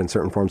manifested in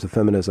certain forms of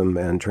feminism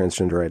and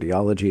transgender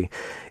ideology,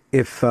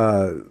 if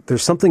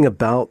there's something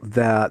about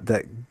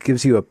that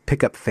gives you a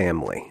pickup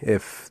family,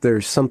 if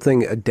there's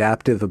something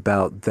adaptive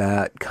about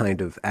that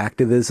kind of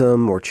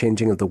activism or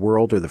changing of the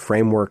world or the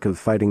framework of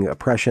fighting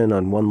oppression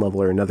on one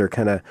level or another,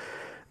 kind of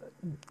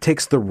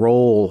takes the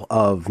role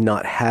of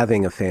not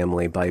having a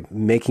family by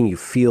making you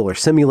feel or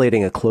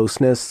simulating a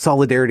closeness,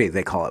 solidarity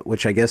they call it,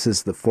 which I guess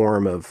is the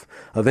form of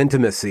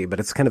intimacy, but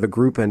it's kind of a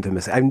group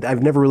intimacy.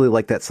 I've never really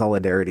liked that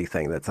solidarity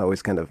thing. That's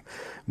always kind of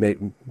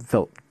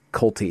felt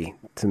culty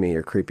to me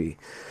or creepy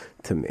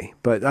to me.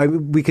 But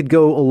we could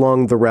go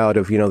along the route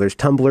of, you know, there's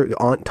Tumblr,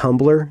 Aunt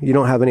Tumblr. You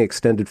don't have any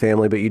extended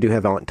family, but you do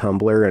have Aunt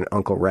Tumblr and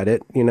Uncle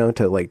Reddit, you know,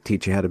 to like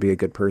teach you how to be a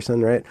good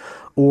person, right?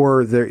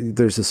 Or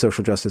there's a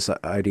social justice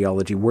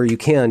ideology where you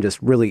can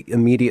just really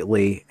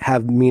immediately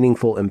have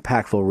meaningful,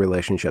 impactful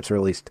relationships, or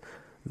at least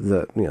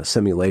the, you know,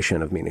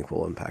 simulation of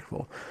meaningful,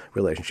 impactful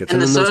relationships. And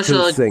then those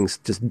two things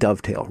just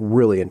dovetail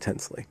really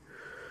intensely.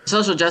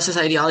 Social justice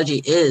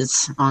ideology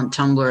is on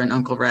Tumblr and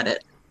Uncle Reddit.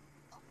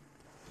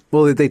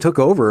 Well, they took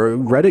over.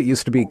 Reddit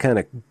used to be kind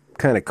of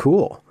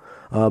cool,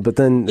 but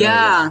then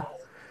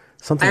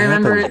Something I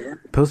remember happened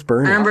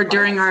post-burning. I remember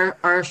during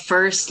our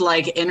first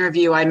like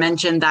interview, I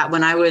mentioned that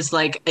when I was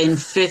like in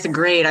 5th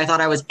grade, I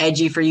thought I was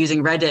edgy for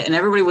using Reddit, and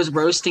everybody was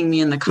roasting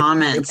me in the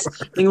comments,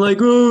 being like,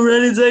 "Oh,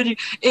 Reddit's edgy."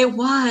 It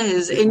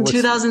was in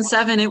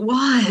 2007. It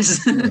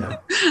was. Yeah.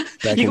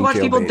 You can watch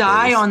people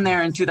die on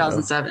there in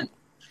 2007.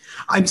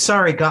 I'm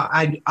sorry,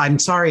 God. I'm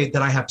sorry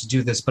that I have to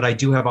do this, but I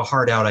do have a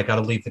heart out. I got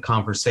to leave the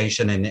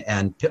conversation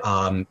and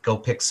go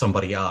pick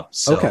somebody up.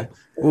 So, okay.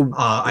 Well,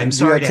 I'm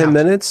sorry. Do you have 10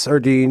 minutes,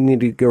 or do you need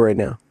to go right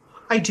now?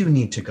 I do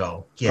need to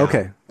go. Yeah.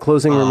 Okay.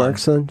 Closing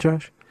remarks then,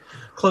 Josh?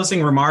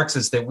 Closing remarks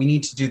is that we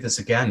need to do this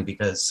again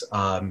because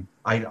I'm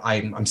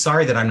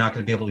sorry that I'm not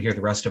going to be able to hear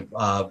the rest of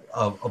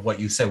what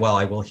you say. Well,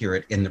 I will hear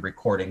it in the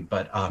recording,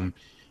 but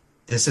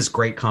this is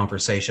great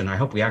conversation. I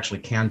hope we actually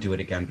can do it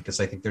again because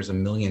I think there's a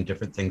million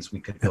different things we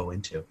could go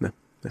into. No.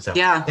 So,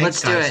 yeah, thanks,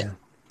 let's do guys. it.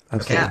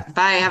 Okay. Yeah.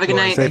 Bye. Have a good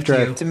night. Safe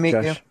drive. Good to meet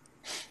you.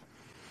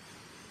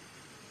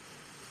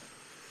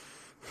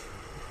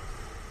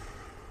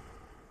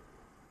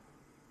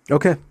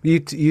 Okay, you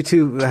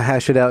two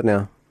hash it out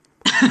now.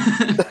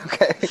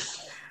 Okay.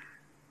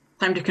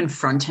 Time to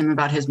confront him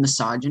about his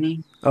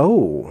misogyny.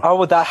 Oh,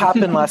 well, that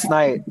happened last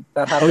night.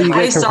 That happened. you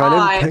guys I saw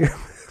confronted? it.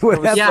 What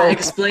happened? Yeah,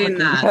 explain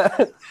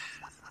that.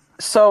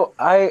 So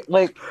I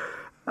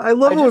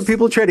love it when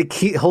people try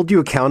to hold you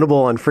accountable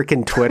on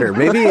freaking Twitter.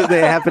 Maybe they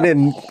happen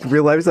in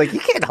real life. It's like,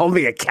 you can't hold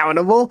me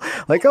accountable.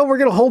 Like, oh, we're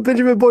going to hold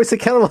Benjamin Boyce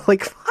accountable.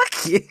 Like,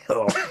 fuck you.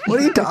 What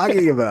are you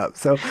talking about?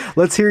 So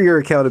let's hear your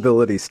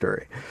accountability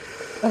story.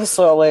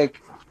 So,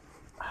 like,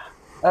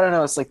 I don't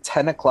know, it's like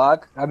 10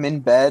 o'clock. I'm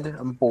in bed.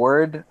 I'm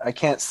bored. I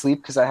can't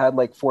sleep because I had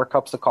like 4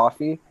 cups of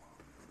coffee.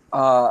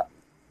 I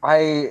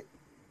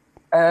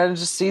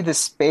just see this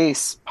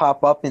space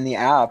pop up in the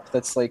app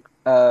that's like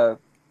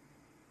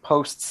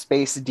post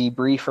space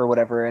debrief or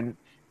whatever, and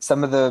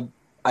some of the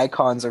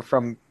icons are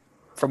from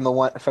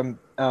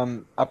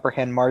Upper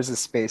Hand Mars's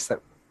space that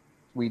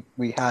we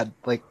had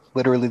like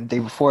literally the day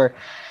before.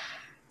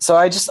 So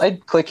I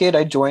click it,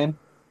 I join.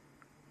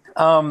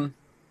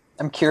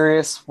 I'm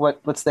curious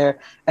what's there,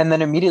 and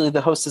then immediately the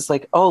host is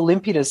like, "Oh,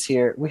 Limpida's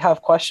here. We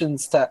have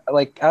questions to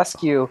like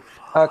ask you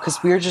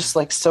because we're just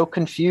like so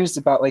confused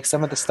about like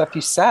some of the stuff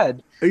you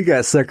said." You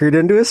got suckered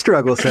into a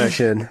struggle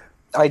session.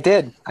 I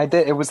did.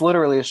 It was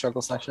literally a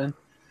struggle session.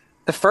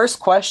 The first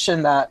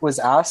question that was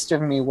asked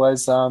of me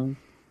was,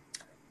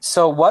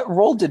 "So, what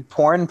role did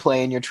porn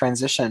play in your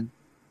transition?"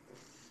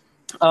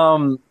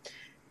 And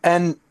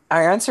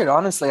I answered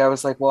honestly. I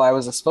was like, well, I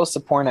was exposed to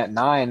porn at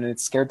 9 and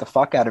it scared the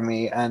fuck out of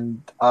me and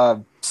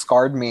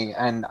scarred me.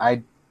 And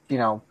I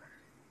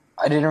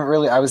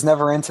was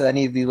never into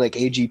any of the like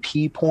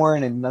AGP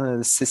porn and none of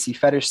the sissy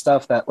fetish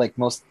stuff that like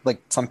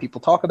some people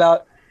talk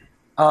about.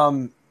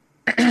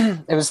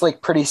 It was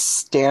like pretty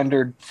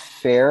standard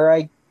fare,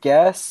 I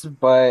guess,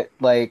 but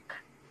like,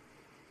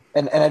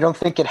 and I don't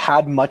think it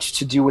had much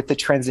to do with the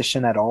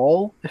transition at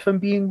all, if I'm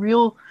being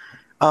real.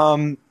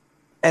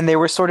 And they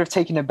were sort of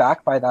taken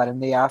aback by that, and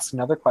they asked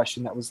another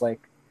question that was like,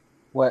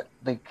 "What,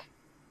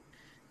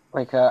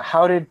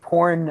 how did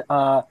porn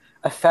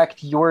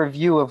affect your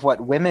view of what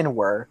women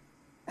were?"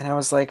 And I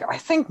was like, I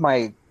think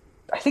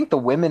the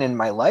women in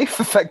my life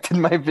affected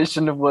my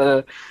vision of what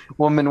a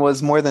woman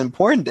was more than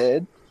porn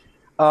did."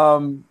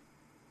 And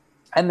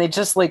they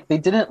just like they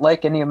didn't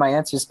like any of my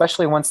answers,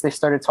 especially once they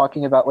started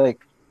talking about like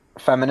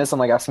feminism,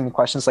 like asking me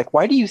questions like,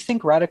 "Why do you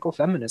think radical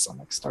feminism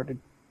like started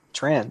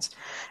trans?"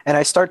 And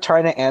I start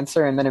trying to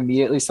answer, and then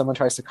immediately someone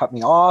tries to cut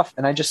me off,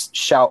 and I just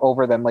shout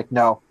over them like,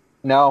 no,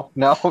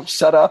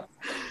 shut up.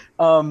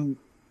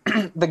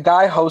 The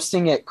guy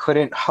hosting it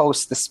couldn't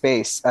host the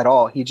space at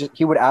all.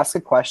 He would ask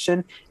a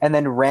question and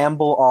then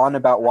ramble on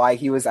about why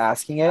he was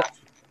asking it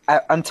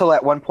until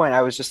at one point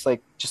I was just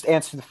like, just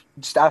ask the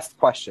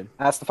question,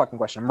 ask the fucking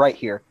question. I'm right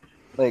here.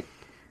 Like,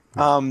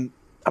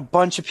 a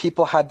bunch of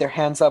people had their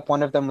hands up.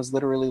 One of them was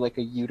literally like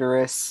a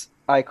uterus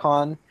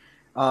icon.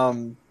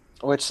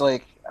 Which,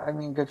 like, I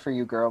mean, good for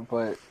you, girl,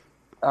 but,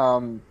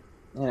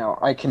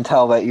 I can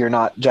tell that you're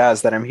not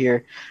jazzed that I'm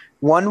here.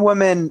 One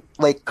woman,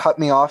 like, cut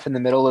me off in the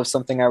middle of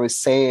something I was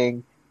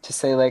saying to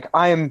say, like,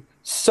 I am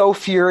so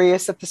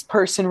furious at this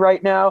person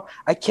right now.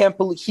 I can't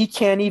believe he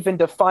can't even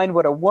define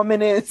what a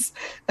woman is.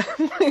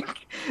 I'm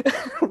like,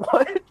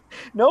 what?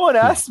 No one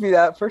asked me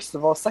that, first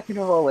of all. Second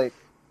of all, like,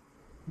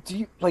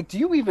 do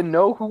you even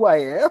know who I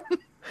am?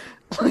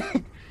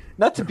 Like,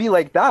 not to be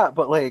like that,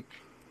 but, like,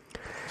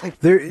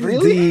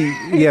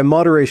 really?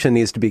 Moderation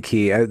needs to be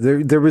key.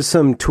 There was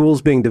some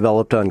tools being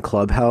developed on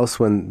Clubhouse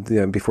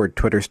before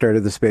Twitter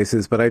started the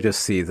spaces, but I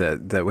just see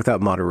that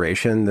without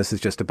moderation, this is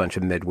just a bunch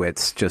of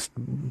midwits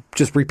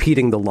just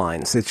repeating the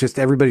lines. It's just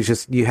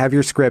you have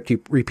your script,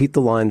 you repeat the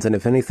lines, and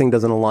if anything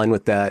doesn't align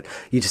with that,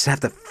 you just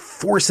have to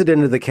force it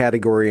into the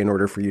category in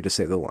order for you to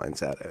say the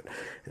lines at it.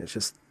 And it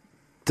just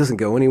doesn't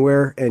go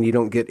anywhere, and you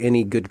don't get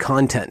any good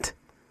content.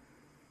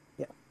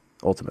 Yeah,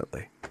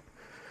 ultimately,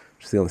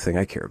 it's the only thing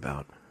I care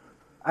about.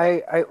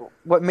 I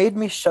what made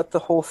me shut the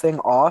whole thing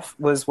off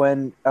was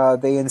when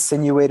they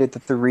insinuated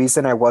that the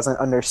reason I wasn't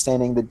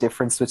understanding the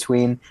difference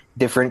between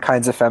different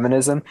kinds of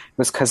feminism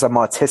was because I'm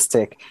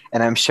autistic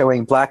and I'm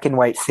showing black and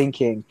white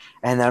thinking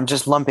and I'm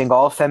just lumping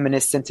all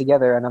feminists in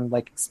together, and I'm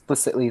like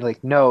explicitly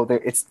like, no,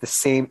 it's the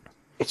same.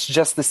 It's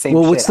just the same.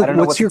 Well, shit. I don't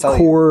know what's what your to tell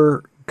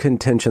core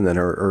contention then,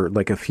 or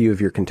like a few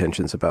of your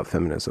contentions about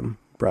feminism,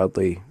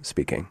 broadly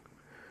speaking?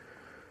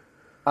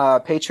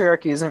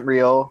 Patriarchy isn't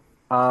real.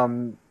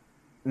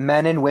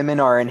 Men and women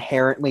are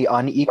inherently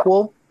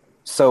unequal,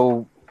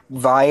 so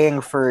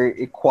vying for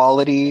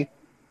equality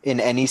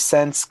in any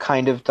sense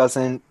kind of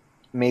doesn't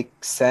make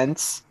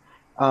sense.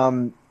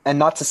 And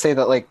not to say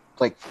that like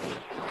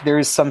there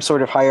is some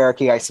sort of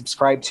hierarchy I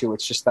subscribe to.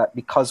 It's just that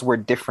because we're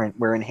different,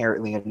 we're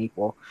inherently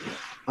unequal.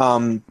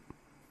 And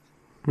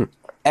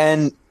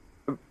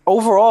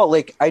overall,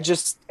 like I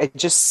just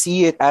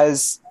see it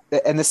as,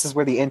 and this is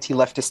where the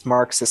anti-leftist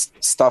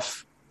Marxist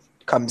stuff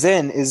comes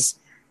in, is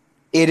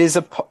it is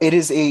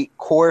a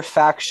core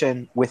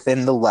faction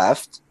within the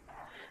left.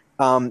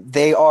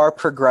 They are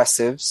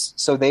progressives,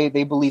 so they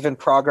believe in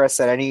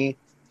progress at any,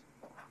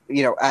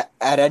 at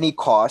any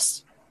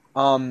cost.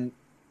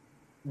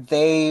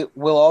 They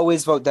will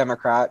always vote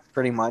Democrat,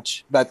 pretty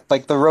much. That,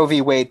 like, the Roe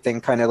v. Wade thing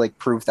kind of like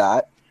proved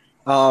that.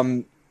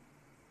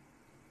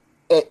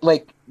 It,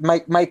 like,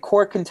 my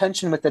core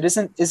contention with it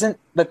isn't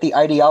that the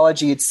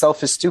ideology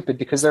itself is stupid,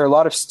 because there are a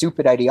lot of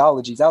stupid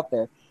ideologies out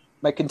there.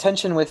 My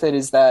contention with it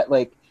is that,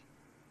 like,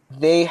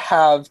 they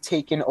have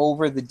taken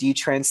over the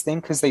detrans thing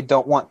because they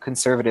don't want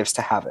conservatives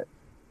to have it.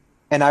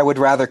 And I would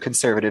rather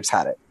conservatives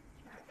had it.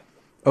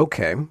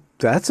 Okay,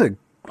 that's a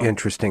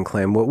interesting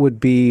claim. What would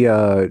be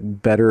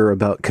better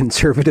about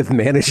conservative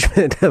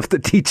management of the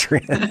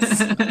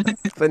detrans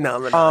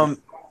phenomenon?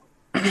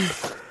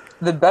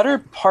 The better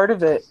part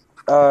of it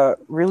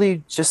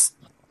really just...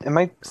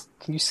 can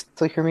you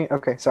still hear me?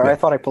 Okay, sorry, yeah. I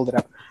thought I pulled it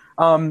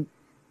out.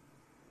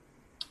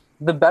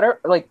 The better...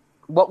 like,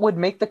 what would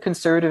make the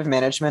conservative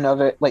management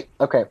of it, like,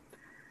 okay,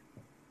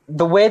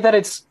 the way that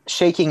it's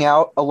shaking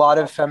out, a lot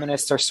of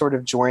feminists are sort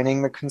of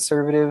joining the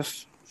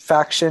conservative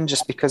faction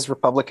just because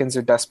Republicans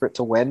are desperate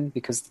to win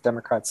because the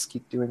Democrats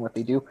keep doing what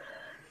they do.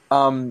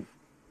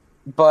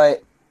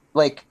 But,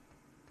 like,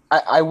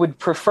 I would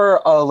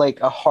prefer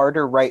a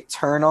harder right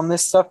turn on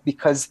this stuff,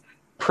 because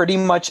pretty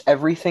much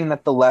everything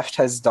that the left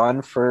has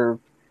done for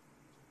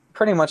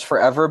pretty much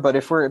forever, but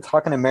if we're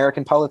talking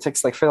American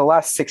politics, like for the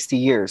last 60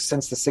 years,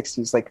 since the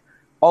 60s, like,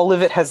 all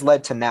of it has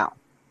led to now,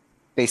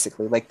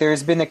 basically. Like,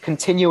 there's been a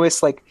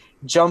continuous, like,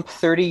 jump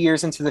 30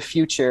 years into the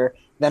future,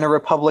 then a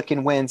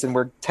Republican wins and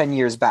we're 10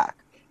 years back.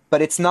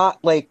 But it's not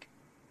like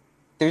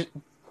there's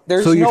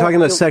so you're talking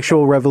the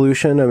sexual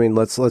revolution? I mean,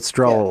 let's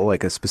draw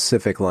like a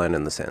specific line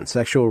in the sand.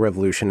 Sexual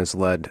revolution has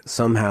led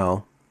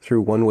somehow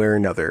through one way or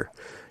another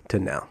to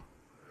now.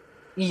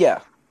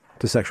 Yeah.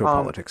 To sexual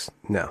politics.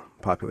 No,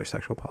 popular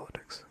sexual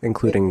politics,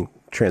 including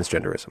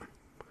transgenderism.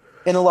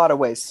 In a lot of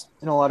ways.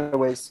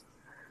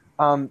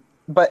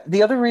 But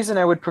the other reason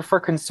I would prefer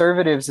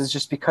conservatives is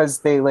just because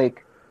they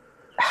like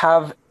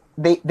have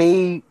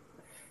they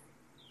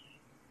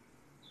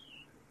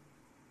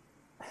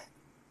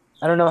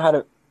I don't know how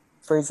to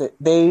phrase it.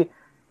 They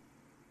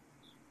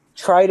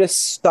try to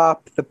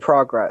stop the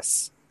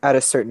progress at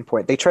a certain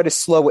point. They try to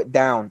slow it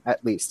down,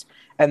 at least.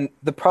 And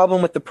the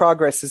problem with the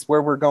progress is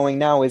where we're going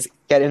now is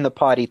get in the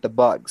pot, eat the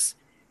bugs.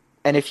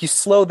 And if you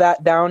slow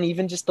that down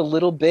even just a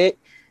little bit,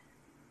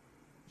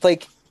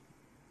 like,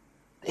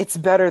 it's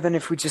better than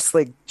if we just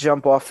like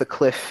jump off the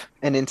cliff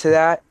and into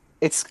that.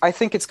 I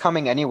think it's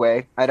coming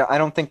anyway. I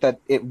don't think that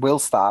it will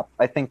stop.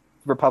 I think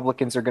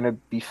Republicans are going to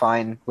be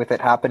fine with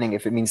it happening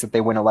if it means that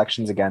they win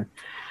elections again.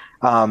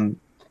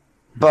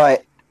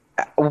 But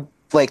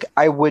like,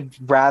 I would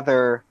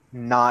rather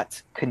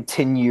not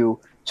continue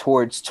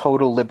towards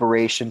total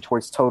liberation,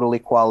 towards total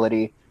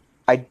equality.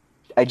 I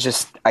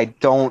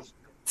don't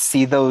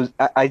see those.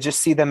 I just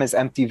see them as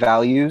empty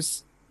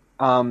values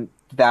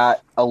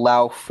that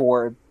allow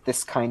for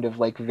this kind of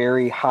like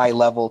very high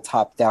level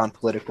top down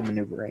political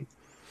maneuvering.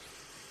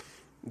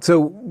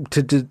 So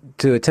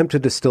to attempt to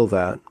distill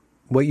that,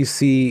 what you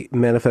see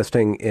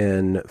manifesting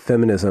in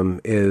feminism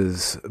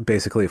is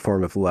basically a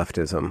form of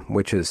leftism,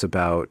 which is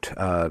about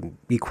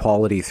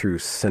equality through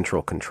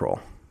central control.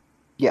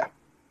 Yeah.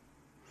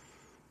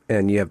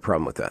 And you have a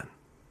problem with that?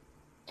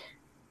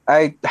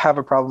 I have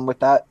a problem with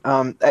that.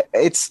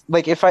 It's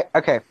like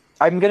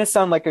I'm going to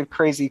sound like a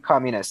crazy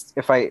communist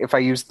if I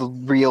use the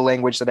real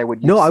language that I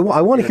would use. No,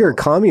 I want to hear a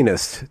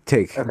communist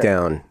take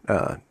down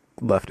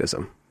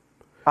leftism.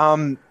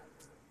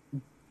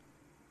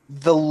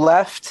 The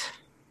left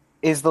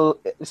is the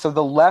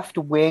left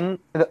wing.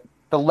 The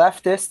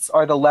leftists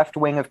are the left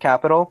wing of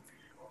capital.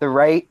 The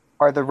right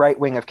are the right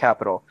wing of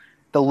capital.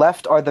 The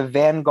left are the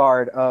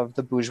vanguard of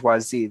the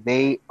bourgeoisie.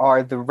 They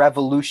are the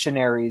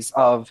revolutionaries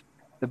of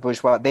the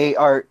bourgeois. They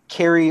are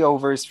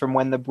carryovers from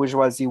when the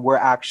bourgeoisie were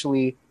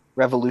actually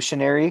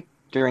revolutionary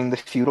during the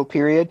feudal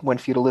period when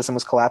feudalism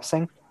was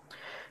collapsing.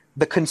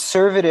 The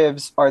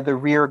conservatives are the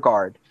rear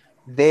guard.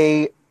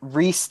 They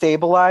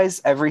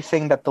restabilize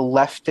everything that the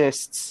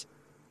leftists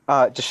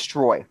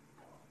destroy.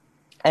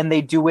 And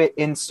they do it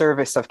in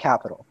service of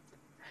capital.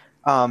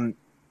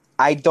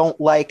 I don't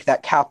like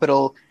that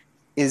capital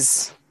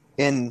is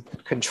in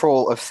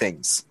control of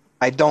things.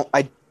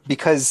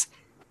 Because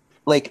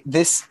like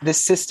this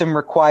system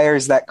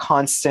requires that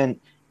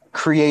constant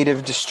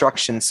creative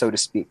destruction, so to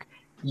speak.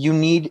 You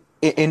need,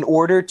 in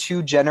order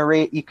to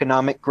generate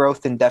economic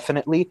growth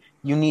indefinitely,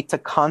 you need to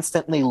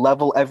constantly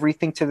level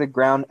everything to the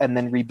ground and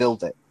then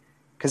rebuild it.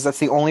 Because that's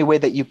the only way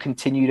that you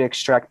continue to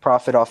extract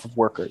profit off of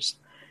workers.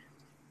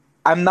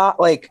 I'm not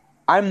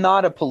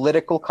a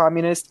political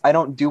communist. I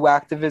don't do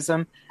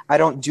activism. I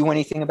don't do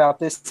anything about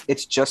this.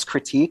 It's just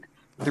critique.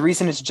 The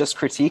reason it's just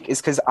critique is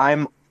because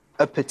I'm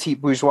a petit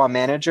bourgeois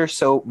manager,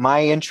 so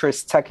my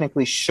interests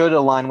technically should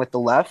align with the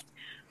left.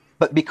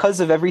 But because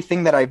of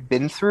everything that I've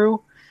been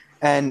through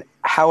and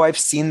how I've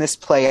seen this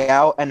play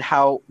out and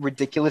how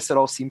ridiculous it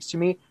all seems to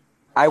me,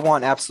 I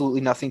want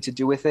absolutely nothing to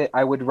do with it.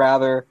 I would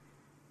rather,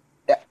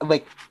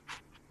 like,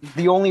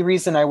 the only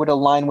reason I would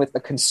align with a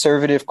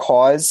conservative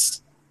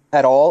cause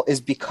at all is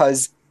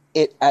because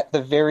it, at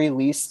the very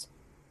least,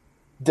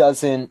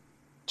 doesn't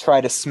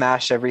try to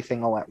smash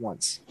everything all at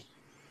once.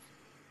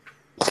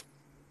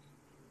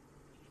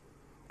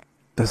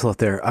 There's a lot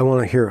there. I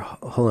want to hear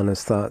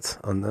Helena's thoughts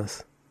on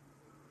this.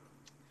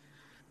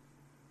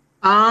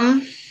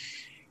 I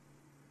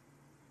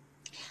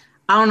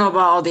don't know about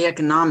all the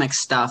economic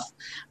stuff,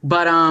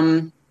 but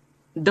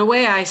the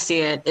way I see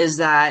it is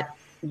that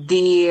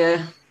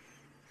the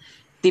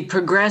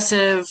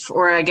progressive,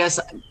 or I guess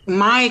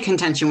my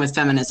contention with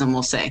feminism,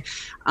 we'll say,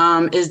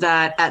 is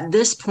that at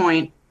this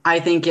point, I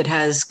think it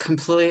has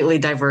completely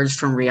diverged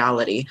from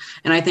reality.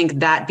 And I think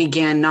that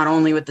began not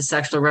only with the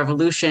sexual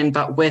revolution,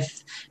 but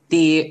with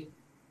the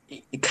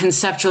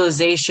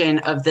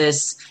conceptualization of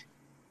this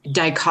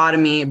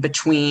dichotomy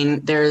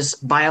between there's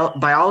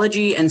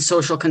biology and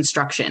social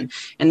construction.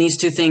 And these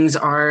two things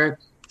are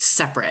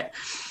separate.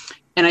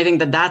 And I think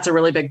that that's a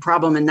really big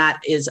problem. And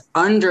that is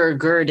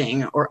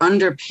undergirding or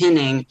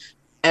underpinning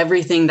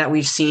everything that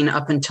we've seen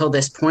up until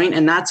this point.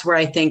 And that's where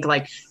I think,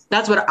 like,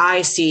 that's what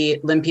I see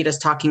Limpitas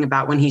talking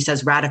about when he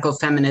says radical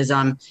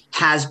feminism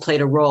has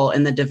played a role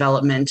in the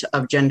development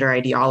of gender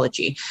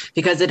ideology,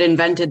 because it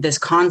invented this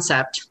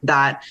concept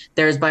that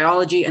there's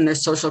biology and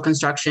there's social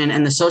construction,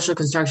 and the social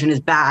construction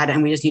is bad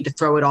and we just need to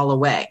throw it all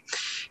away.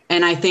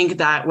 And I think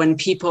that when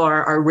people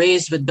are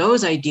raised with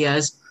those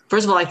ideas,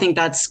 first of all, I think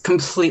that's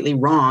completely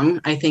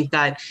wrong. I think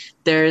that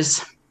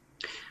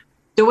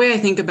the way I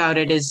think about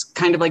it is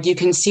kind of like you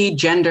can see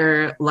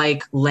gender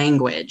like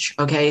language.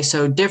 Okay,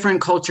 so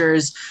different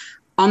cultures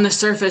on the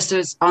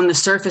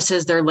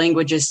surfaces, their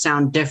languages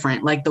sound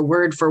different. Like the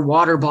word for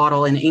water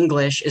bottle in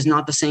English is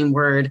not the same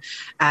word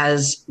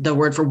as the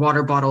word for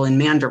water bottle in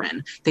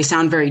Mandarin. They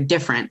sound very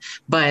different,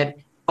 but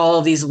all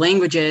of these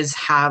languages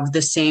have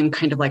the same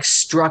kind of like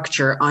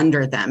structure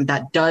under them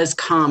that does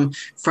come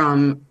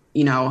from,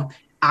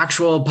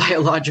 actual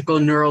biological,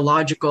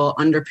 neurological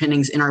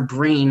underpinnings in our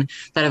brain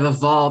that have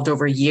evolved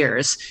over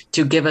years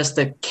to give us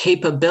the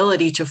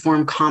capability to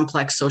form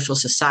complex social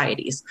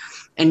societies.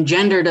 And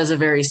gender does a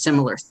very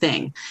similar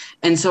thing.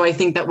 And so I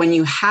think that when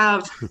you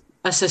have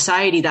a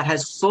society that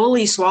has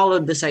fully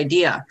swallowed this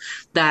idea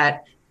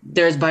that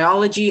there's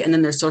biology and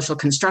then there's social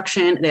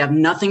construction, they have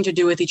nothing to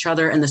do with each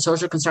other, and the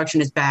social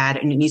construction is bad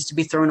and it needs to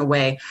be thrown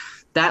away,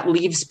 that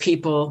leaves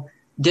people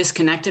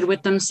disconnected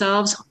with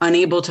themselves,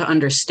 unable to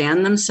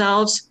understand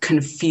themselves,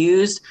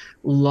 confused,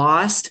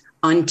 lost,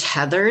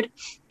 untethered.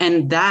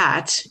 And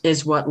that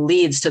is what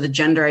leads to the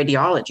gender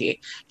ideology.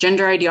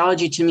 Gender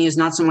ideology to me is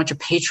not so much a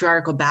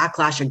patriarchal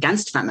backlash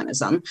against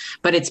feminism,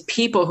 but it's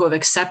people who have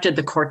accepted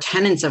the core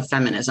tenets of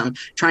feminism,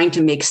 trying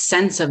to make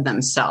sense of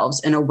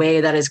themselves in a way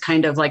that is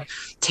kind of like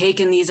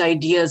taken these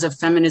ideas of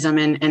feminism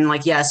and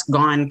like, yes,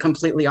 gone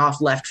completely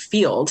off left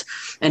field.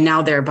 And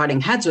now they're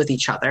butting heads with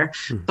each other.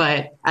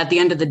 But at the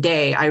end of the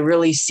day, I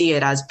really see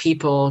it as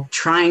people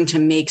trying to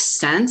make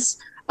sense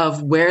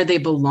of where they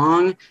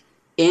belong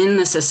in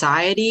the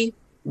society,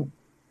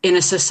 in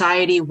a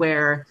society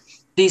where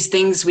these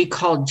things we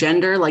call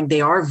gender, like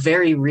they are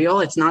very real.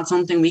 It's not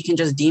something we can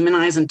just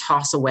demonize and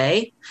toss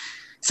away.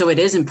 So it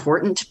is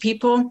important to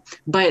people,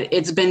 but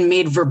it's been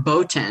made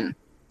verboten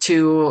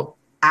to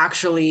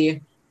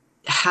actually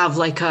have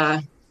like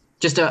a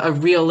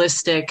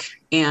realistic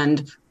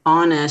and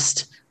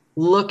honest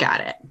look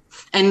at it.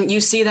 And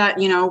you see that,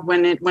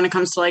 when it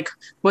comes to like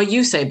what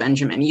you say,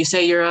 Benjamin, you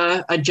say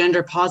you're a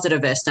gender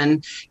positivist,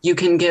 and you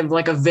can give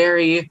like a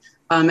very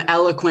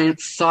eloquent,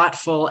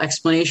 thoughtful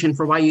explanation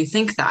for why you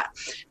think that.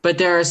 But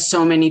there are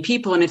so many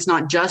people, and it's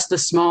not just the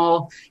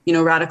small,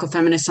 radical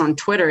feminists on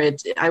Twitter.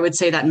 I would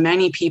say that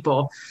many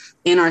people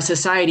in our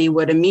society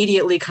would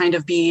immediately kind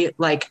of be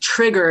like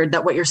triggered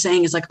that what you're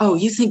saying is like, oh,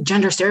 you think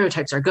gender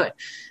stereotypes are good.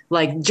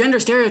 Like gender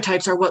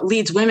stereotypes are what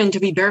leads women to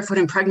be barefoot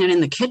and pregnant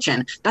in the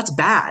kitchen. That's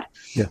bad.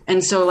 Yeah.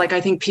 And so like,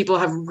 I think people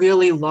have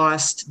really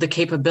lost the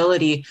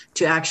capability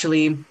to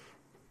actually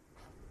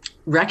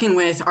reckon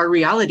with our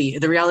reality,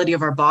 the reality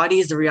of our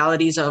bodies, the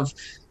realities of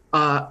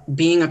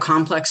being a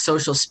complex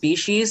social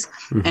species.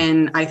 Mm-hmm.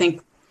 And I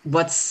think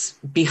what's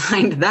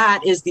behind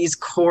that is these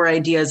core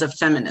ideas of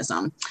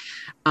feminism.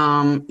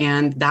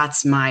 And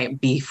that's my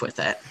beef with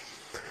it.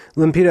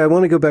 Lempita, I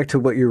want to go back to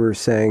what you were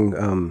saying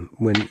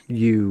when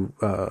you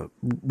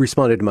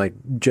responded to my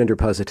gender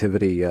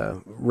positivity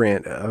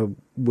rant.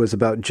 Was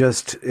about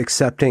just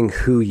accepting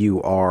who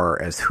you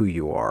are as who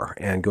you are,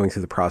 and going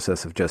through the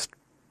process of just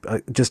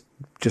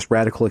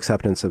radical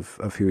acceptance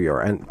of who you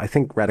are. And I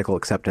think radical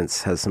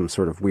acceptance has some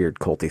sort of weird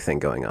culty thing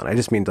going on. I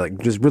just mean to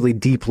just really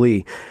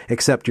deeply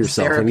accept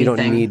yourself, and you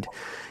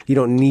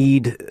don't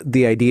need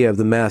the idea of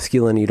the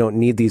masculine. You don't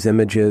need these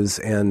images.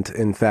 And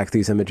in fact,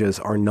 these images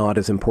are not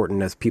as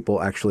important as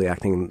people actually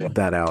acting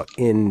that out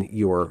in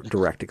your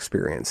direct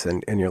experience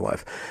and in your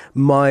life.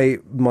 My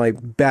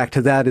back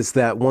to that is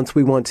that once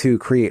we want to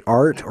create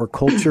art or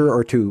culture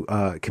or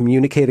to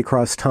communicate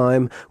across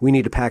time, we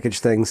need to package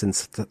things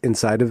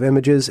inside of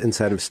images,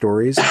 inside of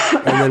stories.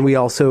 And then we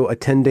also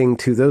attending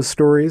to those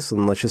stories.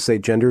 And let's just say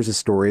gender is a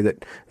story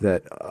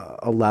that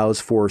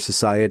allows for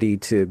society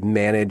to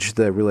manage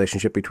the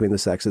relationship between the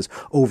sexes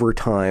over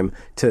time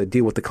to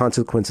deal with the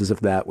consequences of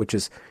that, which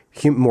is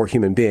more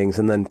human beings,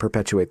 and then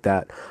perpetuate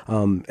that.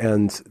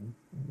 And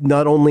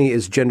not only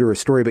is gender a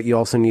story, but you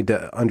also need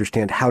to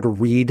understand how to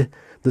read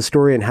the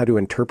story and how to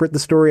interpret the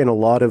story. And a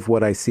lot of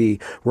what I see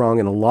wrong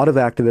in a lot of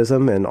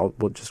activism, and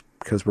just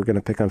because we're going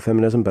to pick on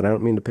feminism, but I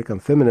don't mean to pick on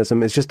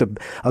feminism, is just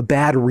a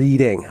bad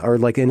reading, or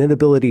like an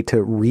inability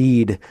to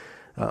read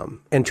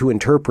and to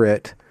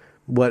interpret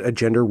what a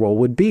gender role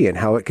would be and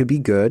how it could be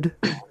good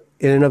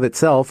in and of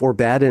itself or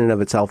bad in and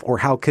of itself, or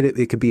how could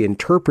it could be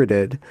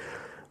interpreted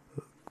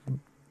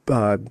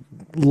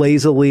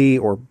lazily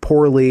or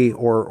poorly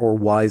or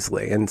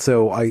wisely. And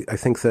so I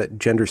think that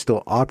gender's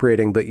still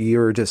operating, but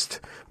you're just,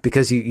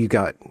 because you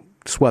got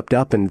swept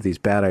up into these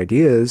bad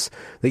ideas,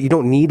 that you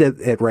don't need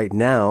it right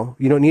now.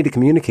 You don't need to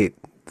communicate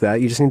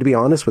that. You just need to be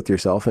honest with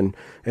yourself and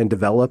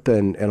develop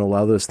and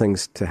allow those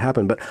things to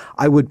happen. But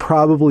I would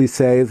probably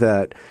say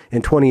that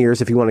in 20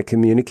 years, if you want to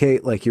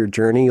communicate like your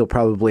journey, you'll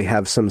probably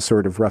have some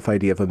sort of rough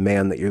idea of a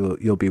man that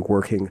you'll be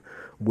working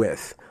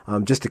with,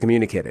 just to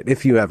communicate it,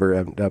 if you ever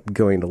end up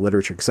going to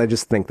literature. Because I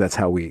just think that's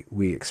how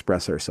we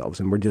express ourselves,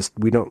 and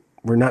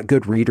we're not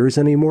good readers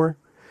anymore.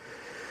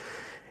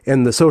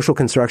 And the social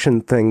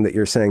construction thing that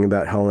you're saying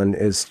about Helen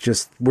is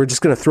we're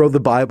just going to throw the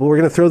Bible, we're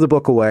going to throw the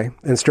book away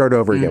and start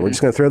over again. Mm-hmm. We're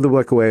just going to throw the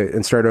book away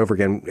and start over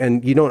again.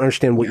 And you don't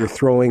understand what you're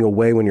throwing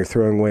away when you're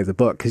throwing away the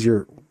book, because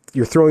you're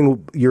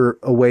throwing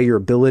away your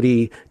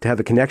ability to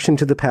have a connection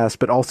to the past,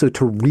 but also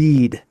to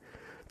read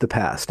the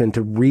past and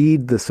to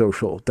read the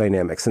social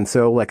dynamics. And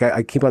so, like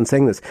I keep on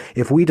saying this,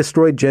 if we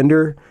destroy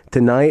gender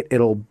tonight,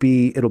 it'll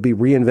be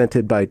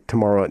reinvented by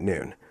tomorrow at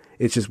noon.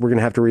 It's just, we're going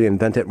to have to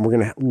reinvent it, and we're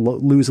going to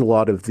lose a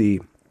lot of the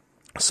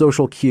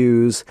social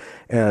cues,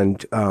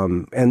 and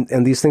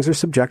these things are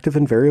subjective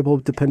and variable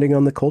depending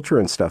on the culture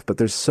and stuff. But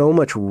there's so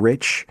much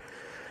rich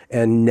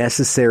and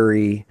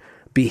necessary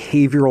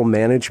behavioral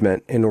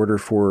management in order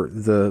for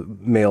the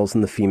males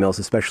and the females,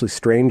 especially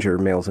stranger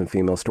males and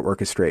females, to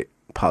orchestrate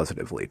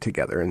positively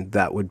together. And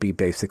that would be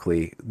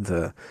basically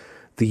the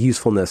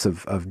usefulness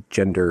of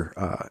gender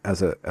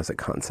as a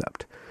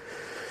concept.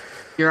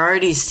 You're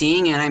already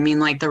seeing it. I mean,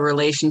 like, the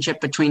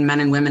relationship between men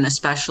and women,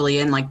 especially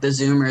in like the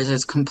Zoomers,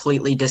 is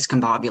completely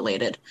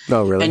discombobulated.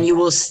 Oh, really? And you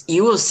will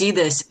see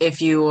this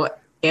if you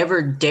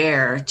ever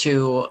dare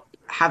to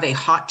have a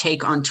hot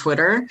take on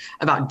Twitter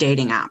about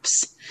dating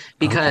apps,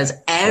 because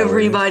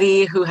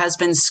everybody who has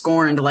been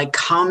scorned like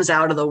comes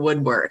out of the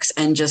woodworks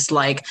and just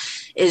like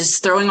is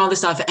throwing all this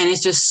stuff. And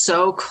it's just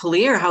so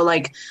clear how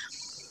like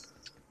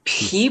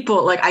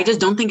people, like, I just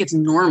don't think it's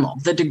normal,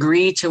 the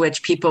degree to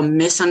which people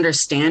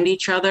misunderstand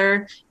each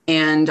other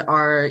and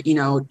are,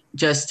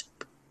 just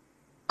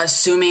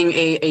assuming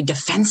a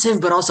defensive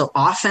but also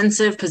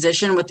offensive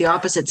position with the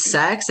opposite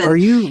sex. And, are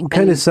you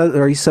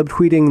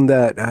subtweeting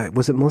that?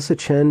 Was it Melissa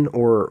Chen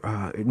or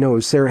no? It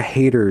was Sarah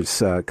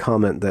Hayter's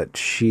comment that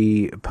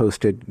she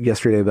posted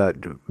yesterday about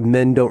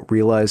men don't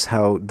realize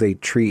how they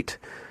treat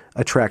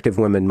attractive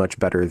women much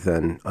better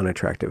than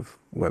unattractive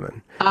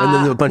women. And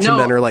then a bunch of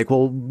men are like,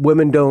 well,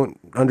 women don't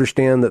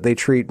understand that they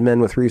treat men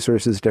with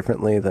resources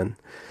differently than.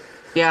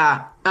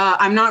 Yeah,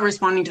 I'm not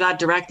responding to that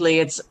directly.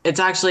 It's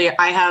actually,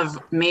 I have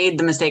made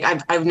the mistake.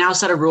 I've now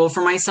set a rule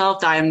for myself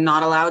that I am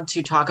not allowed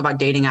to talk about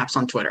dating apps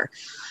on Twitter,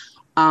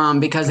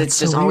 because it's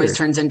just always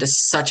turns into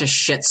such a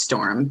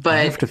shitstorm. But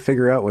I have to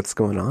figure out what's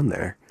going on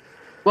there.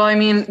 Well, I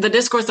mean, the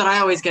discourse that I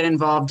always get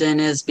involved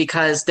in is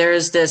because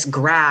there's this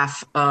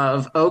graph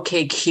of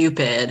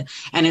OkCupid,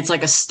 and it's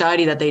like a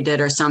study that they did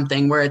or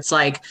something where it's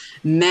like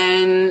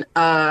men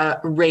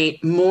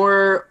rate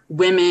more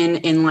women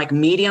in like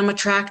medium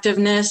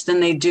attractiveness than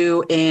they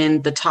do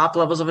in the top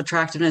levels of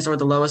attractiveness or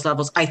the lowest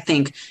levels. I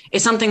think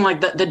it's something like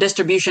the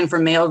distribution for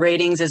male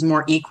ratings is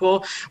more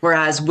equal,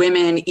 whereas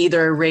women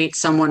either rate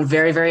someone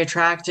very, very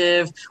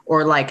attractive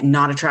or like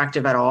not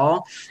attractive at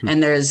all.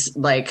 And there's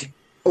like,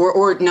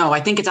 or no, I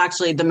think it's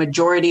actually the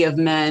majority of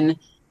men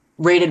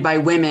rated by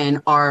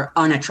women are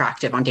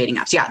unattractive on dating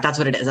apps. Yeah, that's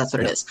what it is. That's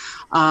what it is.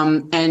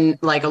 And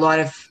like a lot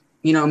of,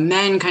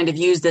 men kind of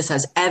use this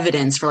as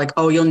evidence for like,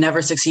 oh, you'll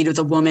never succeed with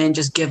a woman.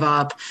 Just give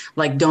up.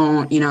 Like,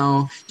 don't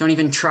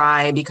even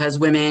try, because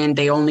women,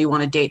 they only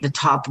want to date the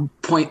top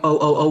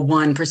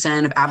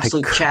 0.0001% of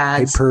absolute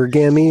chads.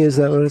 Hypergamy, is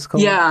that what it's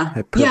called?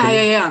 Yeah.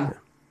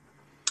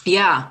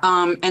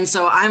 Yeah. And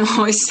so I'm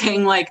always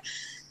saying like,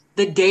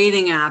 the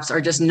dating apps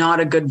are just not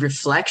a good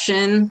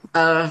reflection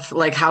of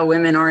like how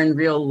women are in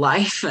real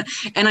life.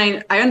 And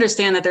I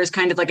understand that there's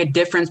kind of like a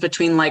difference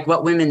between like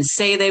what women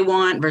say they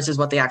want versus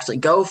what they actually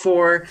go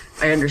for.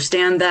 I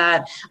understand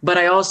that. But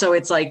I also,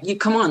 it's like, you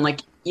come on,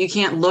 like you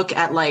can't look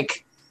at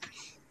like,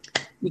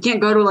 you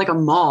can't go to like a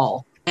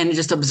mall and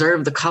just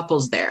observe the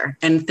couples there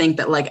and think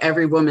that like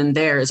every woman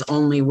there is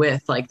only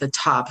with like the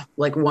top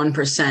like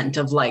 1%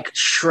 of like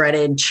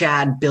shredded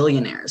Chad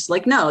billionaires.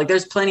 Like, no, like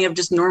there's plenty of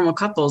just normal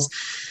couples.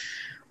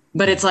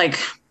 But it's like,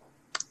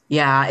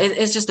 yeah,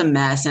 it's just a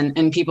mess,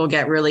 and people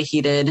get really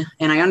heated.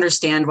 And I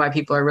understand why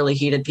people are really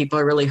heated. People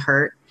are really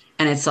hurt.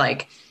 And it's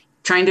like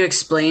trying to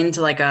explain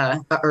to like a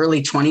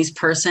early 20s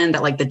person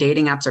that like the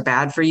dating apps are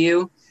bad for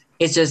you.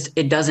 It's just,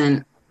 it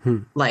doesn't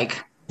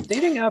like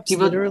dating apps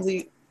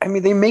literally, I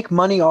mean, they make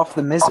money off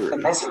the misery.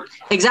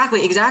 Exactly.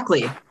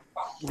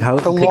 How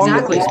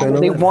exactly.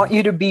 They want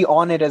you to be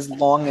on it as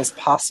long as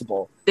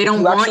possible. They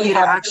don't want you to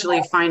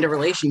actually find a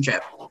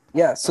relationship.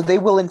 Yeah, so they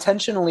will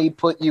intentionally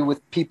put you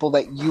with people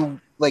that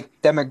you like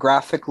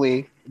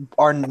demographically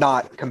are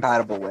not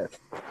compatible with.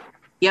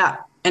 Yeah,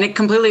 and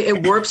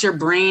it warps your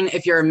brain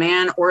if you're a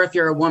man or if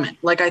you're a woman.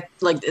 Like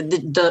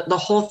the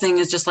whole thing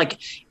is just like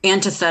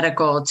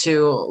antithetical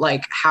to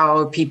like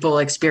how people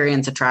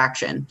experience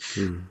attraction.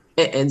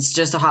 It's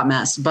just a hot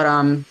mess. But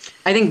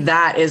I think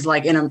that is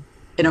like in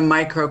a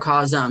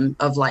microcosm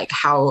of like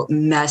how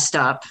messed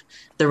up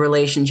the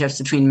relationships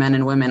between men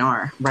and women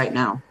are right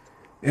now.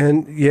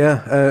 And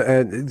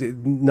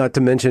not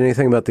to mention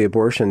anything about the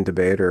abortion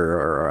debate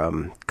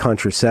or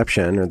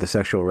contraception or the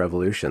sexual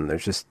revolution.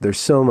 There's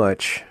so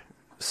much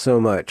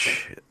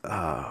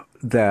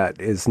that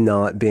is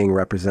not being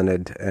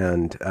represented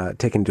and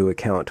taken into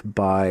account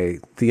by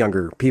the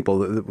younger people.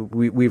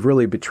 We've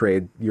really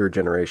betrayed your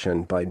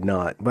generation by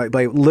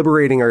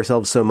liberating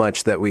ourselves so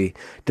much that we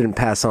didn't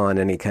pass on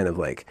any kind of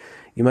like,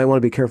 you might want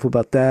to be careful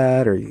about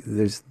that, or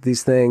there's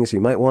these things.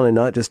 You might want to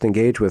not just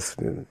engage with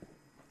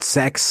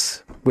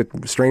sex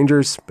with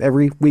strangers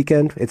every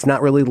weekend. It's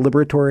not really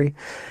liberatory,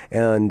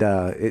 and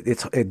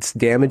it's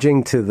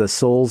damaging to the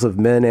souls of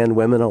men and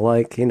women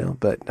alike.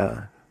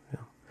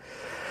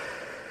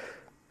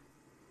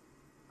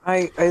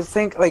 I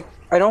think like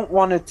I don't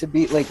want it to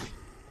be like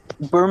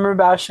boomer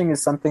bashing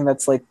is something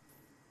that's like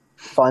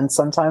fun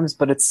sometimes,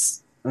 but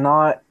it's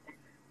not.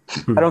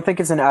 I don't think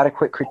it's an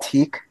adequate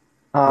critique,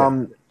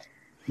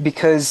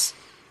 because,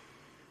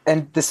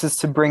 and this is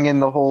to bring in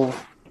the whole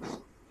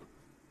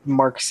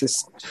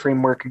Marxist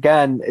framework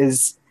again,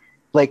 is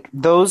like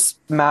those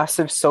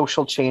massive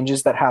social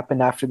changes that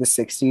happened after the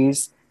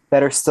 60s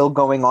that are still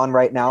going on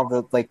right now,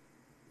 the like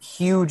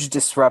huge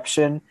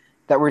disruption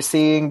that we're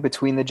seeing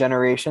between the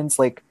generations,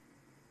 like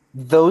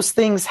those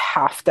things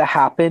have to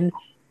happen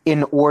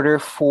in order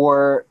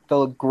for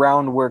the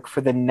groundwork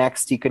for the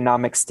next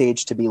economic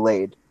stage to be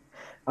laid.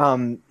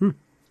 And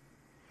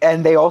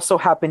they also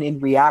happen in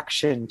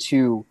reaction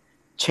to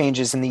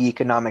changes in the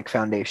economic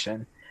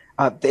foundation.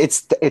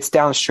 It's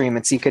downstream.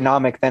 It's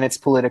economic, then it's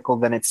political,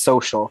 then it's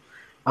social.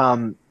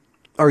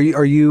 Are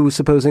you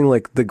supposing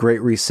like the Great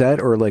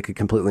Reset or like a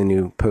completely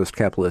new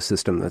post-capitalist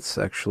system that's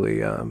actually?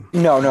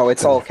 No,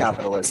 it's all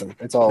capitalism.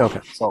 It's all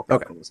capitalism.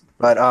 Okay.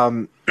 But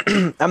I'm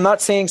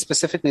not saying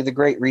specifically the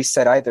Great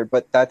Reset either,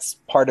 but that's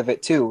part of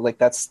it too. Like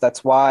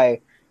that's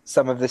why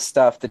some of this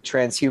stuff, the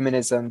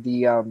transhumanism,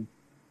 the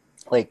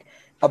like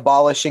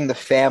abolishing the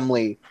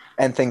family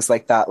and things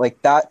like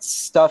that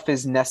stuff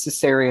is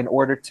necessary in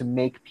order to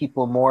make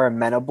people more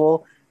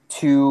amenable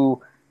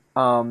to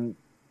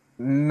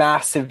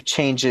massive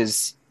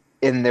changes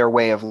in their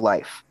way of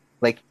life,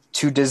 like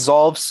to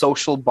dissolve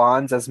social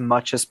bonds as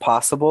much as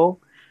possible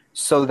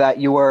so that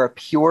you are a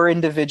pure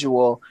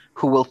individual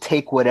who will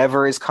take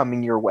whatever is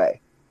coming your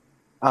way.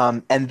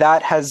 And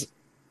that has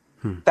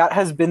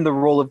been the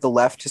role of the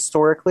left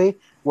historically,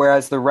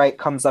 whereas the right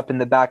comes up in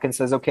the back and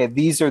says, okay,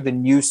 these are the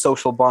new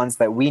social bonds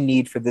that we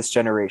need for this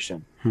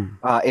generation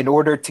in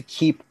order to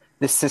keep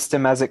the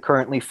system as it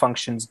currently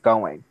functions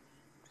going.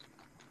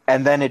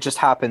 And then it just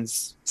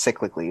happens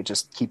cyclically. It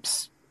just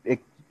keeps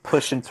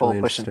push and pull,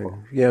 push and pull.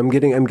 Yeah, I'm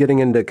getting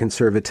into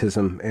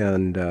conservatism,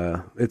 and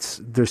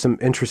there's some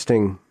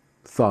interesting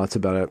thoughts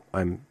about it.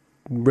 I'm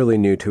really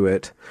new to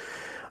it,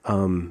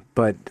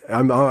 but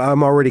I'm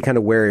already kind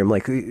of wary. I'm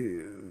like,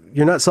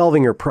 you're not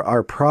solving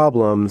our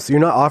problems. You're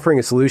not offering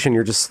a solution.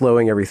 You're just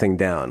slowing everything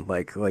down.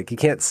 Like you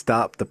can't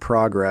stop the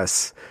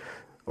progress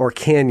Or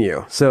can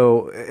you?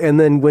 So, and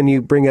then when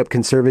you bring up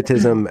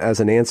conservatism as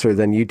an answer,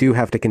 then you do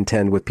have to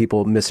contend with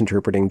people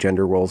misinterpreting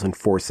gender roles and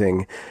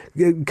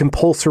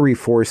compulsory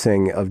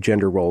forcing of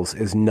gender roles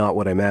is not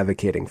what I'm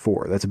advocating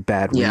for. That's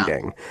bad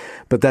reading.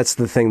 But that's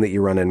the thing that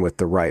you run in with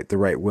the right. The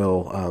right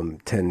will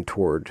tend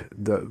toward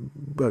the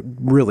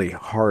really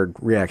hard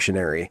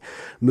reactionary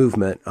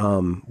movement,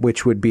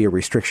 which would be a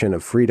restriction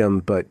of freedom.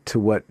 But to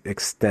what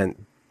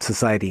extent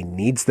society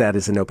needs that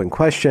is an open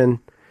question.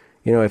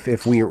 You know,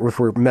 if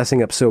we're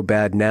messing up so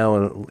bad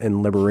now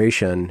in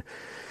liberation,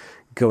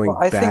 here's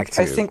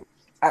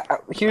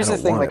the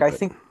thing. Like, I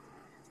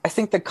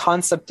think the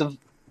concept of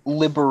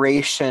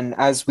liberation,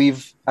 as we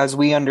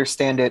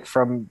understand it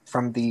from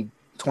the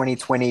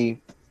 2020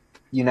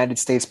 United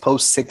States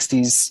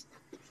post-60s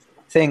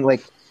thing,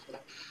 like,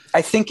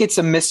 I think it's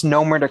a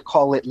misnomer to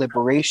call it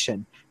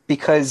liberation,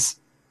 because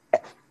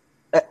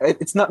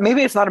it's not.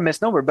 Maybe it's not a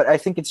misnomer, but I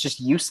think it's just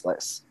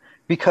useless,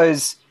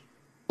 because,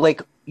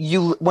 like,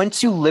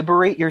 once you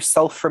liberate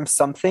yourself from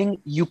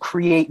something, you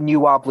create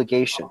new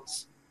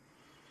obligations.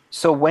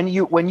 So when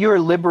you're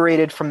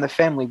liberated from the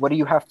family, what do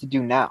you have to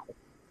do now?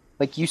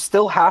 Like, you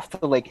still have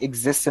to, like,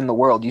 exist in the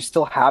world. You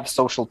still have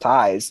social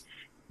ties.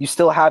 You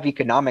still have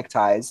economic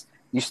ties.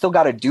 You still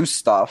got to do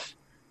stuff.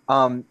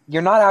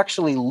 You're not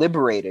actually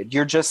liberated.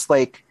 You're just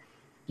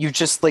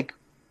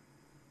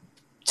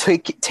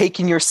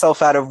taking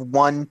yourself out of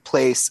one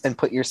place and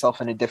put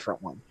yourself in a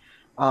different one.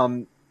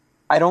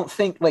 I don't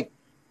think, like,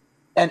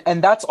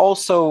 and that's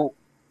also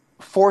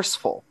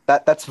forceful.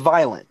 That's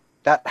violent.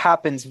 That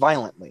happens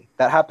violently.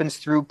 That happens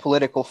through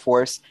political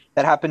force.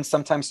 That happens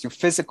sometimes through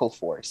physical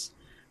force.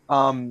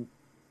 The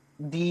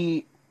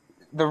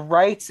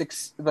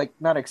right's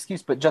not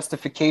excuse, but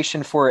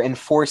justification for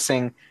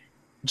enforcing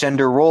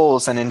gender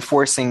roles and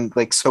enforcing,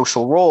 like,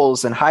 social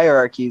roles and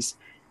hierarchies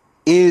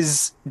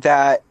is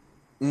that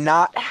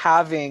not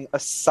having a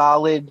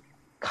solid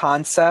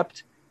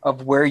concept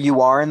of where you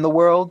are in the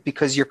world,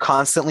 because you're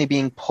constantly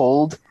being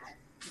pulled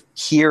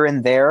here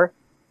and there.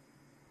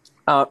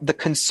 The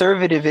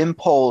conservative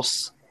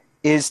impulse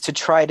is to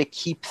try to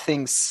keep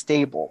things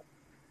stable.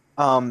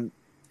 And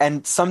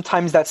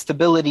sometimes that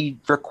stability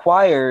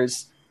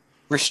requires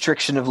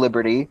restriction of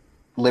liberty,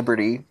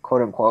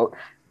 quote unquote,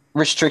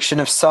 restriction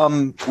of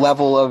some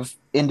level of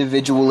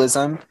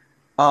individualism,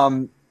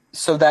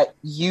 so that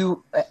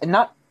you,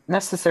 not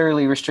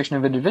necessarily restriction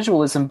of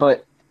individualism,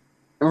 but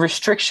a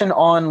restriction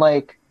on,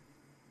 like,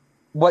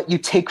 what you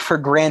take for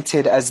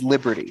granted as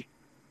liberty,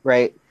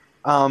 right?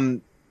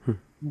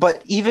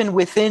 But even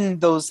within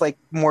those, like,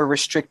 more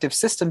restrictive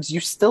systems, you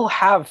still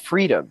have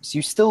freedoms.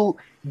 You still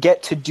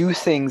get to do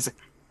things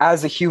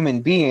as a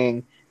human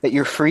being that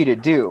you're free to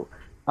do.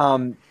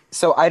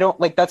 So I don't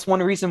like, that's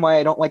one reason why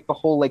I don't like the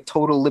whole, like,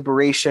 total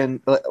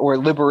liberation or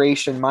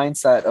liberation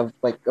mindset of,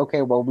 like,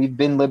 okay, well, we've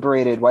been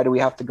liberated. Why do we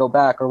have to go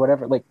back or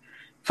whatever? Like,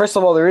 first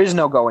of all, there is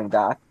no going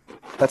back.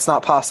 That's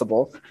not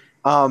possible.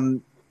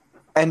 And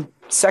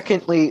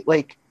secondly,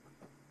 like,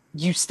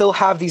 you still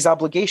have these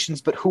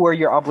obligations, but who are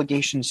your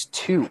obligations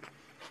to?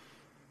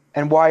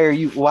 And why are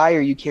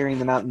you carrying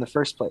them out in the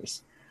first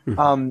place?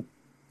 And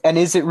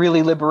is it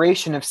really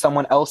liberation if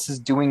someone else is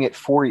doing it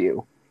for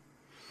you?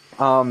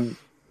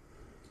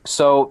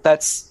 So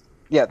that's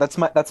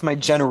my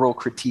general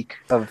critique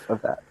of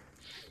that.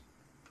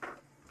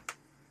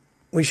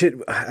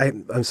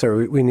 I'm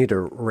sorry, we need to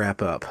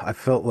wrap up. I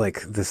felt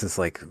like this is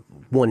like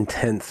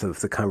 1/10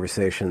 of the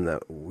conversation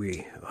that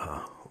we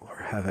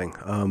were having.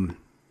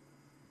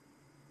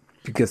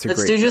 Let's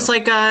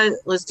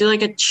do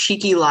like a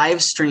cheeky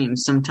live stream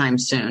sometime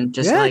soon.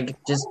 Just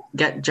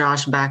get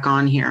Josh back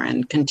on here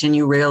and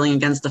continue railing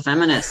against the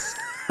feminists.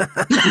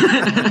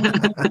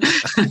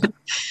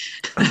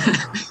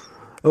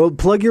 Well,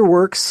 plug your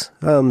works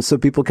so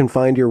people can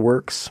find your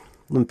works.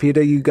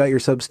 Lempita, you got your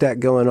Substack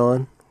going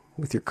on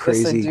with your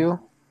crazy, yes, I do.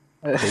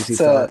 Crazy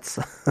thoughts.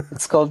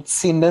 It's called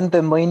Sinden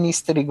de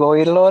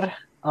Moinistrigoilor,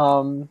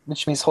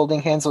 which means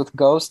holding hands with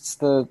ghosts.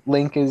 The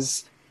link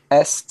is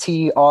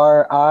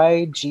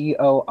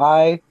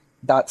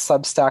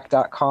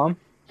strigoi.substack.com.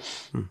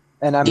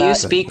 And do you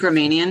speak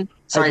Romanian?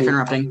 Sorry for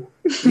interrupting.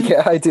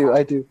 Yeah, I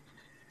do.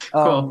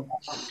 Cool.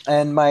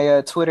 And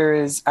my Twitter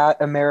is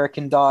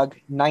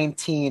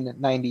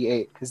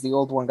 @AmericanDog1998 because the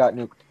old one got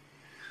nuked.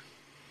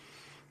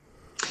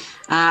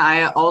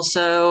 I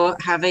also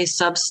have a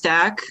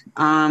Substack.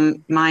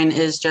 Mine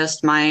is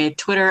just my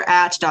Twitter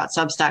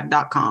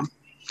 @.substack.com.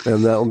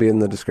 And that will be in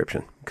the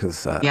description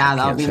because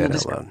that'll be in the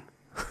description.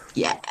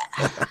 Yeah.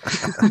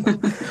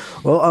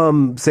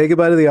 Well, say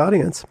goodbye to the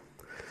audience.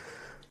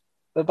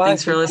 Bye-bye.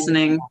 Thanks for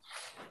listening.